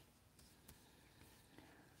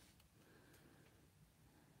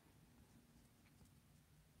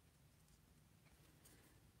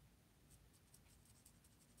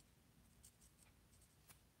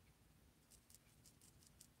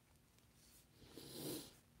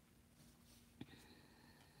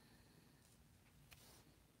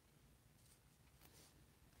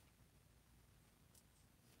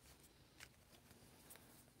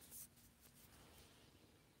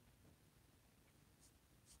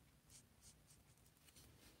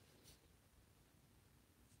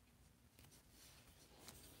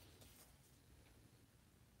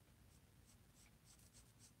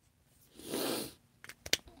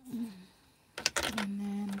 And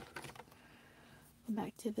then go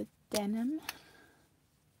back to the denim.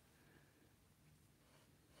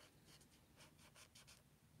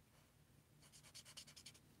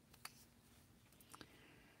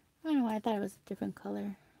 I don't know why I thought it was a different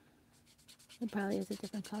color. It probably is a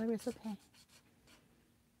different color, but it's okay.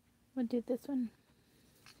 We'll do this one.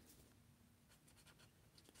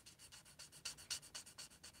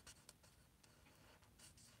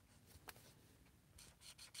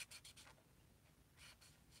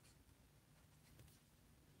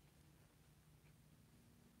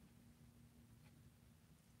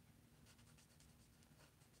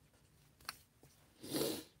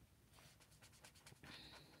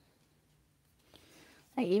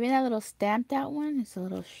 Like even that little stamped out one is a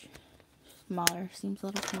little smaller. Seems a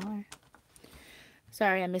little smaller.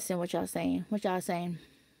 Sorry, I'm missing what y'all saying. What y'all saying?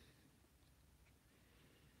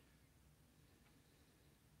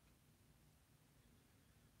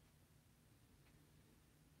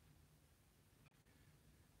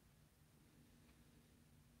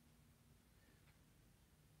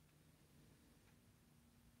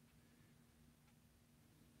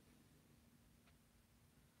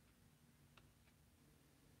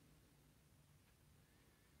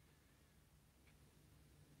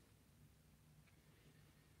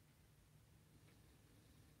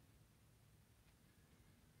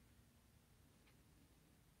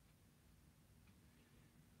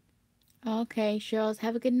 Okay, Cheryl,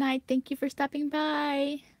 have a good night. Thank you for stopping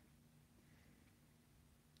by.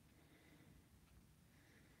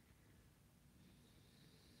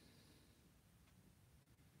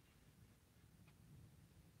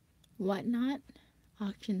 Whatnot,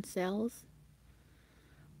 auction sales,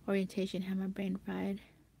 orientation, hammer, brain fried.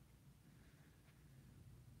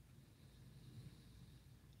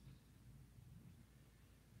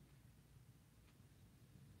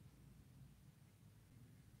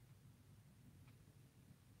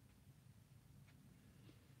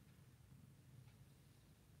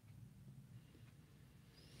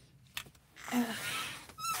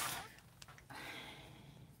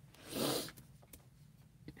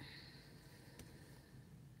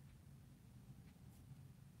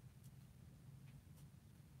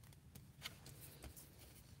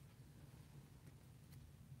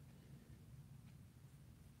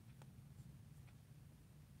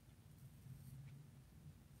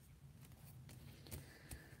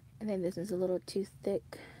 I think this is a little too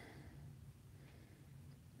thick.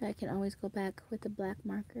 I can always go back with the black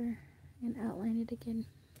marker and outline it again.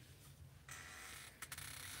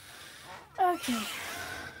 Okay.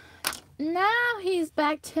 Now he's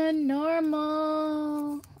back to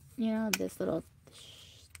normal. You know, this little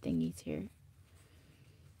thingies here.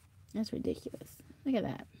 That's ridiculous. Look at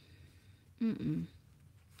that.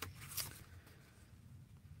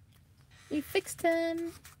 We fixed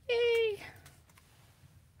him. Yay.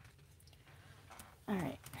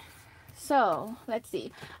 Alright. So, let's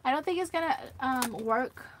see. I don't think it's gonna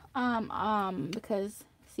work. Because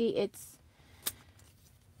see it's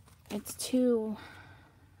too,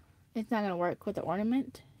 it's not gonna work with the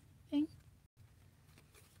ornament thing.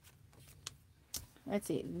 Let's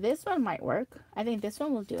see, this one might work. I think this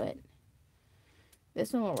one will do it.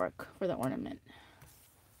 This one will work for the ornament.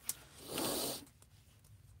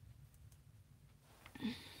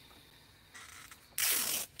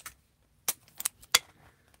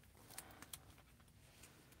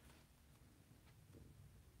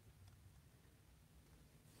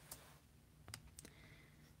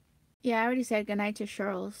 Yeah, I already said goodnight to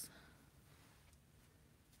Charles.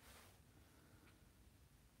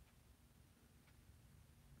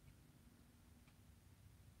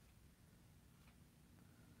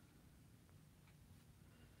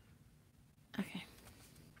 Okay.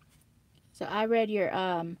 So I read your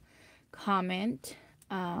comment,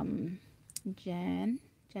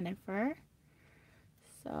 Jennifer.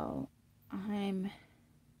 So I'm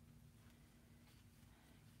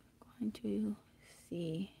going to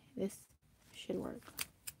see. This should work.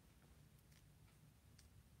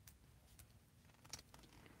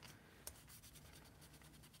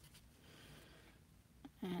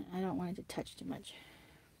 And I don't want it to touch too much.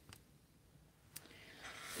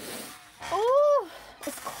 Oh,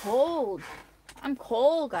 it's cold. I'm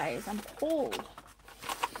cold, guys. I'm cold.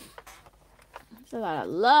 There's a lot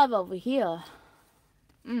of love over here.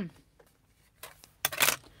 And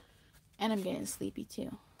I'm getting sleepy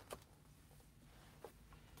too.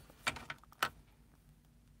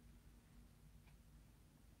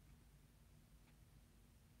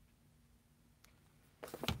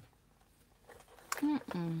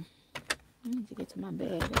 I need to get to my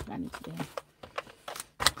bed. That's what I need to do.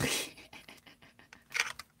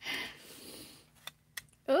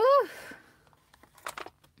 Ooh.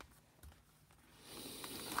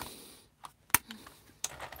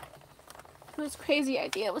 Whose crazy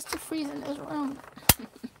idea was to freeze in this room?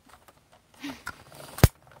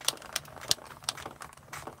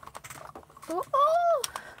 Oh.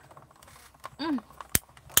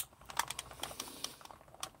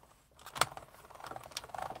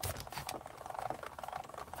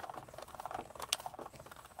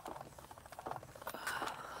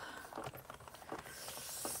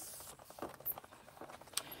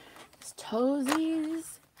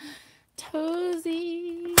 Toesies.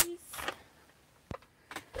 Toesies.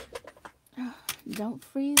 Don't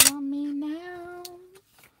freeze on me now.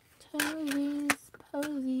 Toesies.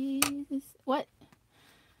 Posies. What?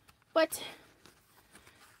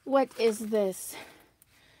 What is this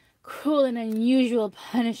cruel and unusual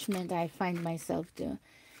punishment I find myself doing?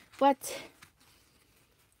 What?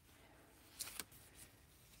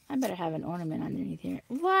 I better have an ornament underneath here.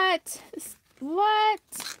 What?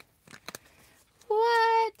 What?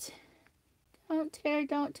 What? Don't tear,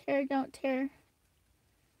 don't tear, don't tear.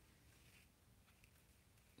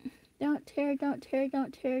 Don't tear, don't tear,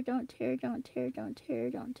 don't tear, don't tear, don't tear, don't tear,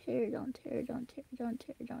 don't tear, don't tear, don't tear, don't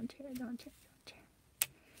tear, don't tear, don't tear, don't tear.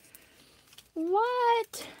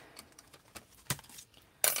 What?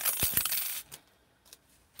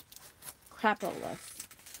 Crapolas.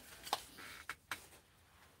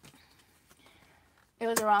 It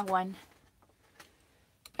was the wrong one.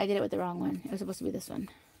 I did it with the wrong one. It was supposed to be this one.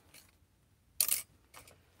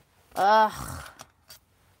 Ugh.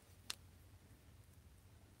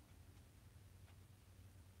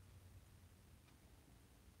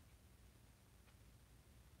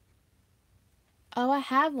 Oh, I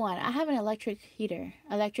have one. I have an electric heater.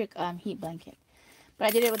 Electric heat blanket. But I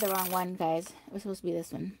did it with the wrong one, guys. It was supposed to be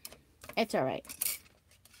this one. It's alright.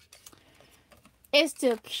 It's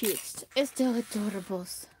still cute. It's still adorable.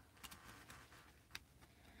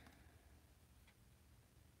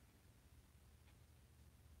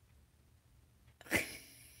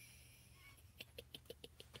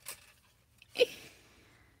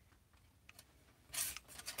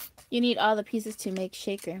 You need all the pieces to make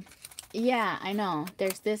shaker. Yeah, I know.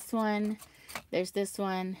 There's this one. There's this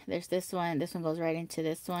one. There's this one. This one goes right into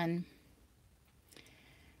this one.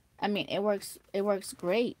 I mean, it works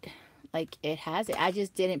great. Like, it has it. I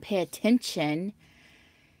just didn't pay attention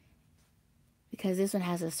because this one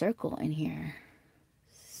has a circle in here.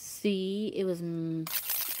 See, it was...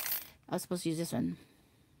 I was supposed to use this one.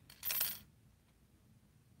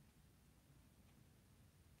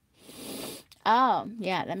 Oh,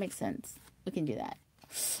 yeah, that makes sense. We can do that.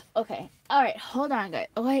 Okay. All right. Hold on, guys.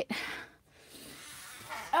 Oh, wait.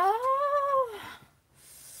 Oh.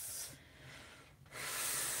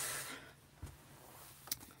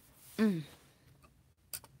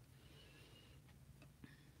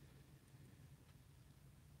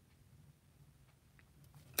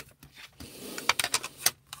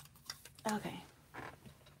 Okay.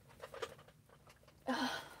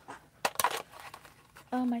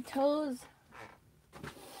 Oh, my toes.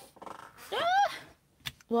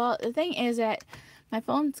 Well, the thing is that my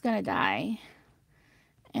phone's gonna die,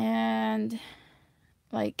 and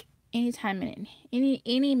like any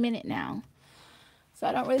minute now, so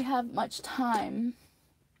I don't really have much time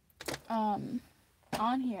on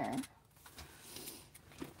here.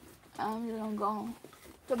 I'm just gonna go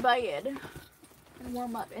to bed and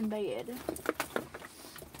warm up in bed.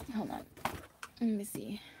 Hold on, let me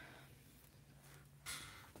see.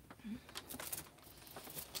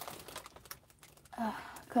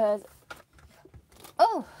 Cause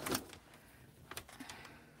oh.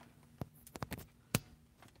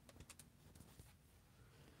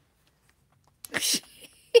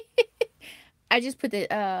 I just put the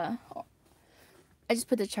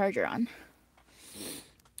charger on.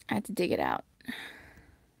 I had to dig it out.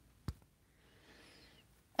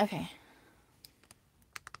 Okay.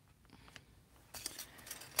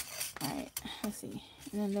 Alright, let's see.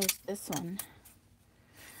 And then there's this one.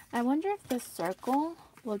 I wonder if this circle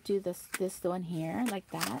will do this one here, like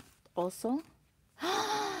that also.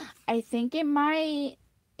 I think it might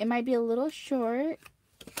be a little short.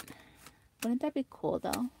 Wouldn't that be cool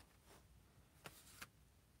though?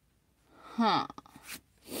 Huh.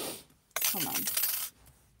 Hold on.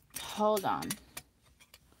 Hold on.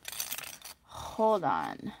 Hold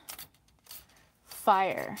on.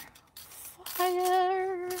 Fire.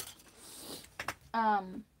 Fire.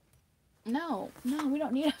 No, we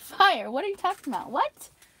don't need a fire. What are you talking about? What?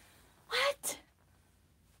 What?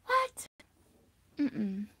 What?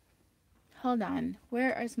 Hold on.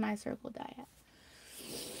 Where is my circle die at?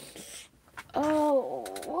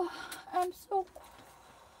 Oh, I'm so...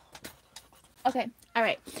 Okay,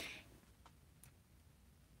 alright.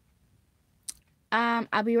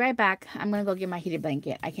 I'll be right back. I'm gonna go get my heated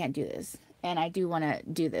blanket. I can't do this. And I do want to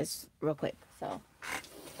do this real quick, so...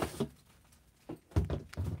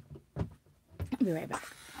 I'll be right back.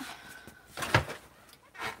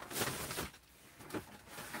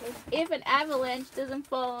 If an avalanche doesn't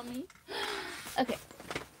fall on me. Okay.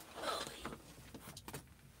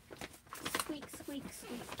 Squeak, squeak,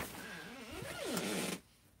 squeak.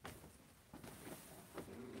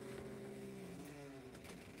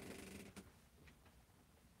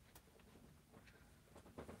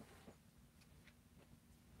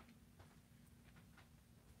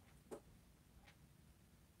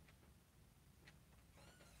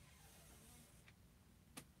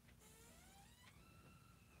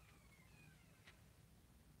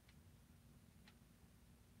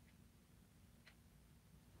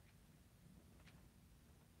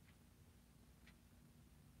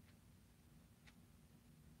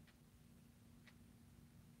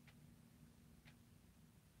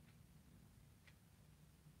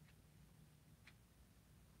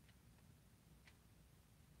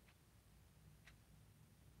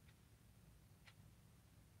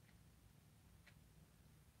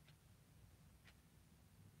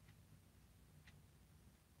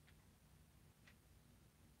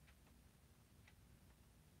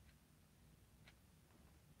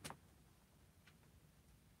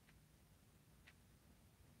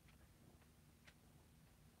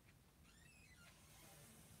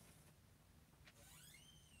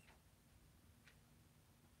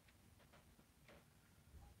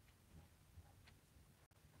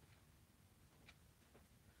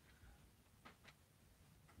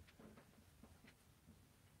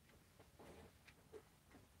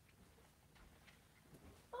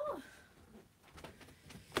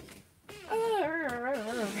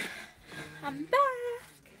 I'm back.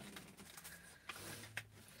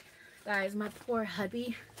 Guys, my poor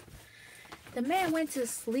hubby. The man went to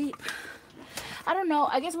sleep. I don't know.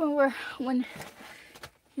 I guess when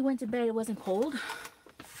he went to bed, it wasn't cold.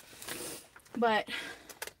 But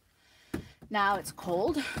now it's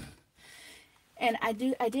cold. And I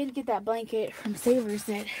did get that blanket from Savers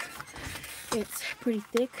that it's pretty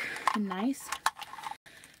thick and nice.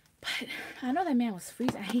 But I know that man was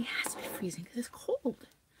freezing. He has to be freezing because it's cold.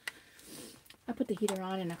 I put the heater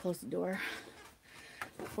on and I closed the door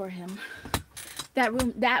for him. That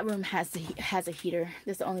room has a heater.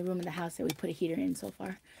 That's the only room in the house that we put a heater in so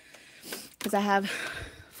far. Because I have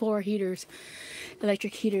 4 heaters,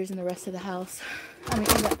 electric heaters in the rest of the house. I mean,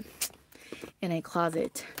 in a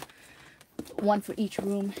closet. 1 for each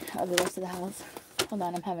room of the rest of the house. Hold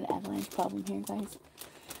on, I'm having an avalanche problem here, guys.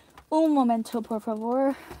 Un momento, por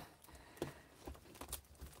favor.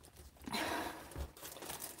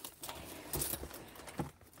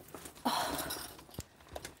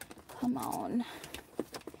 Come on.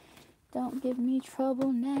 Don't give me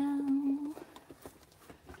trouble now.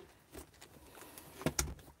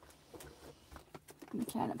 I'm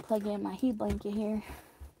trying to plug in my heat blanket here.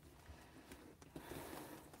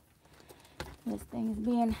 This thing is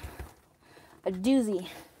being a doozy.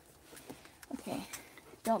 Okay,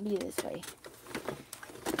 don't be this way.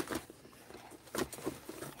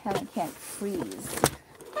 Helen can't freeze.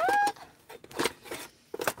 Ah!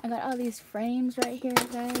 I got all these frames right here,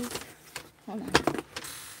 guys. Hold on.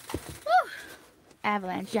 Woo!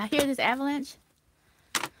 Avalanche. Y'all hear this avalanche?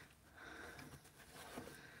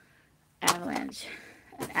 Avalanche.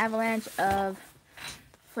 An avalanche of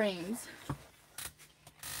frames.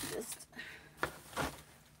 Just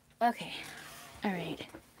okay. All right,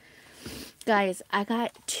 guys. I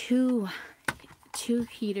got two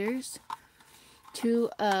heaters. Two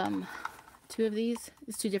of these.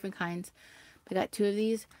 It's 2 different kinds. I got 2 of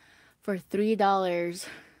these for $3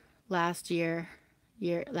 last year.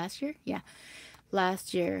 Last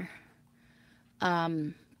year.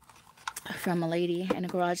 From a lady in a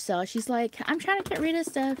garage sale. She's like, I'm trying to get rid of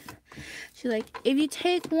stuff. She's like, if you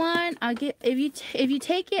take one, if you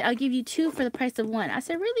take it, I'll give you 2 for the price of 1. I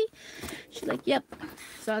said, really? She's like, yep.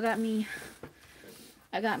 So I got me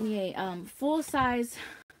a full size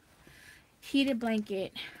heated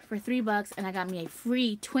blanket for $3, and I got me a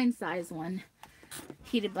free twin size one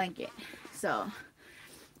heated blanket. So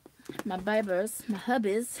my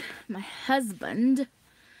husband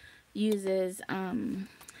uses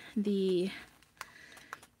the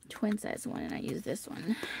twin size one, and I use this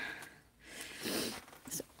one.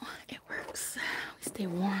 So it works. We stay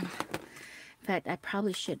warm. In fact, I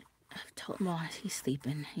probably should have told him. Well, he's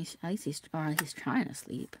sleeping. He's trying to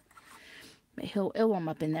sleep. But it'll warm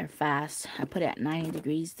up in there fast. I put it at 90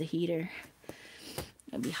 degrees, the heater.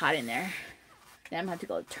 It'll be hot in there. Then I'm gonna have to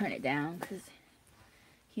go turn it down because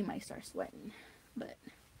he might start sweating. But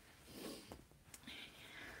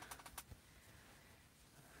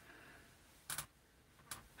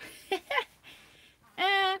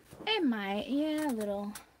it might, yeah, a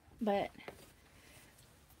little. But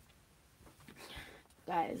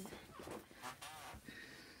guys,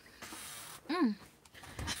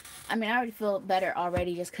 I mean, I already feel better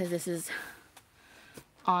already just because this is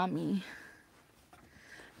on me.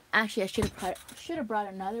 Actually, I should have brought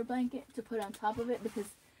another blanket to put on top of it, because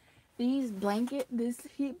this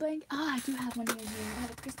heat blanket. Oh, I do have one in here. I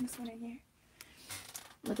have a Christmas one in here.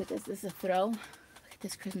 Look at this. This is a throw. Look at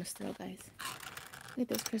this Christmas throw, guys. Look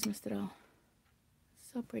at this Christmas throw.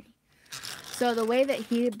 So pretty. So the way that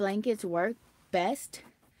heated blankets work best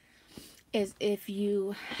is if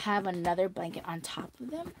you have another blanket on top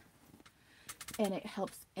of them, and it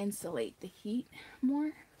helps insulate the heat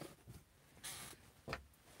more.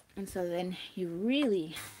 And so then you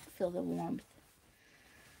really feel the warmth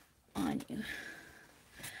on you.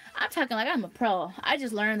 I'm talking like I'm a pro. I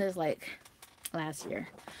just learned this like last year,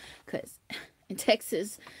 because in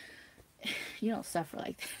Texas you don't suffer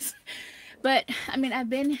like this. But I mean, I've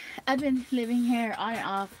been living here on and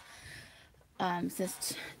off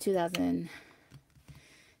since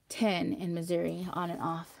 2010 in Missouri, on and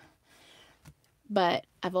off. But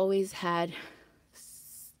I've always had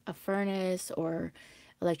a furnace or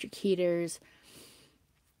electric heaters,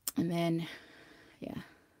 and then yeah.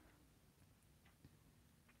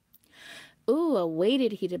 Ooh, a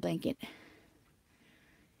weighted heated blanket.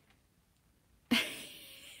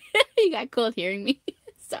 You got cold hearing me.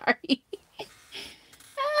 Sorry.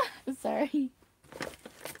 I'm sorry.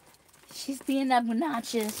 She's being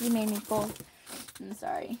obnoxious. She made me cold. I'm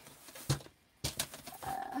sorry.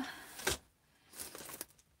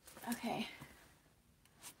 Okay.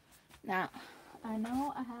 Now, I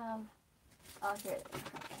know I have Oh, here it is.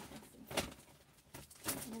 Okay,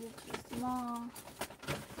 let's see. Is it too small?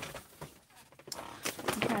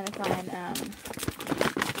 I'm trying to find a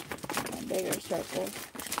bigger circle.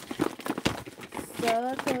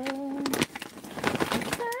 Circle.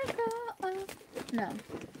 Circle. No,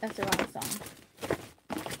 that's the wrong song.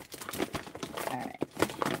 Alright.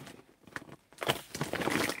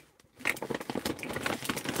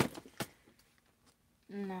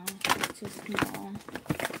 No, it's too small.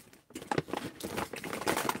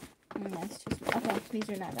 That's too small. Okay, these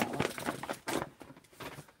are not that one.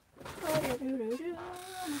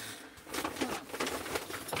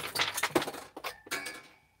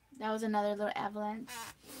 That was another little avalanche.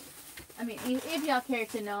 I mean, if y'all care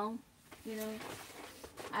to know, you know,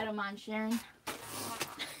 I don't mind sharing.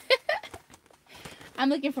 I'm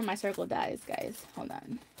looking for my circle dies, guys. Hold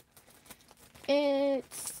on.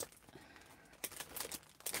 It's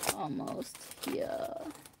almost here.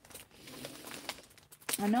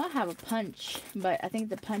 I know I have a punch, but I think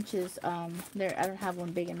the punch is there. I don't have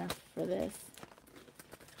one big enough for this.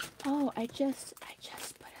 Oh, I just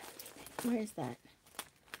put everything. Where is that?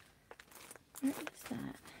 Where is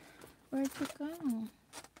that? Where'd it go?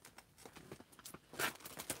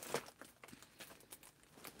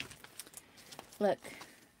 Look,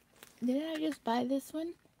 didn't I just buy this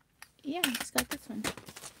one? Yeah, I just got this one.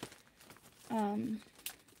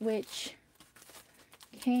 Which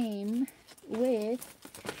came with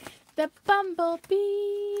the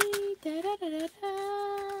bumblebee. Da, da, da, da, da.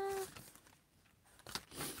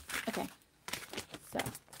 Okay, so,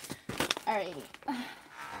 alrighty.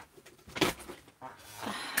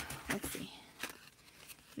 Let's see.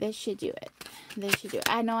 This should do it. This should do it.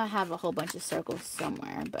 I know I have a whole bunch of circles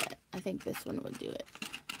somewhere, but I think this one would do it.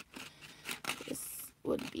 This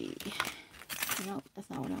would be... Nope, that's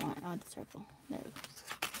not what I want. I want the circle. There it goes.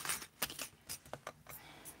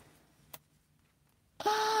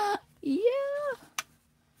 Yeah!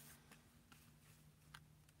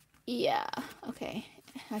 Yeah, okay.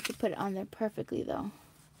 I have to put it on there perfectly, though.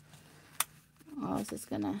 Or else it's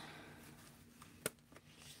gonna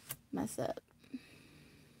mess up.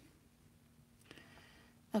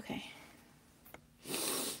 Okay.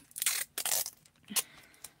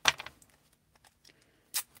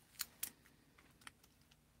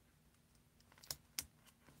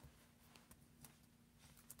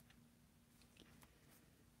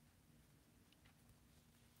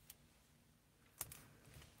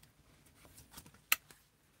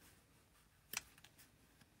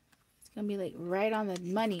 It's gonna be like right on the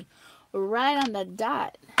money, right on the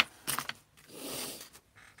dot.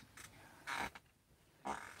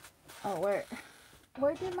 Oh, where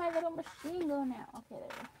did my little machine go now? Okay, there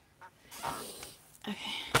we go.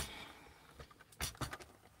 Okay.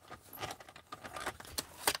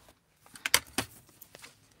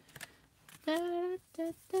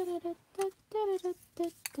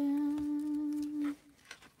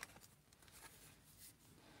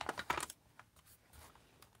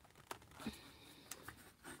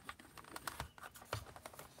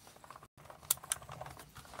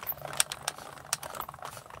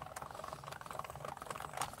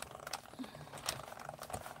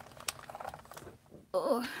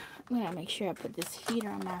 Oh, I'm gonna make sure I put this heater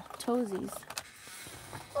on my toesies.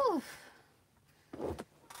 Oh,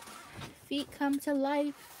 feet come to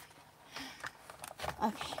life.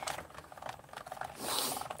 Okay.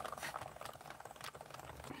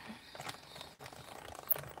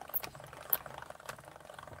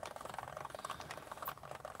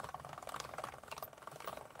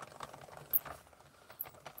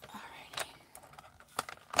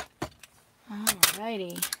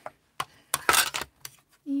 Alrighty.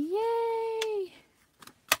 Yay!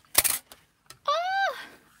 Oh,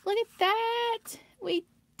 look at that. We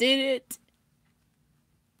did it.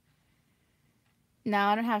 No,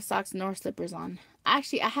 I don't have socks nor slippers on.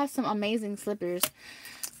 Actually, I have some amazing slippers,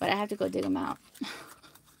 but I have to go dig them out.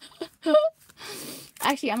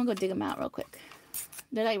 Actually, I'm gonna go dig them out real quick.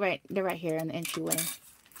 They're like they're right here in the entryway.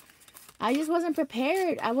 I just wasn't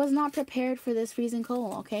prepared. I was not prepared for this freezing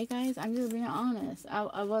cold, okay, guys? I'm just being honest.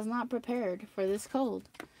 I was not prepared for this cold.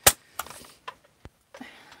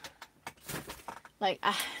 Like,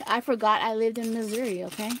 I forgot I lived in Missouri,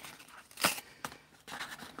 okay?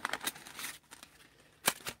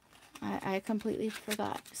 I completely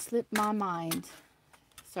forgot. Slipped my mind.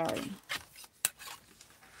 Sorry.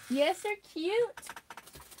 Yes, they're cute.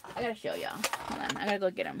 I gotta show y'all. Hold on. I gotta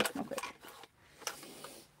go get them real quick.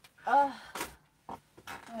 I'm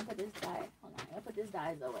gonna put this dye. Hold on. I'm gonna put this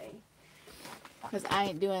dyes away. Because I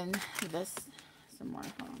ain't doing this some more.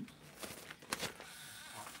 Hold on.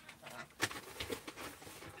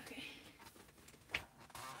 Okay.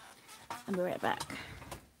 I'll be right back.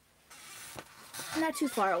 Not too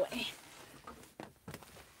far away.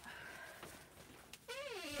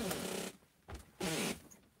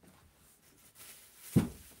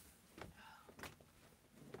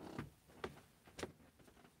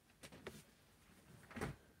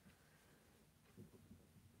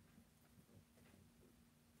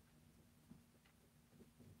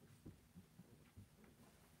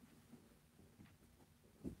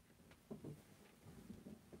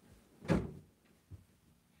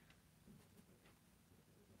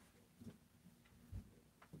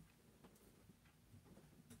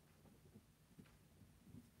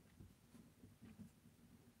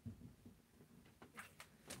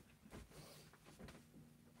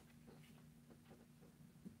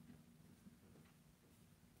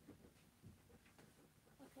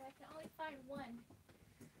 Okay, I can only find one.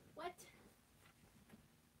 What?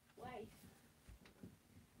 Why?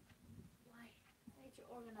 Why? I need to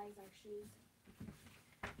organize our shoes.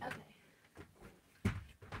 Okay.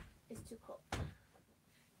 It's too cold.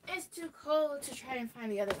 It's too cold to try and find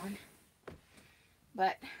the other one.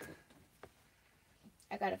 But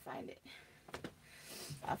I gotta find it.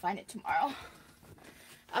 I'll find it tomorrow.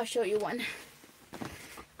 I'll show you one.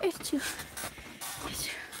 It's too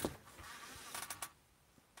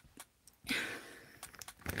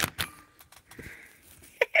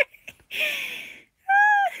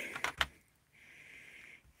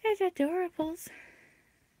It's adorables.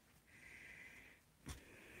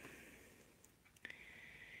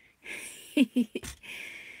 I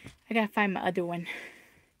gotta find my other one.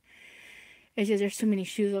 It's just there's too many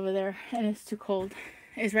shoes over there and it's too cold.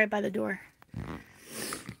 It's right by the door.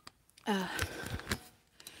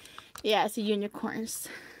 Yeah, it's a unicorns.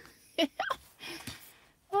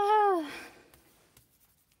 Oh.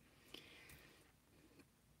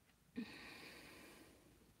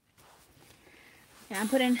 Yeah, I'm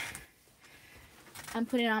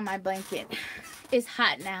putting on my blanket. It's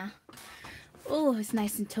hot now. Oh, it's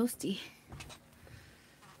nice and toasty.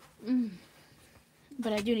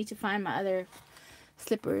 But I do need to find my other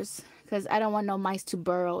slippers because I don't want no mice to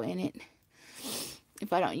burrow in it.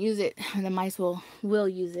 If I don't use it, the mice will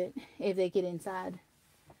use it if they get inside.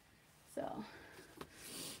 So,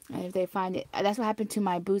 and if they find it, that's what happened to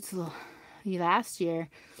my boots last year.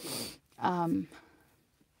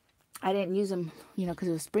 I didn't use them, you know, because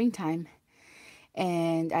it was springtime.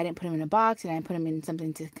 And I didn't put them in a box, and I didn't put them in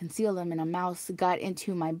something to conceal them. And a mouse got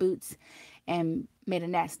into my boots and made a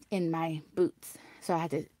nest in my boots. So I had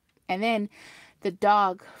to, and then the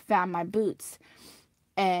dog found my boots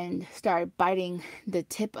and started biting the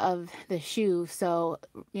tip of the shoe. So,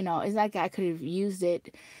 you know, it's like I could have used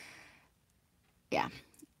it. Yeah,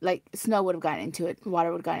 like snow would have gotten into it, water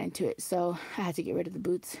would have gotten into it. So I had to get rid of the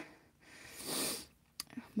boots.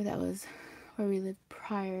 But that was where we lived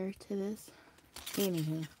prior to this.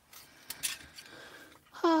 Anywho.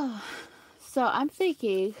 Oh, so I'm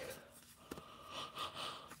thinking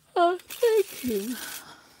of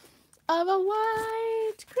a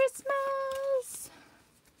white Christmas.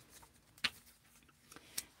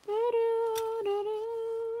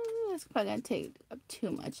 That's probably gonna take up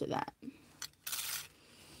too much of that.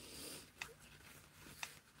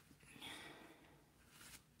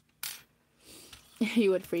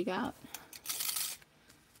 You would freak out.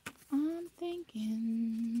 I'm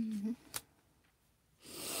thinking.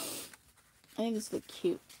 I think this looks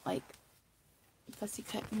cute, like fussy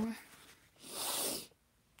cut more.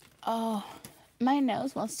 Oh, my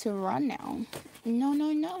nose wants to run now. No,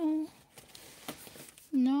 no, no.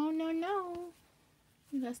 No, no, no.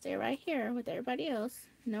 You gotta stay right here with everybody else.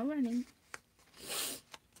 No running.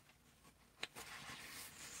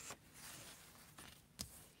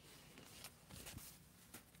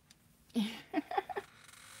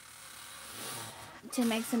 To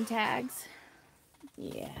make some tags.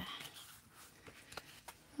 Yeah.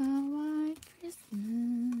 A white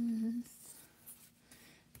Christmas.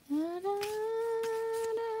 Da, da, da,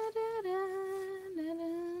 da, da, da.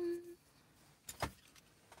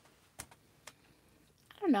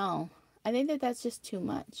 I don't know. I think that's just too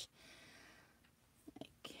much.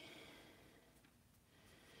 Like,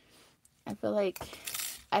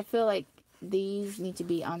 I feel like these need to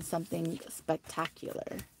be on something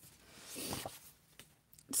spectacular.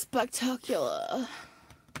 Spectacular.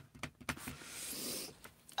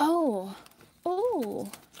 Oh, oh,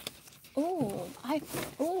 oh,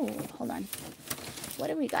 hold on. What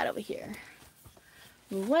do we got over here?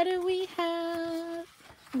 What do we have?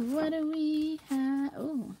 What do we have?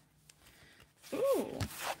 Oh, ooh.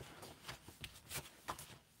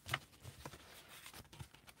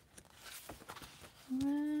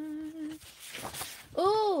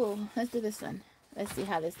 Ooh, let's do this one. Let's see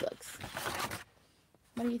how this looks.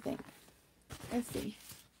 do you think? Let's see.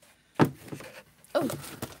 Oh.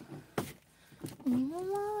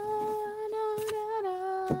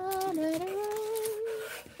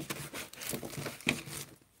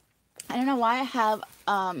 I don't know why I have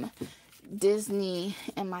Disney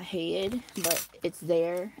in my head, but it's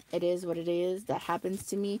there. It is what it is. That happens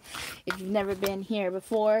to me. If you've never been here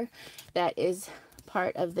before, that is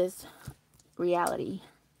part of this reality.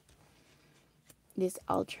 This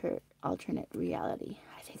alternate reality.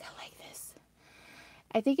 I think I like this.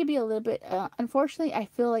 I think it'd be a little bit, unfortunately, I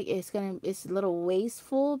feel like it's a little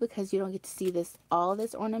wasteful because you don't get to see all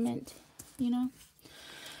this ornament, you know?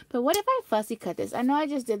 But what if I fussy cut this? I know I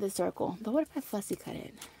just did the circle, but what if I fussy cut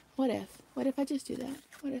it? What if I just do that?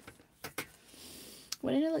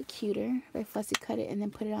 Wouldn't it look cuter if I fussy cut it and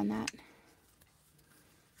then put it on that?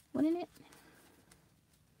 Wouldn't it?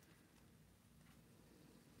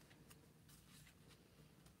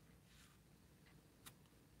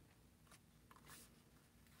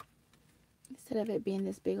 Instead of it being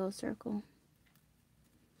this big old circle.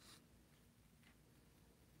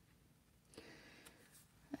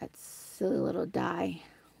 That silly little die.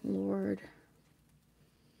 Lord.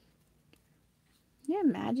 Can you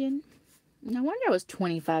imagine? No wonder it was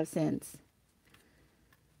 25 cents.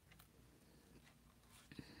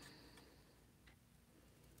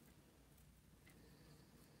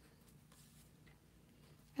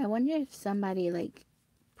 I wonder if somebody like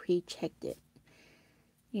pre-checked it,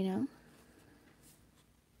 you know?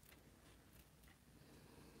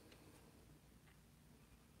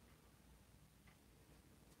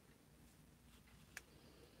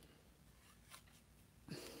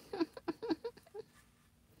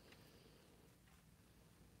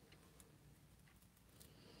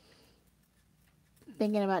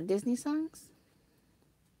 Thinking about Disney songs?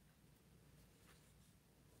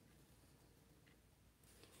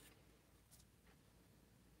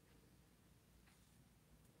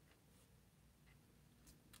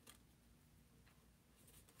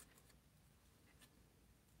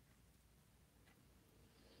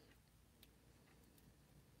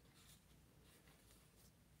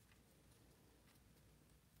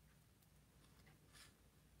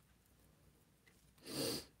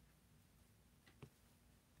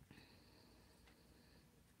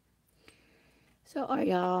 So are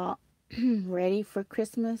y'all ready for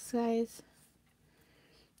Christmas, guys?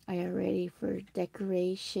 Are you ready for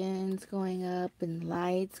decorations going up and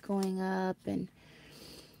lights going up and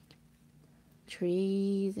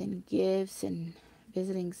trees and gifts and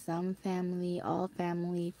visiting some family, all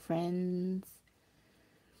family, friends?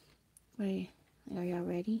 Are y'all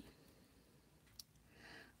ready?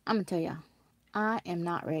 I'm gonna tell y'all, I am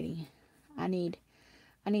not ready. I need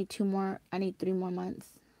 3 more months.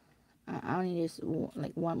 I don't need just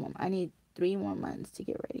like 1 more. I need 3 more months to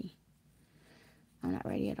get ready. I'm not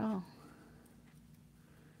ready at all.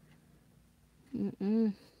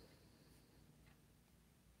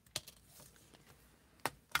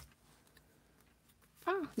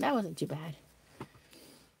 Oh, that wasn't too bad.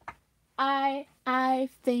 I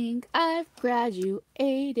think I've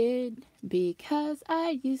graduated because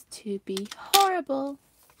I used to be horrible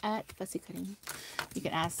at fussy cutting. You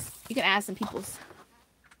can ask some people's.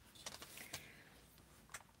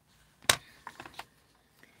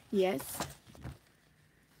 Yes.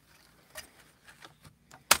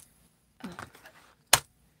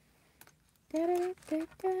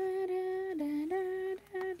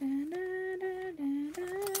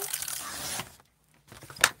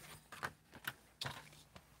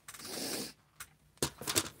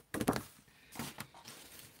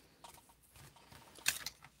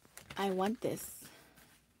 I want this.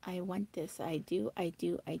 I want this. I do.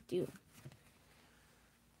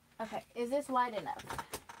 Okay, is this wide enough?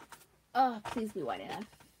 Oh, please be wide enough.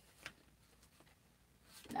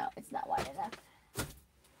 No, it's not wide enough.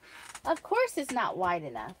 Of course it's not wide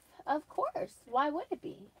enough. Of course. Why would it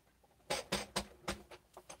be?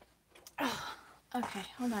 Oh, okay,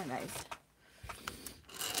 hold on, guys.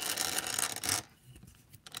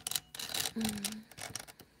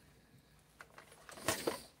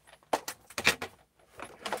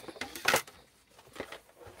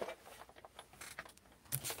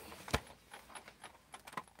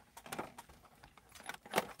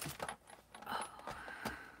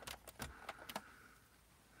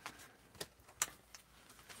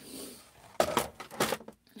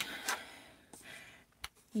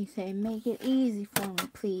 He said, make it easy for me,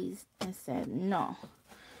 please. I said, no.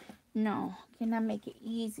 No, can I make it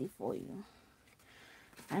easy for you?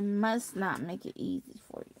 I must not make it easy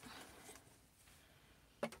for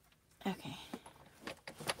you. Okay.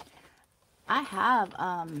 I have,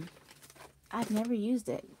 I've never used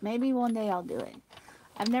it. Maybe one day I'll do it.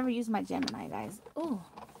 I've never used my Gemini, guys. Oh,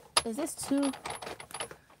 is this two?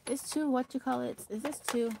 Is two what you call it? Is this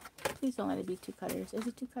two? Please don't let it be two cutters. Is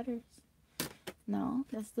it two cutters? No,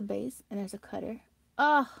 that's the base, and there's a cutter.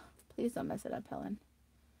 Oh, please don't mess it up, Helen.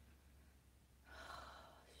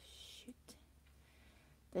 Shoot.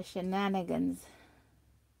 The shenanigans.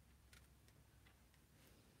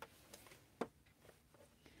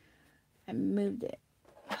 I moved it.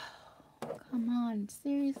 Oh, come on.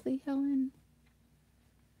 Seriously, Helen?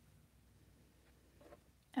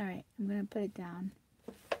 Alright, I'm going to put it down.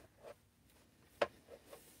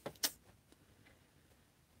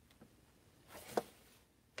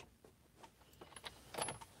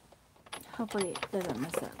 Hopefully it doesn't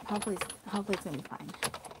mess up. Hopefully it's going to be fine.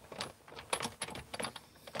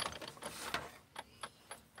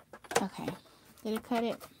 Okay. Did it cut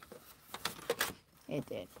it? It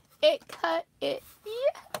did. It cut it.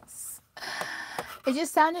 Yes. It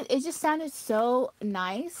just sounded so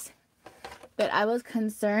nice that I was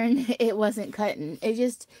concerned it wasn't cutting.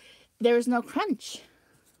 There was no crunch.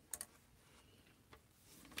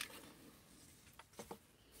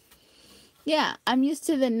 Yeah, I'm used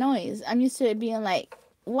to the noise. I'm used to it being like,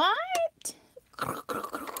 what?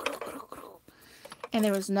 And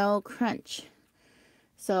there was no crunch.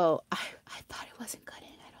 So I thought it wasn't cutting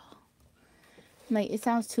at all. Like it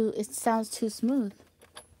sounds too smooth.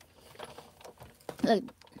 Look,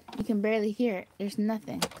 you can barely hear it. There's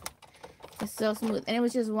nothing. It's so smooth. And it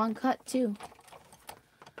was just one cut too.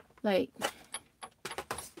 Like,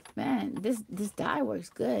 man, this dye works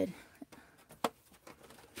good.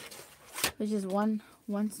 It's just one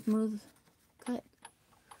smooth cut.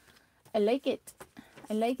 I like it.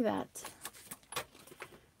 I like that.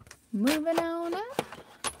 Moving on up.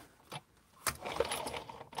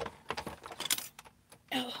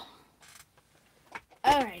 Oh.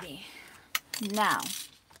 Alrighty. Now.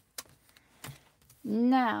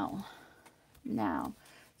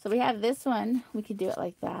 So we have this one. We could do it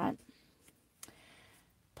like that.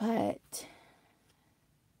 But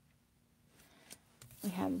we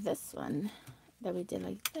have this one that we did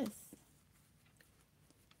like this.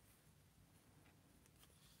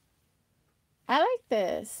 I like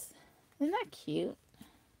this. Isn't that cute?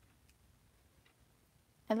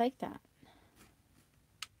 I like that.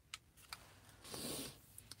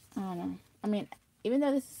 I don't know. I mean, even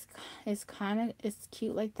though this is kind of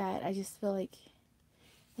cute like that, I just feel like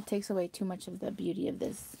it takes away too much of the beauty of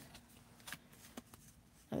this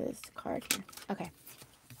card here. Okay.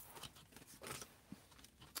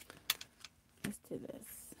 Let's do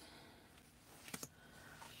this.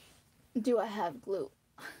 Do I have glue?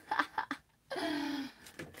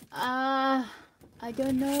 I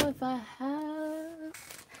don't know if I have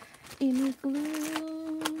any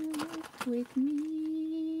glue with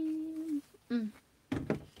me.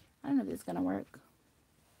 I don't know if this is gonna work.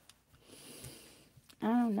 I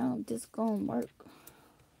don't know if this is gonna work.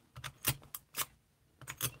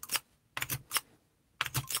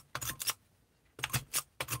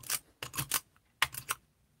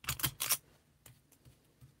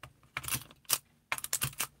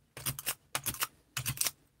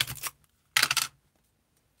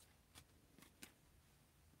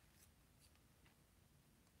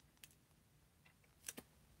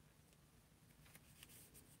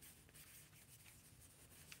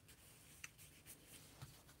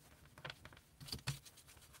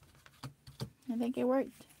 I think it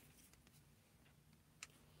worked.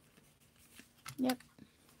 Yep.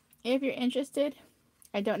 If you're interested,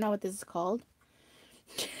 I don't know what this is called.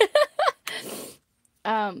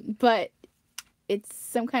 But it's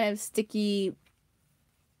some kind of sticky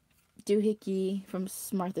doohickey from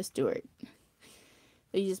Martha Stewart.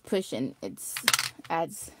 You just push and it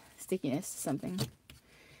adds stickiness to something.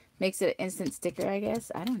 Makes it an instant sticker, I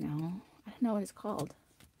guess. I don't know. I don't know what it's called.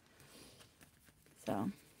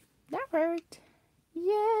 So that worked.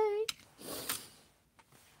 Yay!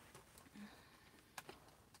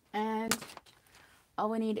 And all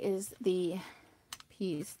we need is the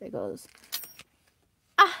piece that goes.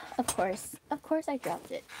 Of course I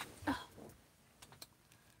dropped it. Oh.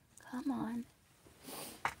 Come on.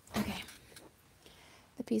 Okay.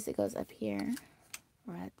 The piece that goes up here,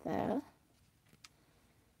 right there.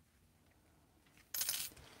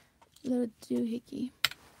 Little doohickey.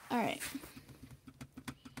 All right.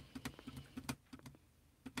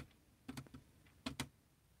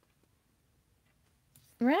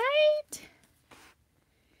 Right?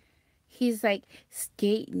 He's like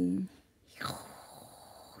skating.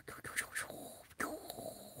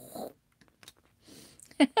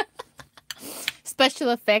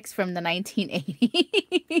 Special effects from the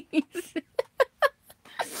 1980s.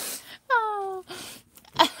 Oh.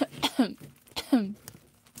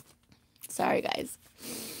 Sorry, guys.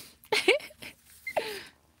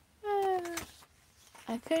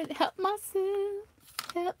 I couldn't help myself.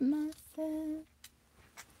 Help myself.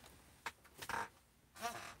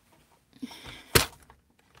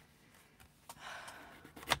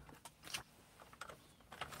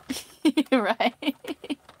 Right?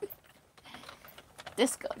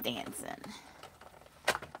 Disco dancing.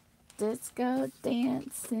 Disco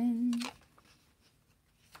dancing.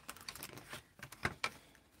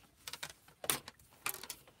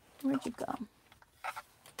 Where'd you go?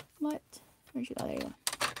 What? Where'd you go? There you go.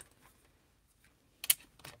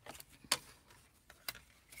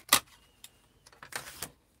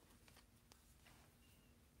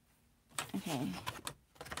 Okay.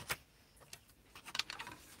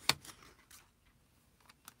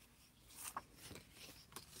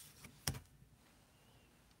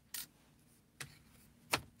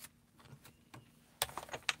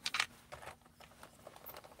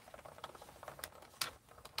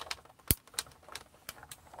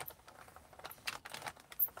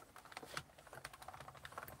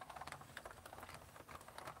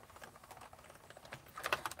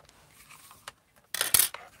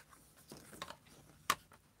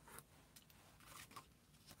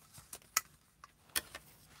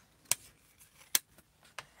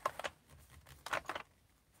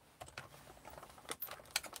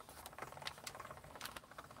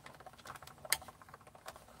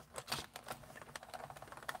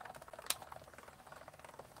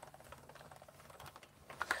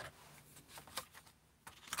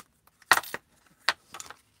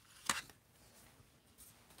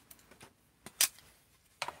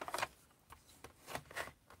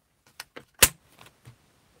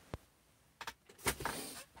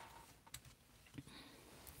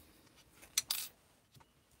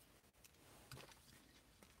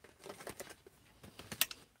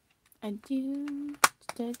 I do,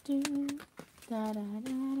 da do, da da da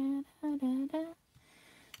da da da da,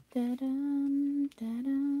 da dum, da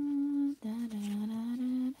dum, da da da da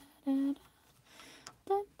da da,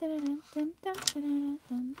 da da da da da da da da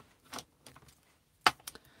da.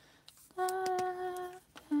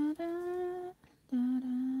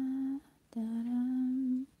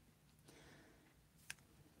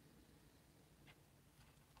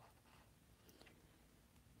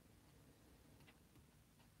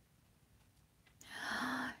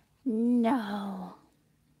 No.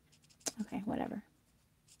 Okay, whatever.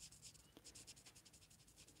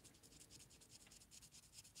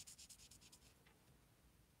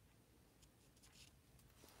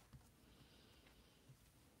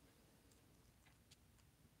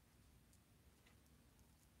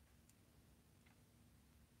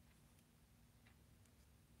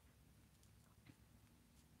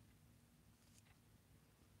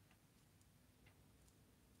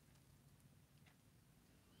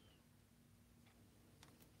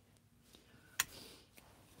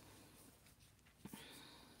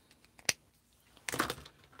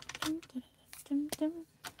 Dum, dum, dum, dum, dum.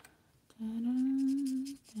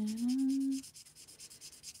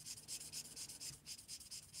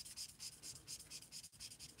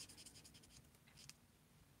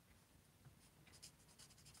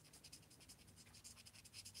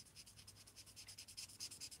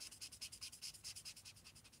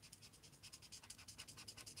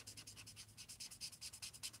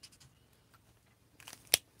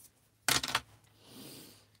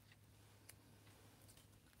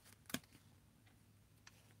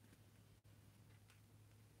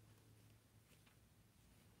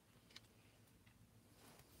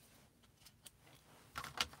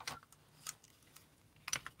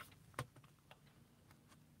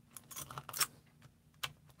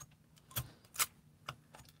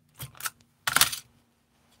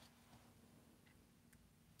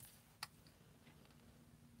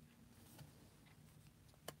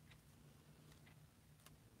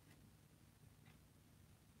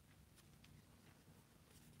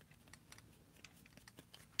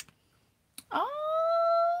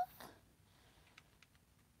 Oh,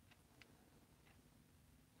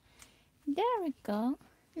 there we go.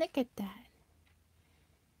 Look at that.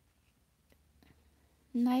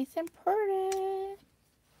 Nice and pretty.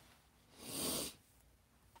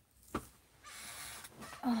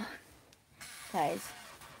 Oh, guys.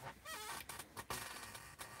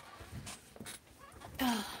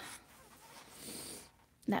 Oh,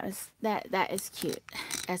 that is cute.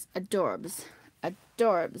 That's adorbs.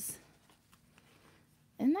 Adorbs.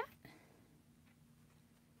 Isn't that?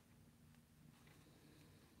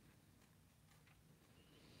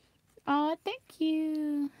 Oh, thank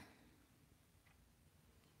you.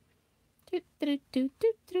 Do, do, do,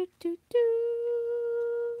 do, do, do, do.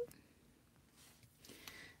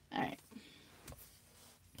 All right.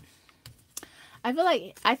 I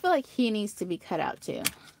feel like he needs to be cut out too.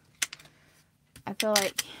 I feel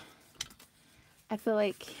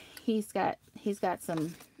like he's got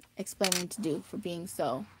some explaining to do for being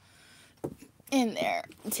so in there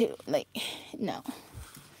too. Like, no.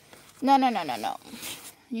 No, no, no, no, no.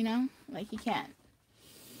 You know? Like, he can't.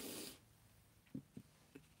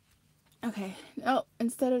 Okay. Oh,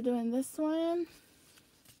 instead of doing this one.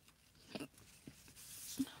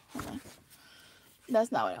 Hold on.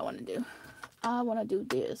 That's not what I want to do. I want to do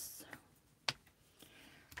this.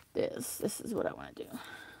 This is what I want to do.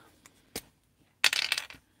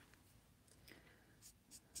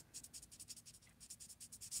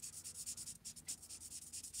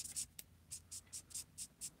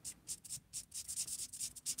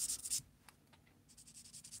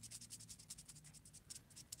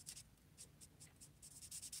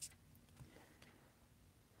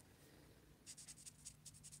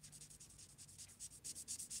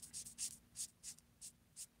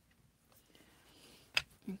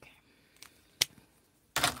 Okay.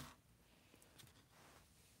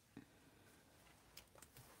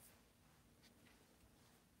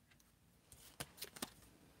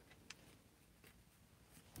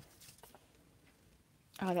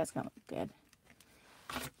 Oh, that's gonna look good.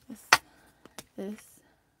 This.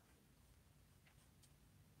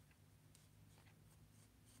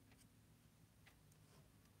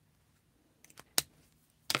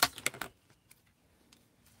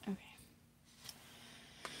 Okay.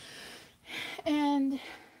 And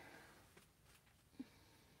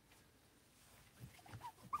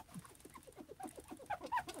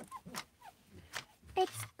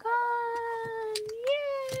it's gone!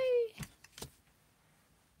 Yay!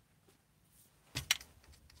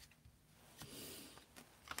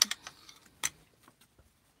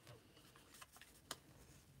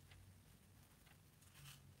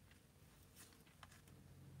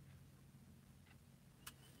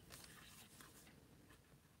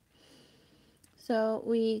 So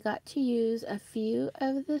we got to use a few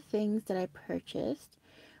of the things that I purchased,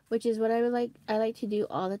 which is what I like to do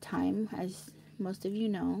all the time, as most of you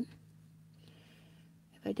know.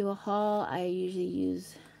 If I do a haul, I usually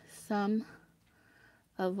use some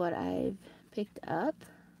of what I've picked up.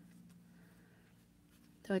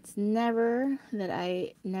 So it's never that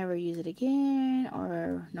I never use it again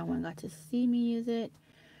or no one got to see me use it.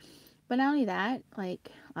 But not only that,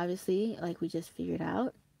 like, obviously, like we just figured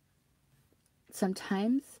out,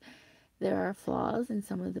 sometimes there are flaws in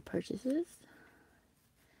some of the purchases,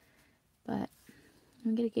 but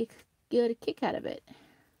I'm gonna get a kick out of it,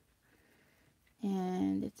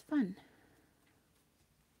 and it's fun.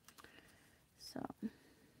 So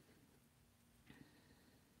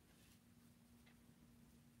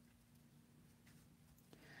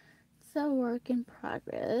it's a work in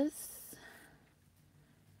progress.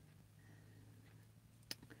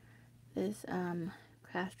 This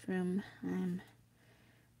craft room, I'm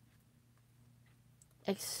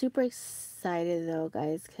super excited though,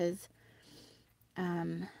 guys, because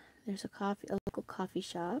there's a local coffee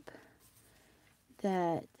shop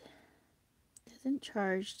that doesn't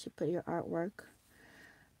charge to put your artwork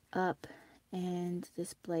up and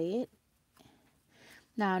display it.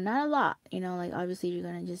 Now, not a lot, you know, like obviously you're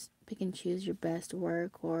gonna just pick and choose your best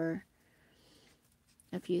work or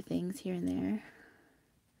a few things here and there.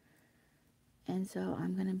 And so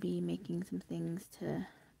I'm gonna be making some things to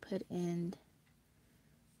put into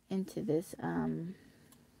this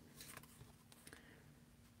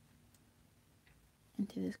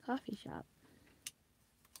coffee shop.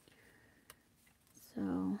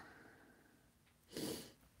 So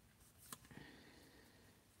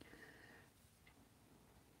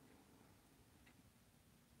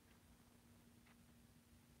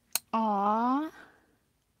aww,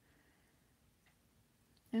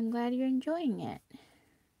 I'm glad you're enjoying it.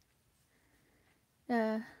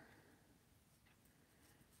 The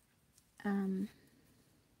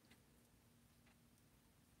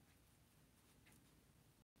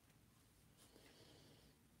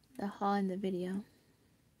haul in the video.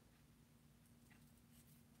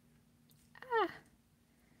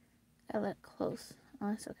 I look close. Oh,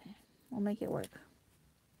 that's okay. We'll make it work.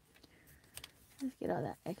 Let's get all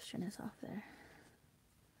that extraness off there.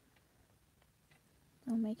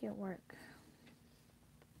 We'll make it work.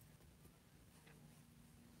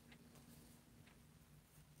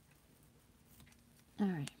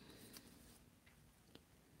 Alright.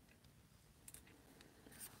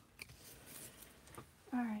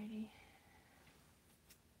 Alrighty.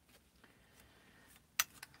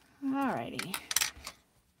 Alrighty.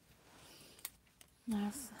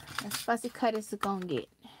 That's as fussy cut as it's gonna get.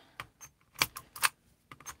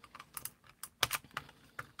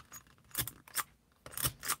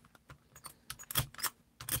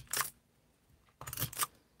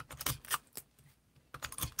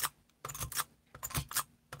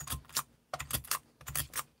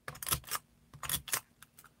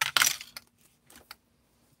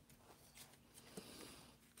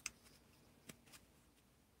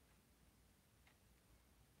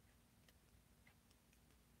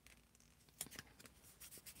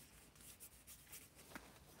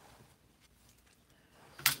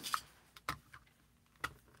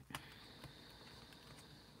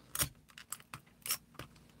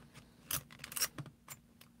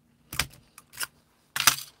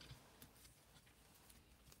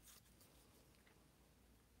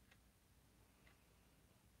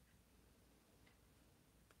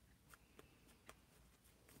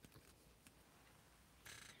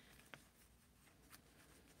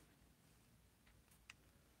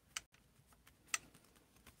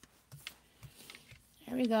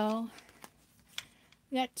 There we go.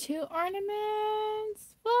 We got 2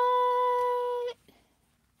 ornaments. What?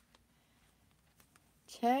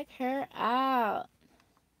 Check her out.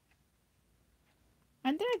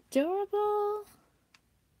 Aren't they adorable?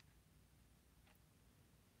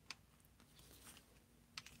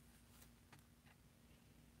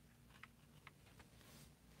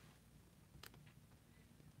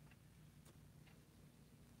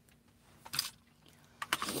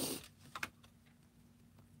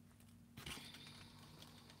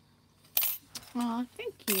 Oh,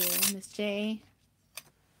 thank you, Miss J.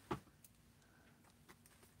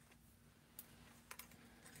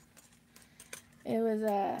 It was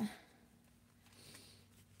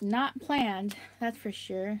not planned, that's for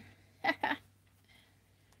sure.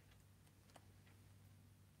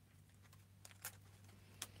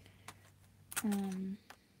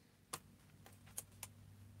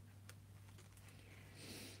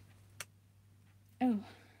 Oh.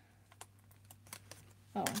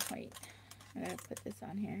 Oh, wait. I gotta put this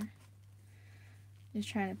on here. Just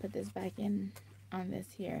trying to put this back in on this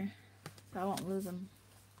here so I won't lose them.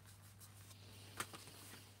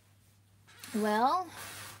 Well,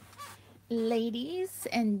 ladies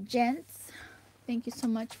and gents, thank you so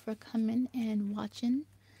much for coming and watching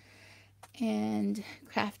and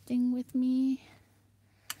crafting with me.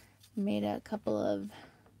 Made a couple of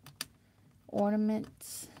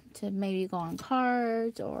ornaments to maybe go on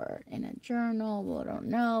cards or in a journal. We don't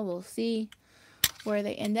know. We'll see where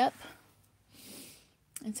they end up.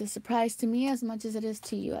 It's a surprise to me as much as it is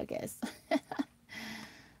to you, I guess.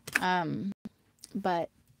 But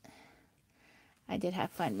I did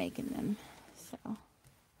have fun making them. So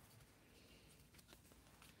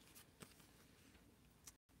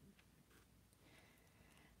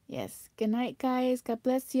yes, good night, guys. God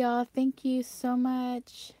bless y'all. Thank you so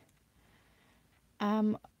much.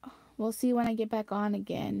 We'll see when I get back on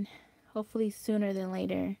again. Hopefully sooner than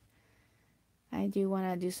later. I do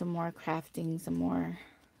want to do some more crafting, some more.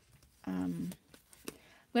 I'm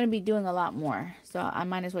going to be doing a lot more, so I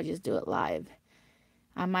might as well just do it live.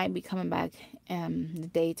 I might be coming back the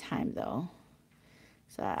daytime, though.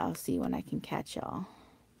 So I'll see when I can catch y'all.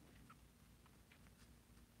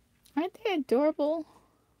 Aren't they adorable?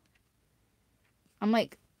 I'm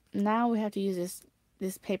like, now we have to use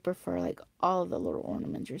this paper for like all of the little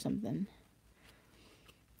ornaments or something.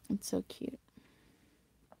 It's so cute.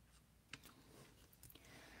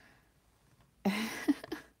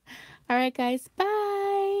 All right, guys.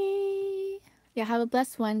 Bye. Yeah, have a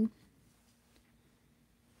blessed one.